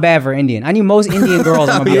 5'7" is not bad for Indian. I knew most Indian girls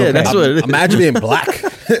are going to be Yeah, okay. that's what it is. Imagine being black.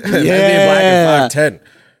 Imagine being Yeah. black and 5'10".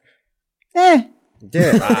 Eh.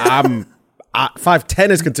 Yeah,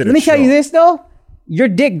 5'10" is considered. Let me tell you short. this, though. Your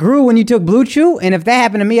dick grew when you took Blue Chew, and if that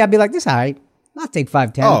happened to me, I'd be like, this all right. I'll take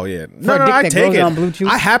 5'10". Oh yeah, For a dick I that take grows it. on Blue Chew.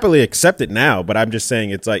 I happily accept it now, but I'm just saying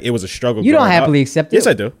it's like it was a struggle. You don't growing up. happily accept it. Yes,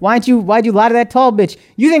 I do. Why'd you lie to that tall bitch?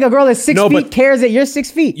 You think a girl that's 6 No, feet but- cares that you're 6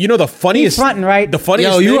 feet? You know the funniest He's fronting, right? The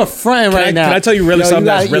funniest. Yo, you thing, a friend Can right I- now. Can I tell you really Yo, something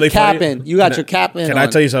that's you're really funny? capping. You got your capping. Can I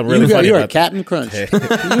tell you something really funny You're a about- Captain Crunch.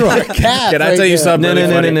 You are a cap. Can I tell you something No, really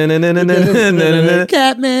no, funny? no, no, no, no, no, no, no.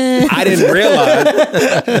 Capman.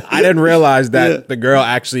 I didn't realize that the girl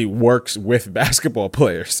actually works with basketball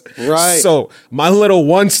players. Right. So my little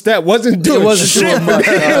one step wasn't doing It wasn't shit. doing much.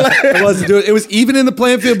 It wasn't doing. It was even in the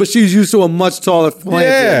playing field, but she was used to a much taller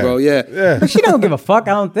playing field, bro. Yeah. She don't give a fuck,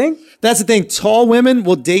 I don't think. That's the thing. Tall women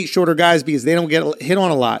will date shorter guys because they don't get hit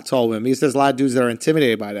on a lot. Tall women, because there's a lot of dudes that are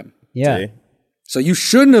intimidated by them. Yeah. See? So you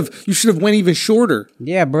should have went even shorter.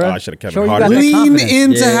 Yeah, bro. I should've kept it you harder. got that Lean confidence.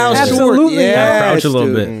 into Yeah. how short. Absolutely. Yeah, Crouch a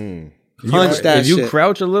little dude. bit. Punch that If you shit.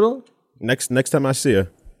 crouch a little, Next time I see her,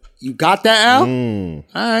 You got that, Al? All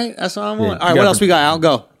right, that's what I want. All right, got what else we got, Al?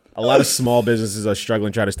 Go. a lot of small businesses are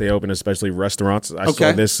struggling trying to stay open, especially restaurants. I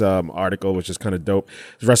Okay. saw this article, which is kind of dope.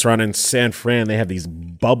 This restaurant in San Fran, they have these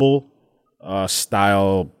bubble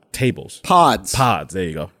style tables. Pods. There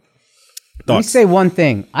you go. Let me Thoughts? say one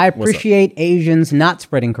thing. I appreciate Asians not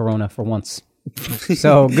spreading corona for once.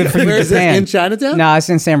 So good for you, Where is Japan. this? In Chinatown? No, it's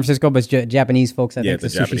in San Francisco, but it's Japanese folks. I Yeah, think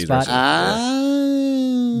it's the a sushi Japanese spot.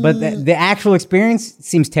 restaurant. But the actual experience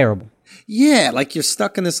seems terrible. Yeah, like you're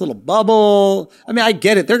stuck in this little bubble. I mean, I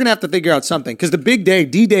get it. They're going to have to figure out something because the big day,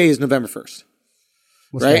 D-Day, is November 1st,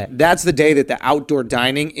 What's right? that? That's the day that the outdoor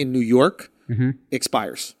dining in New York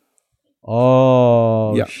expires.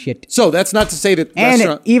 Oh, Yeah. shit. So that's not to say that And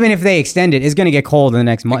restaurant... even if they extend it, it's going to get cold in the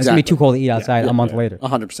next month. It's going to be Exactly. too cold to eat outside a month later.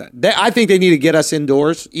 100%. I think they need to get us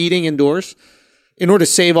indoors, eating indoors, in order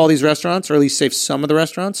to save all these restaurants, or at least save some of the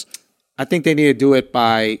restaurants. I think they need to do it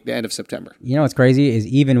by the end of September. You know what's crazy is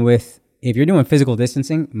even if you're doing physical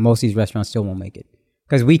distancing, most of these restaurants still won't make it.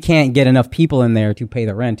 Because we can't get enough people in there to pay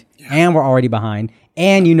the rent. And we're already behind.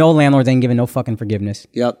 And landlords ain't giving no fucking forgiveness.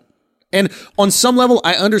 Yep. And on some level,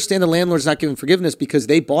 I understand the landlord's not giving forgiveness because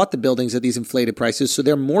they bought the buildings at these inflated prices, so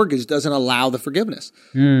their mortgage doesn't allow the forgiveness.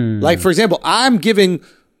 Like, for example, I'm giving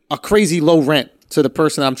a crazy low rent to the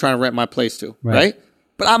person I'm trying to rent my place to, right?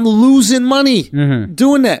 But I'm losing money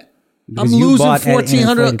doing that. Because I'm you losing bought at an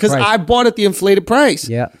 $1,400 because inflated price. I bought at the inflated price.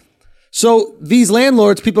 Yeah. So these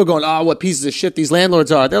landlords, people are going, oh, what pieces of shit these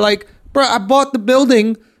landlords are. They're like, bro, I bought the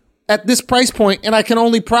building at this price point and I can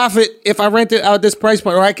only profit if I rent it out at this price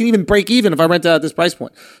point, or I can even break even if I rent it out at this price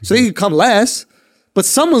point. So they can come less, but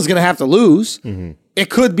someone's going to have to lose. It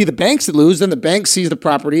could be the banks that lose. Then the bank sees the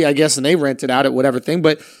property, I guess, and they rent it out at whatever thing,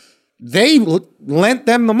 but they lent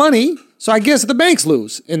them the money. So I guess the banks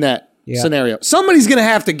lose in that scenario. Somebody's going to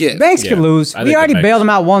have to give. Banks could lose. I We think already the bailed them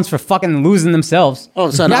out once for fucking losing themselves. All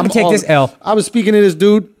of a sudden, you have to take this L. I was speaking to this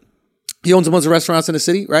dude. He owns a bunch of restaurants in the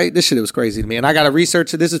city, right? This shit was crazy to me. And I got to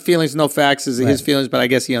research it. This is feelings, no facts. This is his feelings, but I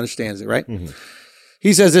guess he understands it, right?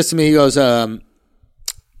 He says this to me. He goes, the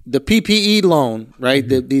PPE loan, right,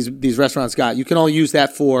 that these restaurants got, you can only use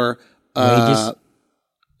that for... Wages?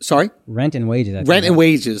 Sorry? Rent and wages. That's Rent right. and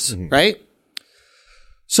wages, right?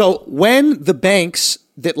 So when the banks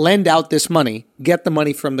that lend out this money get the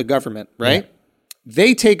money from the government, right?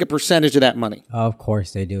 They take a percentage of that money, Of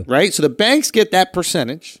course they do. right? So the banks get that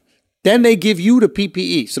percentage. Then they give you the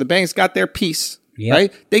PPE. So the banks got their piece,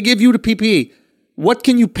 right? They give you the PPE. What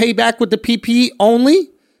can you pay back with the PPE only?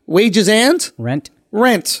 Wages and Rent,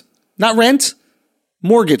 rent. Not rent,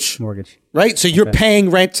 mortgage, mortgage. right? So you're paying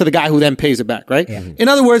rent to the guy who then pays it back, right? In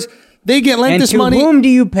other words, they get lent And this to money. whom do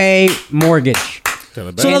you pay mortgage? To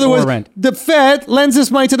the So in bank. other words, rent. the Fed lends this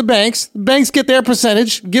money to the banks. The banks get their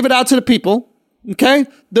percentage, give it out to the people. Okay?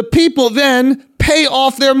 The people then pay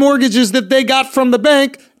off their mortgages that they got from the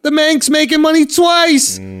bank. The bank's making money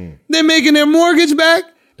twice. They're making their mortgage back.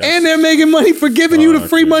 And they're making money for giving you the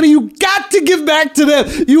free money you got to give back to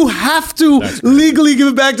them. You have to legally give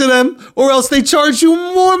it back to them, or else they charge you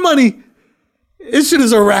more money. This shit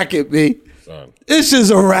is a racket, B. This is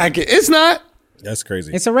a racket. It's not. That's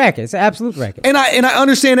crazy. It's a racket. It's an absolute racket. And I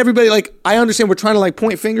understand everybody, like, I understand we're trying to like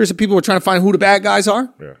point fingers at people. We're trying to find who the bad guys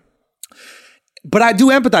are. Yeah. But I do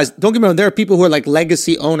empathize. Don't get me wrong. There are people who are like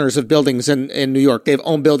legacy owners of buildings in New York. They've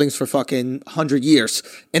owned buildings for fucking 100 years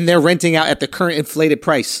and they're renting out at the current inflated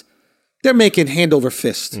price. They're making hand over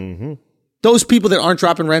fist. Those people that aren't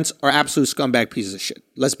dropping rents are absolute scumbag pieces of shit.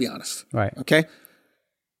 Let's be honest. Right. Okay.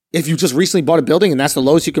 If you just recently bought a building and that's the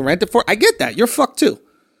lowest you can rent it for, I get that. You're fucked too.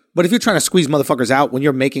 But if you're trying to squeeze motherfuckers out when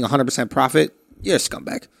you're making 100% profit, you're a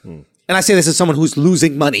scumbag. And I say this as someone who's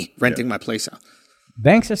losing money renting my place out.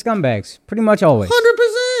 Banks are scumbags. Pretty much always.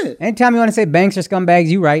 100%. Anytime you want to say banks are scumbags,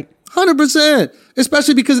 you right. 100%.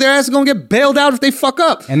 Especially because their ass is going to get bailed out if they fuck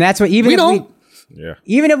up. And that's what We don't.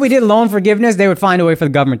 even if we did loan forgiveness, they would find a way for the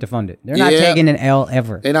government to fund it. They're not taking an L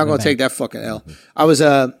ever. They're not going to take that fucking L. I've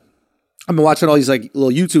been watching all these like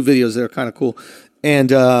little YouTube videos that are kind of cool. And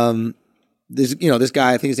there's, this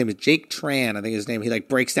guy, I think his name is Jake Tran. I think his name. He like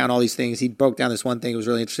breaks down all these things. He broke down this one thing. It was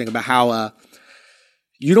really interesting about how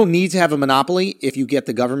you don't need to have a monopoly if you get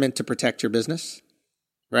the government to protect your business,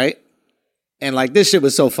 right? And like this shit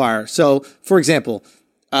was so fire. So, for example,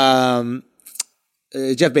 Jeff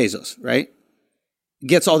Bezos, right,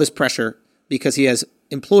 gets all this pressure because he has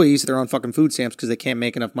employees that are on fucking food stamps because they can't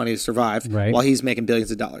make enough money to survive while he's making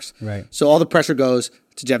billions of dollars. Right. So all the pressure goes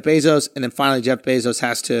to Jeff Bezos, and then finally Jeff Bezos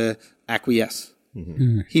has to acquiesce.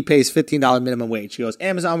 He pays $15 minimum wage. He goes,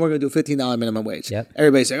 Amazon, we're going to do $15 minimum wage. Yep.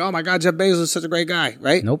 Everybody's saying, oh my God, Jeff Bezos is such a great guy,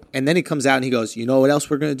 right? Nope. And then he comes out and he goes, you know what else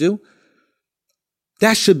we're going to do?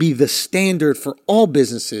 That should be the standard for all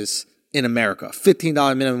businesses in America,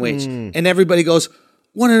 $15 minimum wage. And everybody goes,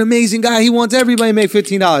 what an amazing guy. He wants everybody to make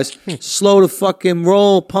 $15. Slow the fucking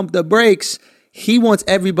roll, pump the brakes. He wants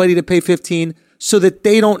everybody to pay $15 so that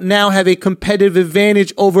they don't now have a competitive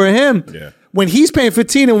advantage over him. Yeah. When he's paying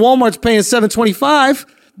 $15 and Walmart's paying $7.25,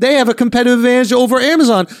 they have a competitive advantage over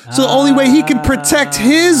Amazon. So the only way he can protect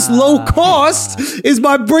his low cost is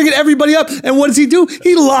by bringing everybody up. And what does he do?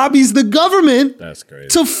 He lobbies the government That's crazy.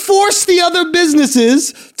 to force the other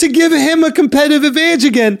businesses to give him a competitive advantage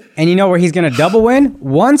again. And you know where he's going to double win?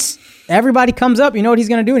 Once everybody comes up, you know what he's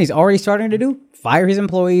going to do? And he's already starting to do? Fire his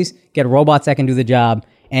employees, get robots that can do the job.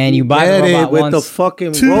 And you buy the robot with once. the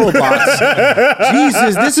fucking robots.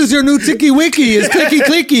 Jesus, this is your new Tiki Wiki. It's Clicky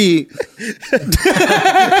Clicky.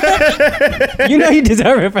 You know you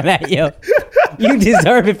deserve it for that, yo. You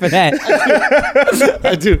deserve it for that.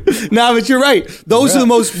 I do. No, but you're right. Those are the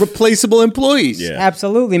most replaceable employees. Yeah.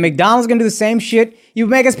 Absolutely. McDonald's gonna do the same shit. You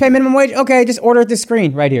make us pay minimum wage? Okay, just order at this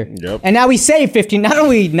screen right here. Yep. And now we save 15. Not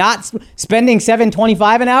only not spending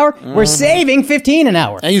 $7.25 an hour, we're saving 15 an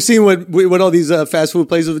hour. And you've seen what all these fast food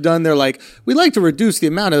places have done. They're like, we like to reduce the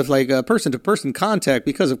amount of like person-to-person contact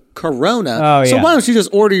because of Corona. Oh, So yeah. why don't you just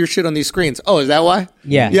order your shit on these screens? Oh, is that why?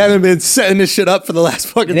 Yeah. You haven't been setting this shit up for the last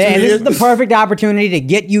fucking 2 And this years. is the perfect opportunity to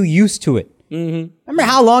get you used to it. Mm-hmm. Remember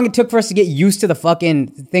how long it took for us to get used to the fucking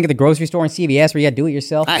thing at the grocery store and CVS where you got to do it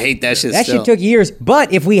yourself? I hate that shit. That still. shit took years.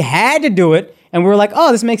 But if we had to do it and we were like,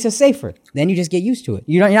 oh, this makes us safer, then you just get used to it.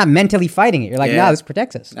 You're not mentally fighting it. You're like, Yeah. nah, this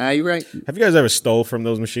protects us. Ah, you're right. Have you guys ever stole from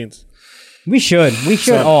those machines? We should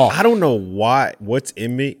So, all. I don't know what's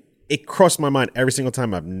in me. It crossed my mind every single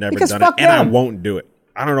time. I've never Because done it, fuck and I them. won't do it.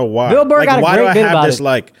 I don't know why. Bill Burr got a why great do I bit have about this? it.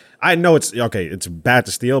 Like, I know it's okay. It's bad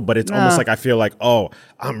to steal, but it's almost like I feel like, oh,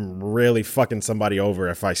 I'm really fucking somebody over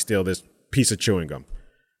if I steal this piece of chewing gum.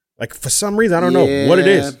 Like for some reason, I don't know what it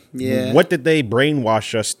is. Yeah. What did they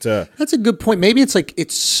brainwash us to? That's a good point. Maybe it's like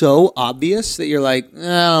it's so obvious that you're like,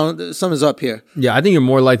 oh, something's up here. Yeah, I think you're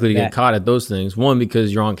more likely to Yeah. get caught at those things. One,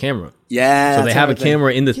 because you're on camera. Yeah. So they have a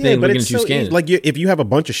camera in the thing but looking it's at you so scan easy. it. Like if you have a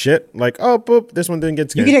bunch of shit, like oh, boop, this one didn't get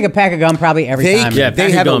You scanned. can take a pack of gum probably every time. Yeah, They pack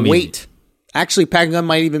of have a gum easy. weight. Actually, packing gum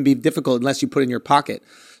might even be difficult unless you put it in your pocket.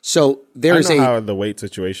 So there I is know a. how the weight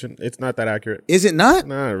situation. It's not that accurate. Is it not?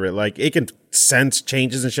 Not really. Like it can sense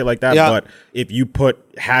changes and shit like that. Yeah. But if you put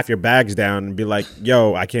half your bags down and be like,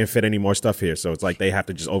 "Yo, I can't fit any more stuff here," so it's like they have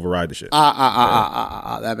to just override the shit.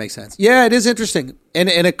 That makes sense. Yeah, it is interesting, and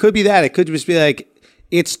it could be that. It could just be like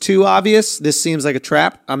it's too obvious. This seems like a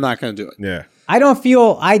trap. I'm not going to do it. Yeah. I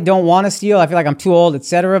don't want to steal. I feel like I'm too old,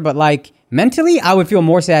 etc. But like mentally, I would feel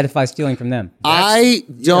more satisfied stealing from them. I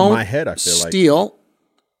don't my head, I feel like. steal.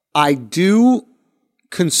 I do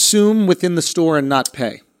consume within the store and not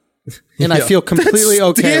pay. And I feel completely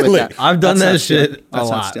okay with stealing. that. I've done That's that not shit stealing. a That's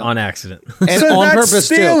not lot stealing. on accident. And So on that's purpose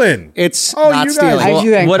stealing. too. It's Oh, not you guys- stealing. I used to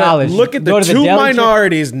do that in what a- college. Look at Go the to two deli, check-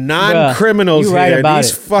 minorities, non-criminals you right here. about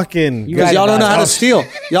These it. fucking. You Because right y'all don't know about how it. to steal.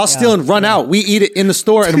 Y'all steal and run out. We eat it in the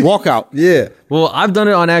store and walk out. Yeah. Well, I've done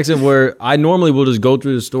it on accident where I normally will just go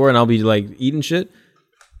through the store and I'll be like eating shit.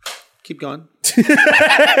 Keep going.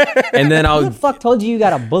 And then Who the fuck told you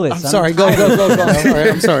got a bullet? I'm sorry. Go.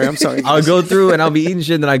 I'm sorry. I'll go through and I'll be eating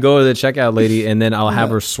shit. And then I go to the checkout lady and then I'll have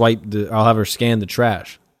her I'll have her scan the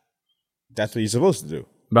trash. That's what you're supposed to do.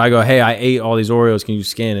 But I go, hey, I ate all these Oreos. Can you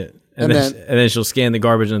scan it? And And then- then she'll scan the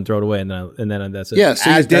garbage and throw it away. And then that's it. Yeah, so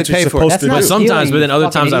you As did that's what pay you're for it. supposed That's to not do. Sometimes, stealing, but then you other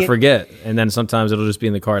fucking times I idiot. forget. And then sometimes it'll just be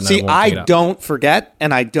in the cart. And See, I won't I pick it up. don't forget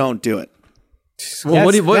and I don't do it. Well,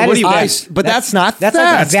 what do you, That what is do you, theft. But that's not That's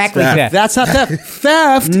theft. like exactly theft. That's not theft.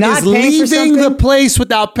 Theft Not is paying for leaving the something? place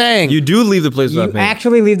without paying. you do leave the place without You paying.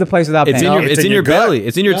 actually leave the place without It's paying. in your, it's in your gut. belly.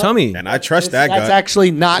 It's in your tummy. And I trust that That's guy. actually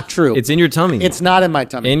not true. It's in your tummy. It's not in my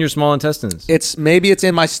tummy. in your small intestines. Maybe it's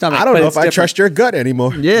in my stomach. I don't but know it's if I different. trust your gut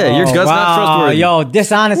anymore. Yeah, your gut's not trustworthy. Yo,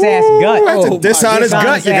 dishonest ass gut. That's Oh, a dishonest my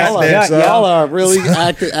gut you God. got there, Gut, son. Y'all are really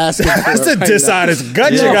asking. That's for a it right dishonest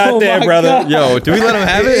gut you Yo, got there, my brother. God. Yo, do we let him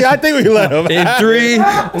have it? Yeah, I think we let him. In 3, 2, 1.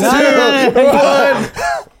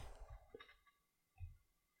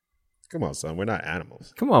 Come on, son. We're not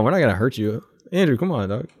animals. Come on, we're not gonna hurt you, Andrew. Come on,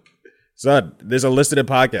 dog. Son, there's a listening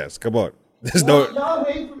podcast. Come on. There's no.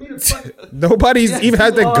 Nobody's even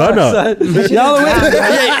has their gun up.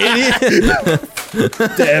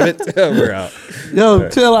 Damn it. We're out. Yo,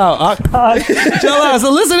 chill out. Chill out. It's a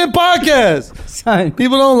listening podcast. Son.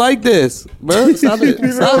 People don't like this, bro. Stop it.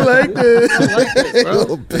 Stop like this.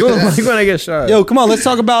 You're gonna get shot. Yo, come on. Let's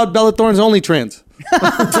talk about Bella Thorne's only trans.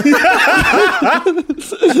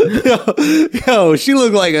 yo, she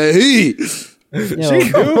looked like a he. She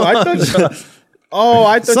do? I thought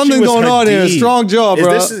I thought Something she was going on here. Hadid. Strong jaw,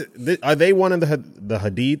 bro. Are they one of the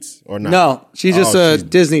Hadids or not? No, she's just Oh, a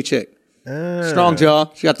Disney chick. Strong jaw.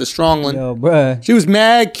 She got the strong one. Yo, bruh. She was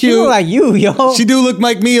mad You cute. look like you, yo. She do look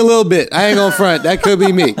like me a little bit. I ain't gonna front. That could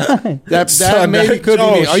be me. That Son, maybe could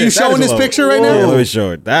be me. Are you showing this picture right Yeah, now? let me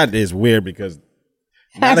show it. That is weird because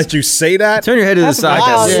now that you say that, Turn your head to the side.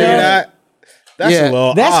 wild, see yeah. that. That's Yeah. a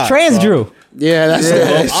little That's odd, trans son. Drew. Yeah, that's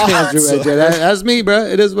trans Drew right there. That's me, bro.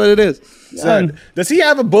 It is what it is. Son, does he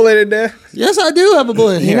have a bullet in there? Yes, I do have a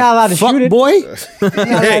bullet in here. You're not allowed to Fuck shoot it. boy.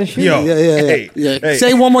 Hey, yo, hey.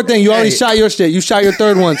 Say one more thing. You already shot your shit. You shot your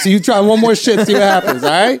third one. So you try one more shit, see what happens, all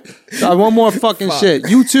right? Try one more fucking shit.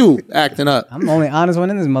 You too, acting up. I'm the only honest one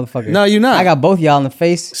in this motherfucker. No, you're not. I got both y'all in the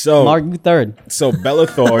face. So- Mark, you third. So Bella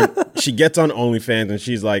Thorne, she gets on OnlyFans and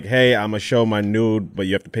she's like, "Hey, I'm gonna show my nude, but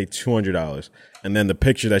you have to pay $200." And then the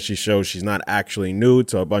picture that she shows, she's not actually nude,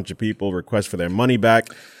 so a bunch of people request for their money back.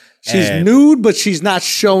 She's And- nude, but she's not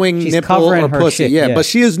showing She's nipple covering or her pussy. shit, Yeah, yeah. but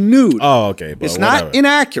she is nude. Oh, okay. But it's whatever. not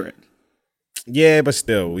inaccurate. Yeah, but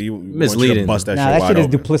still, we want you to Misleading. bust that Nah, shit that wide shit is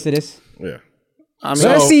open. duplicitous. Yeah. I mean,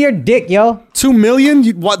 Let us see your dick, yo. 2 million?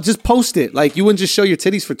 You what? Just post it. Like you wouldn't just show your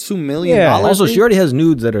titties for $2 million. Yeah. Also, she already has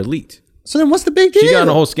nudes that are leaked. So then, what's the big deal? She got in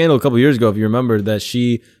a whole scandal a couple years ago, if you remember, that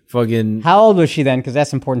she fucking, How old was she then? Because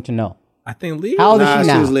that's important to know. I think legal. How old Nah, is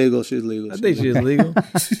she she now? was legal. She was legal. I think she is legal.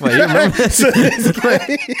 Wait, you remember?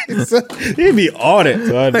 He'd be on it,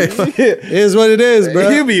 son. It is what it is, bro.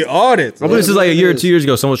 He'd be on it. I believe this is like a year or 2 years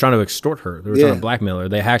ago. Someone was trying to extort her. They were Yeah. trying to blackmail her.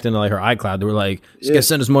 They hacked into like her iCloud. They were like, "Just get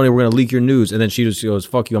send us money. We're gonna leak your news." And then she just goes,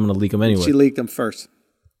 "Fuck you. I'm gonna leak them anyway." She leaked them first.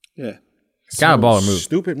 Yeah. Kind of baller move.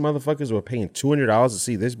 Stupid motherfuckers were paying $200 to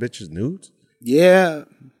see this bitch's nudes. Yeah.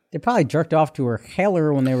 They probably jerked off to her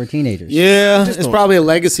hella when they were teenagers. Yeah. It's probably a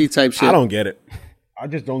legacy type shit. I don't get it. I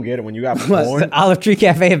just don't get it when you got porn. The Olive Tree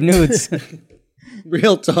Cafe of nudes.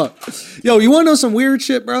 Real talk. Yo, you want to know some weird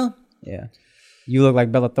shit, bro? Yeah. You look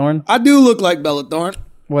like Bella Thorne. I do look like Bella Thorne,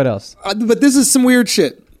 What else? but this is some weird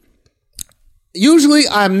shit. Usually,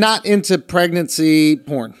 I'm not into pregnancy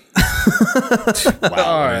porn.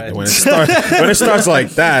 Wow, when it starts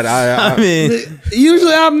like that, I mean,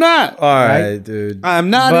 Usually, I'm not. all right, dude. I'm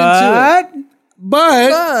not into it. But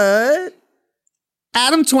But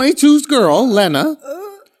Adam 22's girl, Lena,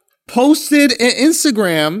 posted an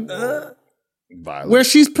Instagram where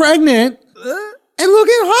she's pregnant and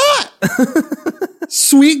looking hot.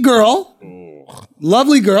 Sweet girl.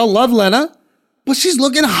 Lovely girl. Love Lena. But she's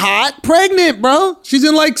looking hot pregnant, bro. She's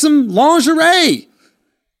in like some lingerie.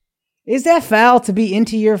 is that foul to be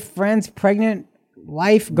into your friend's pregnant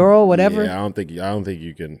wife, girl, whatever? yeah, I don't think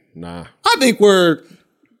you can. Nah, I think we're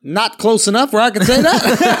not close enough where I can say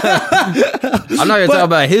that. I'm not gonna talk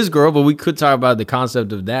about his girl, but we could talk about the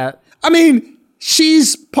concept of that. I mean,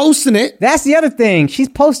 she's posting it. That's the other thing. She's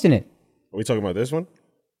posting it. are we talking about this one?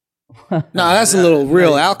 Nah, that's a little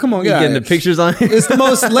real. Al, come on, get out Getting of the here. pictures on here. It's the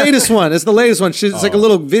most latest one. It's the latest one. It's like a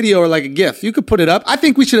little video or like a GIF. You could put it up. I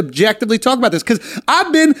think we should objectively talk about this because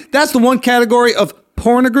that's the one category of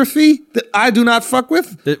pornography that I do not fuck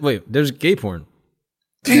with. Wait, there's gay porn.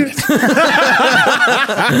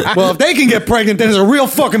 Well, if they can get pregnant, then there's a real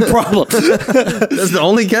fucking problem. That's the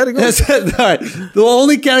only category. That's all right. The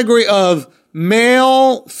only category of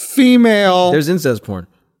male, female, There's incest porn.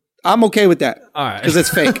 I'm okay with that. All right. Because it's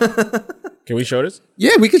fake. Can we show this?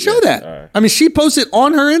 Yeah, we could show that. all right. I mean, she posted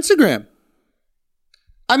on her Instagram.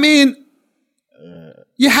 I mean,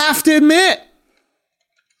 you have to admit,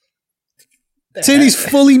 titties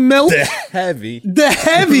fully milked. Heavy. The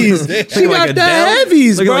heavies. She got the Adele.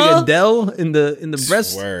 heavies, Looking bro. like Adele in the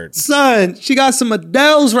breast. Word. Son, she got some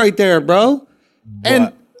Adeles right there, bro.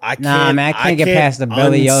 And I can't, Nah, man, I can't get past the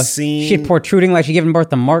belly, yo. unseen Shit protruding like she giving birth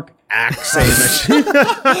to Mark. act saying that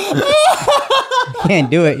shit. Can't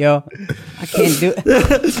do it, yo. I can't do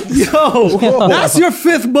it. yo, that's your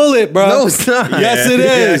fifth bullet, bro. No, it's not. Yes, it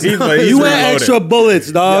Yeah, is. he's You had reloaded. extra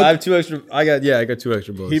bullets, dog. I have two extra. I got two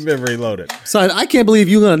extra bullets. He's been reloaded. Son, I can't believe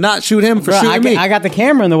you're gonna not shoot him for Bro, shooting me. I got the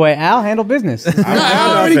camera in the way. Al, handle business.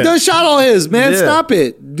 I already done shot all his, man. Yeah. Stop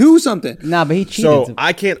it. Do something. Nah, but he cheated. So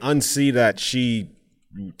I can't unsee that she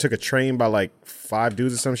took a train by like 5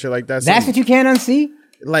 dudes or some shit like that. That's what you can't unsee?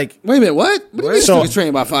 like. Wait a minute, what? What do you mean So- she was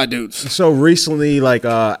trained by 5 dudes? So recently, like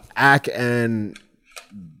Ak and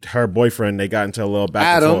her boyfriend, they got into a little back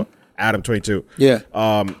Adam. and forth. Adam 22. Yeah.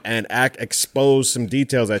 And Ak exposed some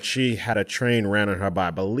details that she had a train ran on her by.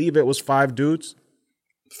 I believe it was 5 dudes.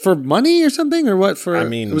 For money or something? Or what? For I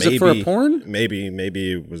mean, was maybe, it for a porn? Maybe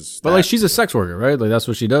it was. But that. like, she's a sex worker, right? Like, that's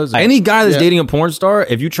what she does. Any guy that's Yeah. dating a porn star,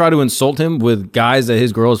 if you try to insult him with guys that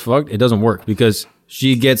his girl has fucked, it doesn't work because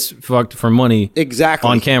she gets fucked for money Exactly.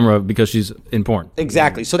 on camera because she's in porn.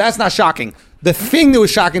 Exactly. So that's not shocking. The thing that was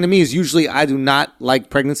shocking to me is usually I do not like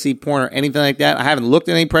pregnancy porn or anything like that. I haven't looked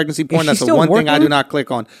at any pregnancy porn. she That's the still one thing I working? do not click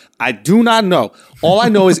on. I do not know. All I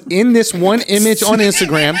know is in this one image on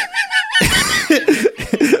Instagram.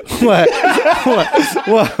 What?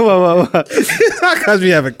 Because we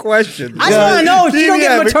have a question. I just want to know if she don't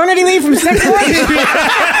get maternity leave from 6 months.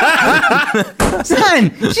 Son,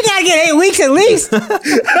 she gotta get 8 weeks at least.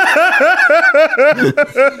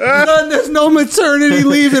 Son, there's no maternity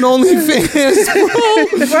leave in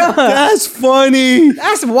OnlyFans, bro. That's funny.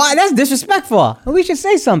 That's why. That's disrespectful. We should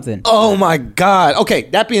say something. Oh my God. Okay,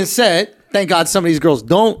 that being said, thank God some of these girls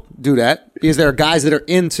don't do that because there are guys that are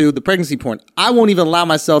into the pregnancy porn. I won't even allow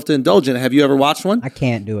myself to indulge in it. Have you ever watched one? I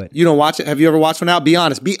can't do it. You don't watch it? Have you ever watched one out? Be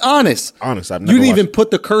honest. Be honest. Honest, I've never You didn't watched even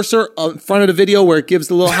put the cursor in front of the video where it gives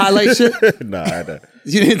the little highlight shit? Nah, I don't.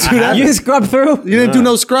 You didn't do that? You didn't scrub through? You didn't do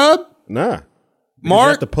no scrub? Nah. You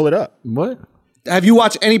Mark, have to pull it up. What? have you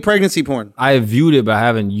watched any pregnancy porn I have viewed it, but I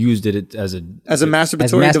haven't used it as a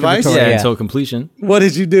masturbatory device? masturbatory. yeah, Yeah. until completion. What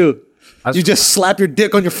did you do? I- You just slap your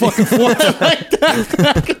dick on your fucking forehead like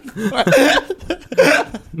that.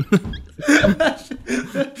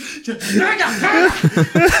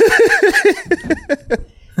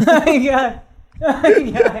 Oh my God. Oh my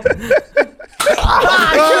God.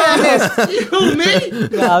 You, me?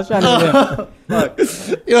 No, I was trying to do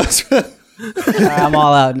it. You know, All right, I'm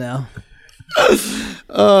all out now.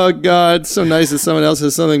 oh God, so nice that someone else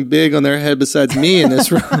has something big on their head besides me in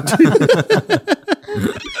this room.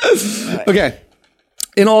 Okay.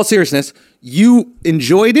 In all seriousness, you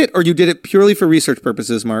enjoyed it or you did it purely for research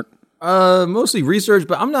purposes, Mark? Mostly research,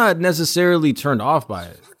 but I'm not necessarily turned off by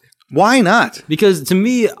it. Why not? Because to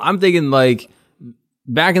me, I'm thinking like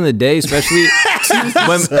back in the day, especially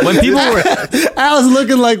when people were I was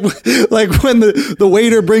looking like when the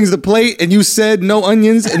waiter brings the plate and you said no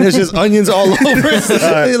onions and there's just onions all over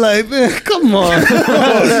it. You're like, man, come on.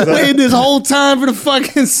 Waiting this whole time for the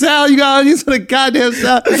fucking salad. You got onions for the goddamn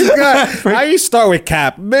salad. How you start with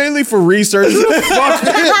Cap? Mainly for research. Who the fuck?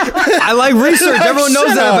 I like research. Everyone knows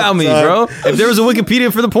Shut that up, about me, son. bro. If there was a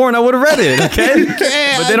Wikipedia for the porn, I would have read it. Okay,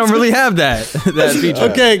 but they don't really have that feature.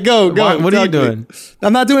 Okay, go. What are you Talk to me. doing?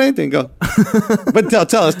 I'm not doing anything. Go. But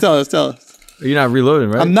tell us. You're not reloading,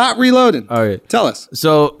 right? I'm not reloading. All right. Tell us.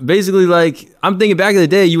 So basically, like, I'm thinking back in the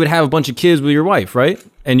day, you would have a bunch of kids with your wife, right?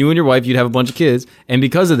 And you and your wife, you'd have a bunch of kids. And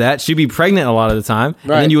because of that, she'd be pregnant a lot of the time.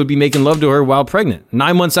 Right. And then you would be making love to her while pregnant.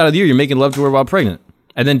 9 months out of the year, you're making love to her while pregnant.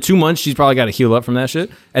 And then 2 months, she's probably got to heal up from that shit.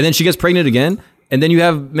 And then she gets pregnant again. And then you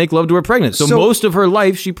have make love to her pregnant. So most of her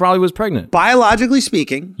life, she probably was pregnant. Biologically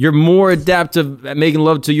speaking, You're more adaptive at making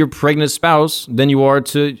love to your pregnant spouse than you are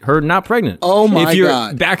to her not pregnant. Oh my if you're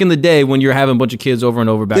God. Back in the day when you're having a bunch of kids over and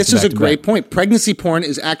over back this to is back a to great back. point. Pregnancy porn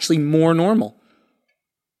is actually more normal.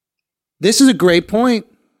 This is a great point.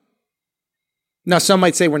 Now, some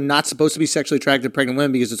might say we're not supposed to be sexually attracted to pregnant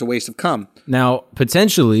women because it's a waste of cum. Now,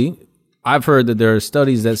 potentially, I've heard that there are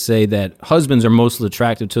studies that say that husbands are mostly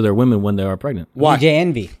attracted to their women when they are pregnant. Why? DJ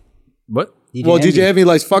Envy. What? Well, DJ Envy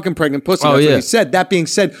likes fucking pregnant pussy. Oh, That's what yeah. he said. That being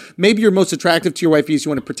said, maybe you're most attractive to your wife because you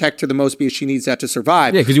want to protect her the most because she needs that to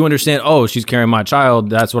survive. Yeah, because you understand, oh, she's carrying my child.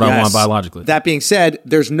 That's what I want Yes. biologically. That being said,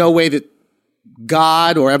 there's no way that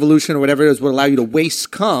God or evolution or whatever it is would allow you to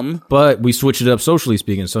waste cum. But we switched it up socially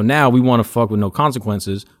speaking. So now we want to fuck with no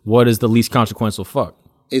consequences. What is the least consequential fuck?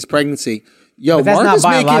 Is pregnancy. Yo, But that's Mark not is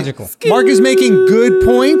biological. Mark is making good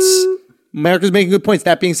points. Mark is making good points.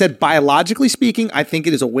 That being said, biologically speaking, I think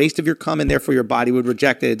it is a waste of your cum, and therefore your body would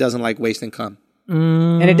reject it. It doesn't like wasting cum.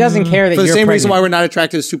 And it doesn't care that For the you're same pregnant. reason why we're not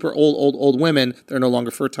attracted to super old women, they're no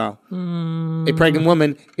longer fertile. A pregnant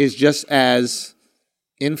woman is just as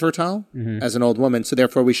infertile as an old woman, so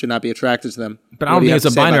therefore we should not be attracted to them. But I What don't do you think have it's to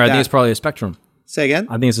a say about binary. I think that? it's probably a spectrum. Say again?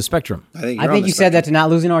 I think it's a spectrum. I think, I think you said that to not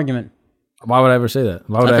lose an argument. Why would I ever say that?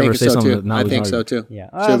 Why would I, ever say something that not I was think an so argument? too. Yeah.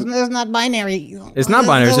 It's not binary. It's not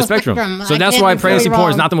binary. It's a spectrum. So that's why pregnancy porn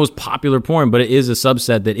is not the most popular porn, but it is a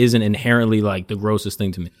subset that isn't inherently like the grossest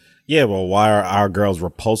thing to me. Yeah, well, why are our girls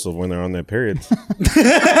repulsive when they're on their periods?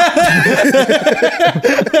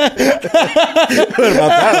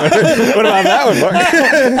 What about that one? Mark?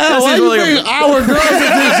 Why you bring our girls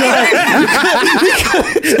into this?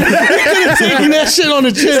 You could have taken that shit on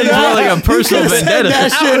the chin. It's more like a personal vendetta.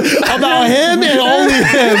 That shit about him and only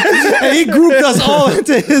him. And he grouped us all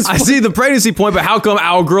into his. I see the pregnancy point, but how come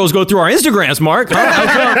our girls go through our Instagrams, Mark?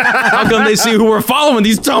 How come they see who we're following,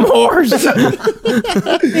 these dumb whores?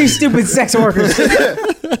 These stupid sex workers. Yeah,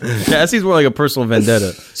 that seems more like a personal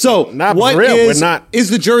vendetta. So, Not what for real, is- we're not. is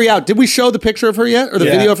the jury out? Did we show the picture of her yet, or the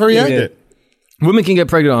Yeah, video of her yet? we did. Women can get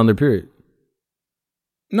pregnant on their period.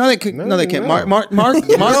 No, they can't. No, they can't. no.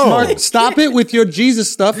 Mark, stop it with your Jesus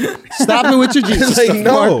stuff. Stop it with your Jesus Like, stuff.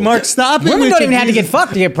 no. Mark, stop it Women with don't your even have to get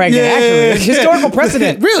fucked to get pregnant, actually. It's historical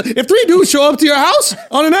precedent. Really? If 3 dudes show up to your house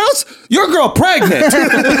unannounced, your girl pregnant. Okay?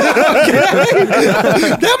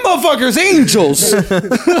 Them motherfuckers angels.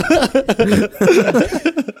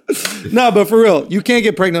 No, but for real, you can't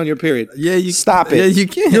get pregnant on your period. Yeah, you Stop it. Yeah, you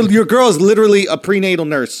can. Your girl is literally a prenatal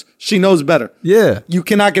nurse. She knows better. Yeah. You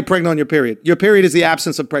cannot get pregnant on your period. Your period is the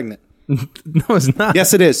absence of pregnant. No, it's not.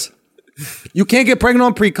 Yes, it is. You can't get pregnant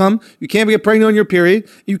on pre-cum. You can't get pregnant on your period.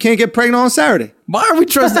 You can't get pregnant on Saturday. Why are we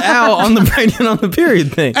trusting Al on the pregnant on the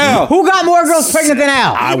period thing? Al. Who got more girls pregnant than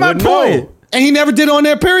Al? I my wouldn't point. know. And he never did on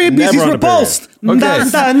their period because Never he's on the repulsed. period. Dun,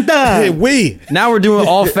 Okay. dun, dun. Hey, we. Now we're doing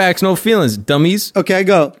all facts, no feelings, dummies. Okay,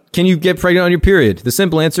 go. Can you get pregnant on your period? The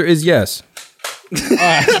simple answer is yes.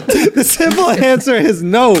 The simple answer is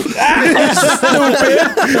no.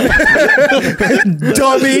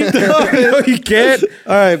 Dummy. No, you can't.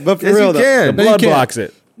 All right, but for Yes, real you though. can. The No, you blood can't. blocks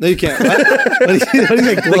it. No, you can't. What?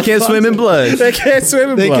 They can't swim in blood. They can't swim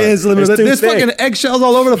in They blood. can't swim in It's blood. too There's thick. fucking eggshells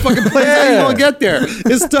all over the fucking place. How you gonna get there?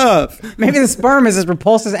 It's tough. Maybe the sperm is as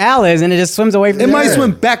repulsed as Al is, and it just swims away from It the might air.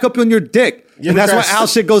 swim back up on your dick. And that's why because- Al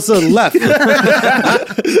shit goes to the left.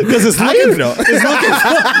 Because it's looking, know?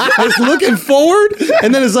 it's looking forward,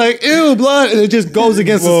 and then it's like, ew, blood, and it just goes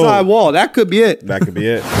against the Whoa. side wall. That could be it. That could be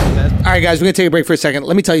it. All right, guys, we're gonna take a break for a second.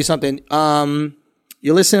 Let me tell you something.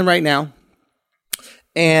 You're listening right now,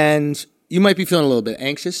 and you might be feeling a little bit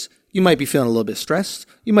anxious. You might be feeling a little bit stressed.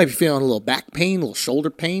 You might be feeling a little back pain, a little shoulder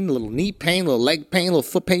pain, a little knee pain, a little leg pain, a little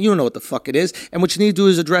foot pain. You don't know what the fuck it is. And what you need to do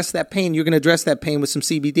is address that pain. You're going to address that pain with some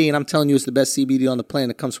CBD. And I'm telling you, it's the best CBD on the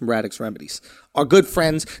planet. It comes from Radix Remedies. Our good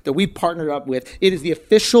friends that we partnered up with. It is the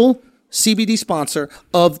official CBD sponsor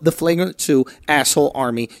of the Flagrant 2 Asshole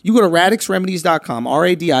Army. You go to radixremedies.com,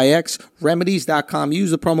 RADIX, remedies.com.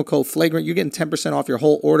 Use the promo code Flagrant. You're getting 10% off your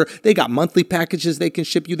whole order. They got monthly packages they can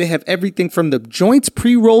ship you. They have everything from the joints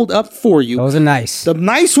pre-rolled up for you. Those are nice. The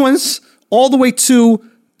nice ones, all the way to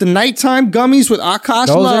the nighttime gummies with Akash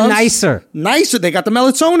Those loves. are nicer. Nicer. They got the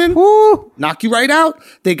melatonin. Woo. Knock you right out.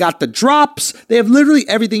 They got the drops. They have literally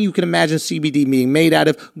everything you can imagine CBD being made out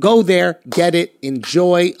of. Go there, get it,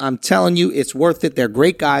 enjoy. I'm telling you, it's worth it. They're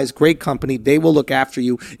great guys, great company. They will look after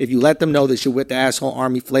you if you let them know that you're with the Asshole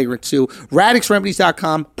Army Flagrant 2.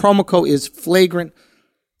 RadixRemedies.com. Promo code is Flagrant.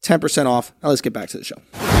 10% off. Now let's get back to the show.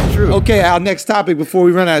 True. Okay, Al, next topic before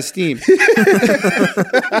we run out of steam.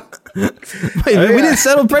 Wait, we didn't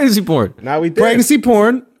settle pregnancy porn. Now we did. Pregnancy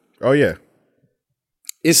porn Oh, yeah.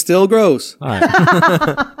 is still gross. All right.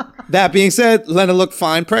 That being said, Lena looked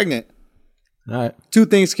fine pregnant. All right. Two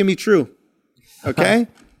things can be true. Okay?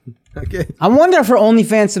 Okay. I wonder if her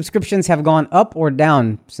OnlyFans subscriptions have gone up or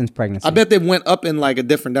down since pregnancy. I bet they went up in like a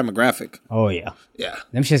different demographic. Oh, yeah. Yeah,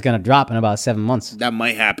 Them shit's going to drop in about 7 months. that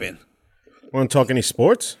might happen. Want to talk any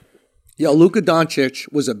sports? Yo, Luka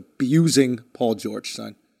Doncic was abusing Paul George,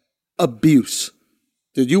 son. Abuse.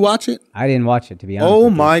 Did you watch it? I didn't watch it, to be honest. Oh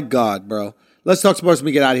with you. my God, bro. Let's talk sports when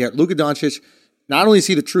we get out of here. Luka Doncic, not only is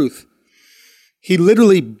he the truth, he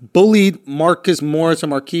literally bullied Marcus Morris or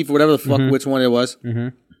Markieff or whatever the fuck, which one it was,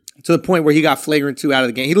 to the point where he got flagrant 2 out of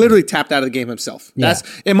the game. He literally tapped out of the game himself. Yeah.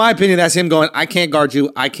 That's, in my opinion, that's him going, I can't guard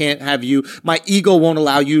you. I can't have you. My ego won't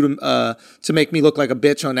allow you to make me look like a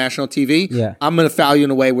bitch on national TV. Yeah. I'm going to foul you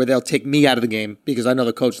in a way where they'll take me out of the game because I know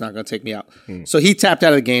the coach's not going to take me out. So he tapped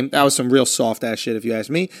out of the game. That was some real soft ass shit, if you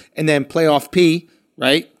ask me. And then playoff P,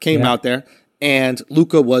 right, came out there, and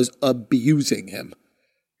Luka was abusing him.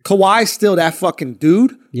 Kawhi's still that fucking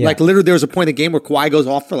dude. Yeah. Like, literally, there was a point in the game where Kawhi goes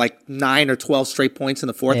off for like 9 or 12 straight points in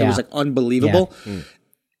the fourth. It Yeah. was like unbelievable.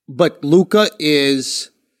 But Luka is...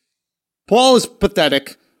 Paul is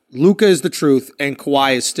pathetic. Luka is the truth. And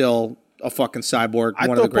Kawhi is still a fucking cyborg. I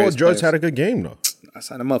one of the thought Paul greatest George players. had a good game, though. I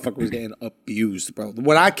said the motherfucker was getting abused, bro.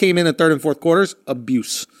 When I came in the third and fourth quarters,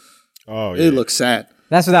 abuse. Oh, yeah. It looks sad.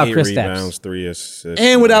 That's without 8 Chris rebounds, Steps. 3 assists.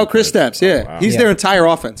 And without Chris Stapps, yeah. wow. He's Yeah. their entire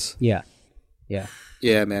offense. Yeah. Yeah.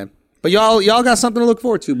 Yeah, man. But y'all got something to look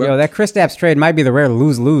forward to, bro. Yo, that Chris Stapps trade might be the rare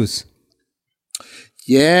lose-lose.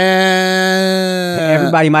 Yeah.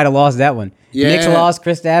 Everybody might have lost that one. Yeah. Knicks lost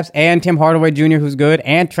Chris Stapps and Tim Hardaway Jr., who's good,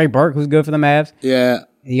 and Trey Burke, who's good for the Mavs. Yeah.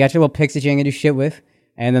 You got your little picks that you ain't gonna do shit with.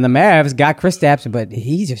 And then the Mavs got Chris Stapps, but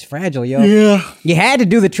he's just fragile, yo. Yeah. You had to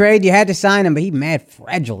do the trade, you had to sign him, but he's mad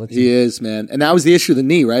fragile. He is, man. And that was the issue, the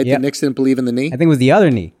knee, right? Yep. The Knicks didn't believe in the knee. I think it was the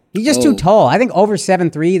other knee. He's just too tall. I think over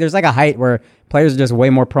 7'3", there's like a height where players are just way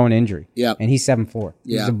more prone to injury. Yep. And he's 7'4".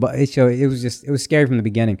 Yeah. It was scary from the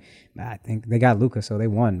beginning. I think they got Luka, so they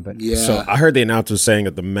won. But Yeah. So I heard the announcers saying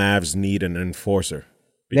that the Mavs need an enforcer.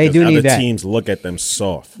 They do other need that. teams look at them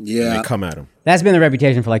soft. Yeah. And they come at them. That's been the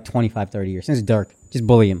reputation for like 25, 30 years since Dirk. Just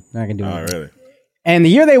bully him. They're not gonna do Oh, anything. really? And the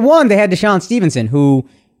year they won, they had Deshaun Stevenson, who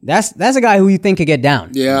that's a guy who you think could get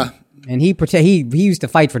down. Yeah. And he used to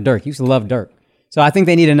fight for Dirk. He used to love Dirk. So I think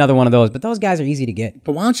they need another one of those. But those guys are easy to get.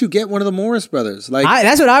 But why don't you get one of the Morris brothers? Like,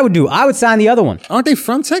 That's what I would do. I would sign the other one. aren't they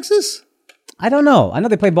from Texas? I don't know. I know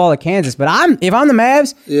they play ball at Kansas, but if I'm the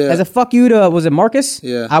Mavs, Yeah. as a fuck you to, was it Marcus?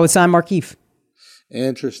 Yeah. I would sign Markieff.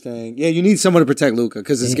 Interesting. Yeah, you need someone to protect Luka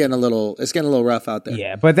because it's getting a little rough out there.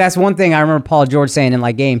 Yeah, but that's one thing I remember Paul George saying in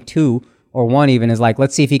like game 2 or 1 even is like,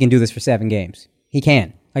 let's see if he can do this for 7 games. He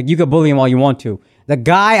can. Like, you could bully him all you want to. The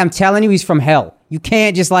guy, I'm telling you, he's from hell. You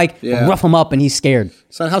can't just rough him up and he's scared.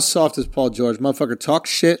 Son, how soft is Paul George? Motherfucker talked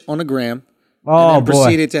shit on the gram Oh, and then boy.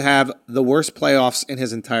 proceeded to have the worst playoffs in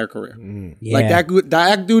his entire career. Yeah. Like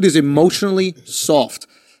that dude is emotionally soft.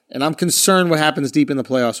 And I'm concerned what happens deep in the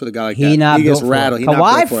playoffs with a guy like that. He gets built for it. rattled. He not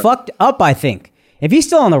Kawhi built for it. fucked up, I think. If he's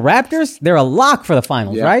still on the Raptors, they're a lock for the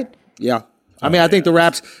finals, Yeah. right? Yeah. I mean, I think the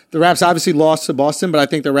Raps obviously lost to Boston, but I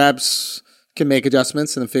think the Raps can make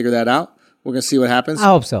adjustments and figure that out. We're going to see what happens. I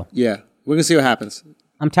hope so. Yeah. We're going to see what happens.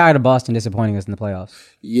 I'm tired of Boston disappointing us in the playoffs.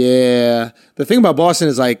 Yeah. The thing about Boston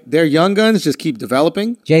is like their young guns just keep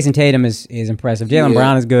developing. Jason Tatum is impressive. Jalen Yeah.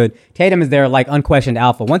 Brown is good. Tatum is their like unquestioned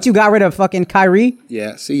alpha. Once you got rid of fucking Kyrie,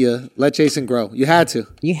 Yeah. See ya. Let Jason grow. You had to.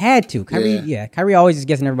 you had to. Kyrie always just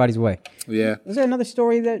gets in everybody's way. Yeah. Was there another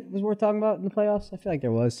story that was worth talking about in the playoffs? I feel like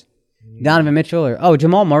there was. Donovan Mitchell or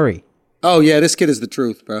Jamal Murray. Oh, yeah. This kid is the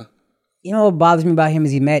truth, bro. You know what bothers me about him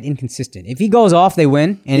is he's mad inconsistent. If he goes off, they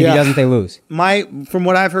win, and if Yeah. he doesn't, they lose. From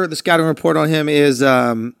what I've heard, the scouting report on him is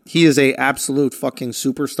he is a absolute fucking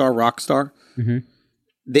superstar, rock star. Mm-hmm.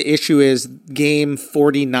 The issue is game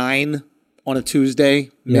 49 on a Tuesday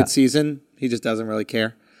Yeah. midseason. He just doesn't really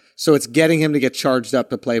care. So it's getting him to get charged up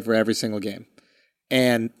to play for every single game.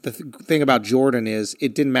 And the thing about Jordan is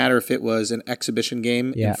it didn't matter if it was an exhibition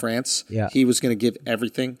game Yeah. in France. Yeah. He was going to give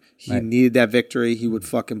everything. He needed that victory. He would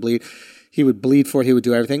fucking bleed. He would bleed for it. He would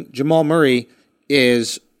do everything. Jamal Murray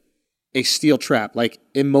is a steel trap. Like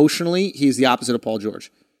emotionally, he's the opposite of Paul George.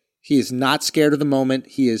 He is not scared of the moment.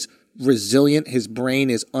 He is resilient. His brain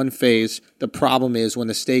is unfazed. The problem is when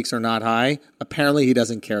the stakes are not high, apparently he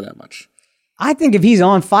doesn't care that much. I think if he's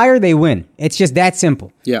on fire, they win. It's just that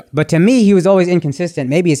simple. Yeah. But to me, he was always inconsistent.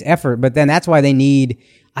 Maybe his effort, but then that's why they need.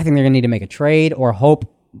 I think they're gonna need to make a trade or hope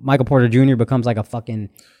Michael Porter Jr. becomes like a fucking.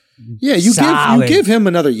 Yeah, you Solid. give him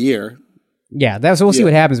another year. Yeah, we'll see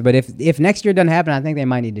what happens. But if next year doesn't happen, I think they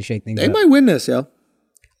might need to shake things They up. might win this, yo.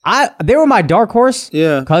 They were my dark horse.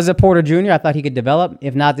 Yeah. Because of Porter Jr., I thought he could develop.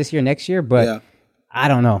 If not this year, next year. But Yeah. I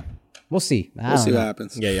don't know. We'll see. We'll see what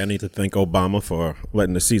happens. Yeah, I need to thank Obama for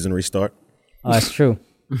letting the season restart. Oh, that's true.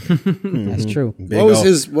 That's true. Big What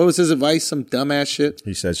was O. his advice? Some dumbass shit.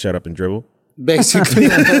 He said, "Shut up and dribble." Basically,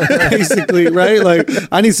 basically, right? Like,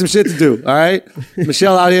 I need some shit to do. All right,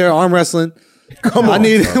 Michelle out here arm wrestling. Come on, I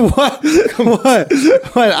need what?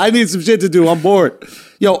 I need some shit to do. I'm bored.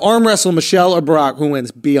 Yo, arm wrestle Michelle or Barack. Who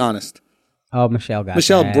wins? Be honest. Oh, Michelle got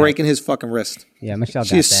Michelle that. breaking his fucking wrist. Yeah, Michelle got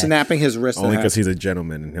She's that. snapping his wrist. Only in half. because he's a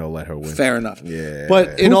gentleman and he'll let her win. Fair enough. Yeah.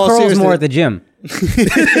 But in Who all curls seriousness, more at the gym?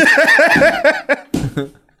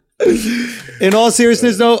 in all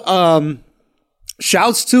seriousness, though,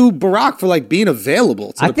 shouts to Barack for like being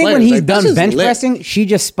available. To I the think players. when he's Like, that's done just bench lit. pressing, she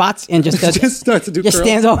just spots and just does Just starts to do just curls.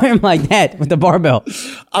 stands over him like that with the barbell.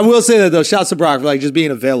 I will say that though, shouts to Brock for like just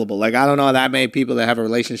being available. Like I don't know that many people that have a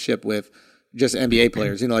relationship with just NBA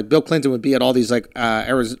players. You know, like Bill Clinton would be at all these like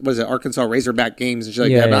Arkansas Razorback games and shit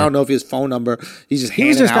like Yeah, that. But I yeah. don't know if his phone number. He's just He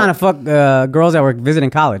was just trying to fuck girls that were visiting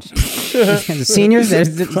college. The seniors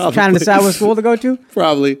that are trying to decide what school to go to.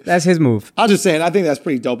 probably. That's his move. I'm just saying. I think that's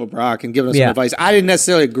pretty dope of Brock and giving us some Yeah. advice. I didn't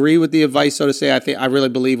necessarily agree with the advice, so to say. I really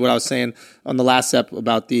believe what I was saying on the last step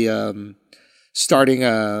about the starting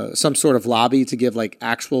some sort of lobby to give like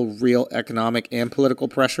actual real economic and political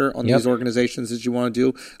pressure on Yep. these organizations that you want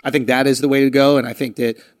to do. I think that is the way to go, and I think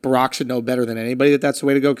that Barack should know better than anybody that that's the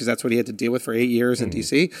way to go because that's what he had to deal with for 8 years in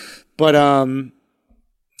DC. But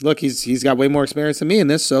look, he's got way more experience than me in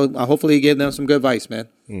this, so hopefully he gave them some good advice, man.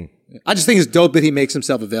 I just think it's dope that he makes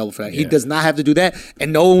himself available for that. He does not have to do that,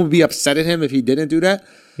 and no one would be upset at him if he didn't do that.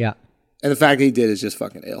 Yeah. And the fact that he did is just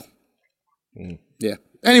fucking ill. Yeah.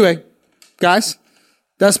 Anyway, guys,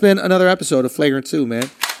 that's been another episode of Flagrant 2, man.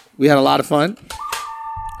 We had a lot of fun.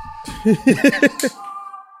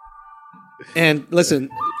 And listen,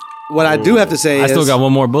 what I do have to say I is still got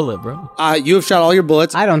one more bullet, bro. you have shot all your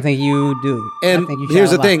bullets. I don't think you do. And I think you here's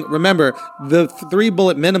shot the a lot. thing. Remember, the 3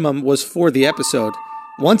 bullet minimum was for the episode.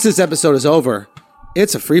 Once this episode is over,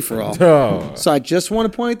 It's a free-for-all. Oh. So I just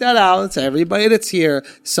want to point that out to everybody that's here.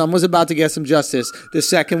 Someone's about to get some justice the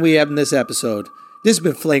second we have in this episode. This has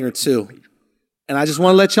been Flagrant 2. And I just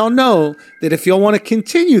want to let y'all know that if y'all want to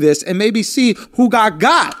continue this and maybe see who got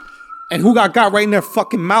and who got right in their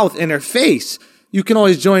fucking mouth and their face, you can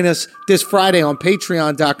always join us this Friday on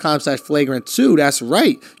patreon.com/flagrant2. That's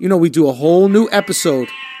right. You know, we do a whole new episode.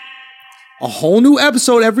 A whole new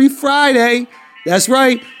episode every Friday. That's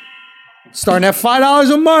right. Starting at $5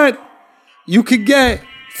 a month, you could get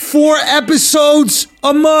 4 episodes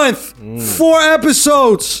a month. 4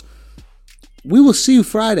 episodes. We will see you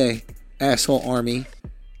Friday, asshole army.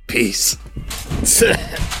 Peace.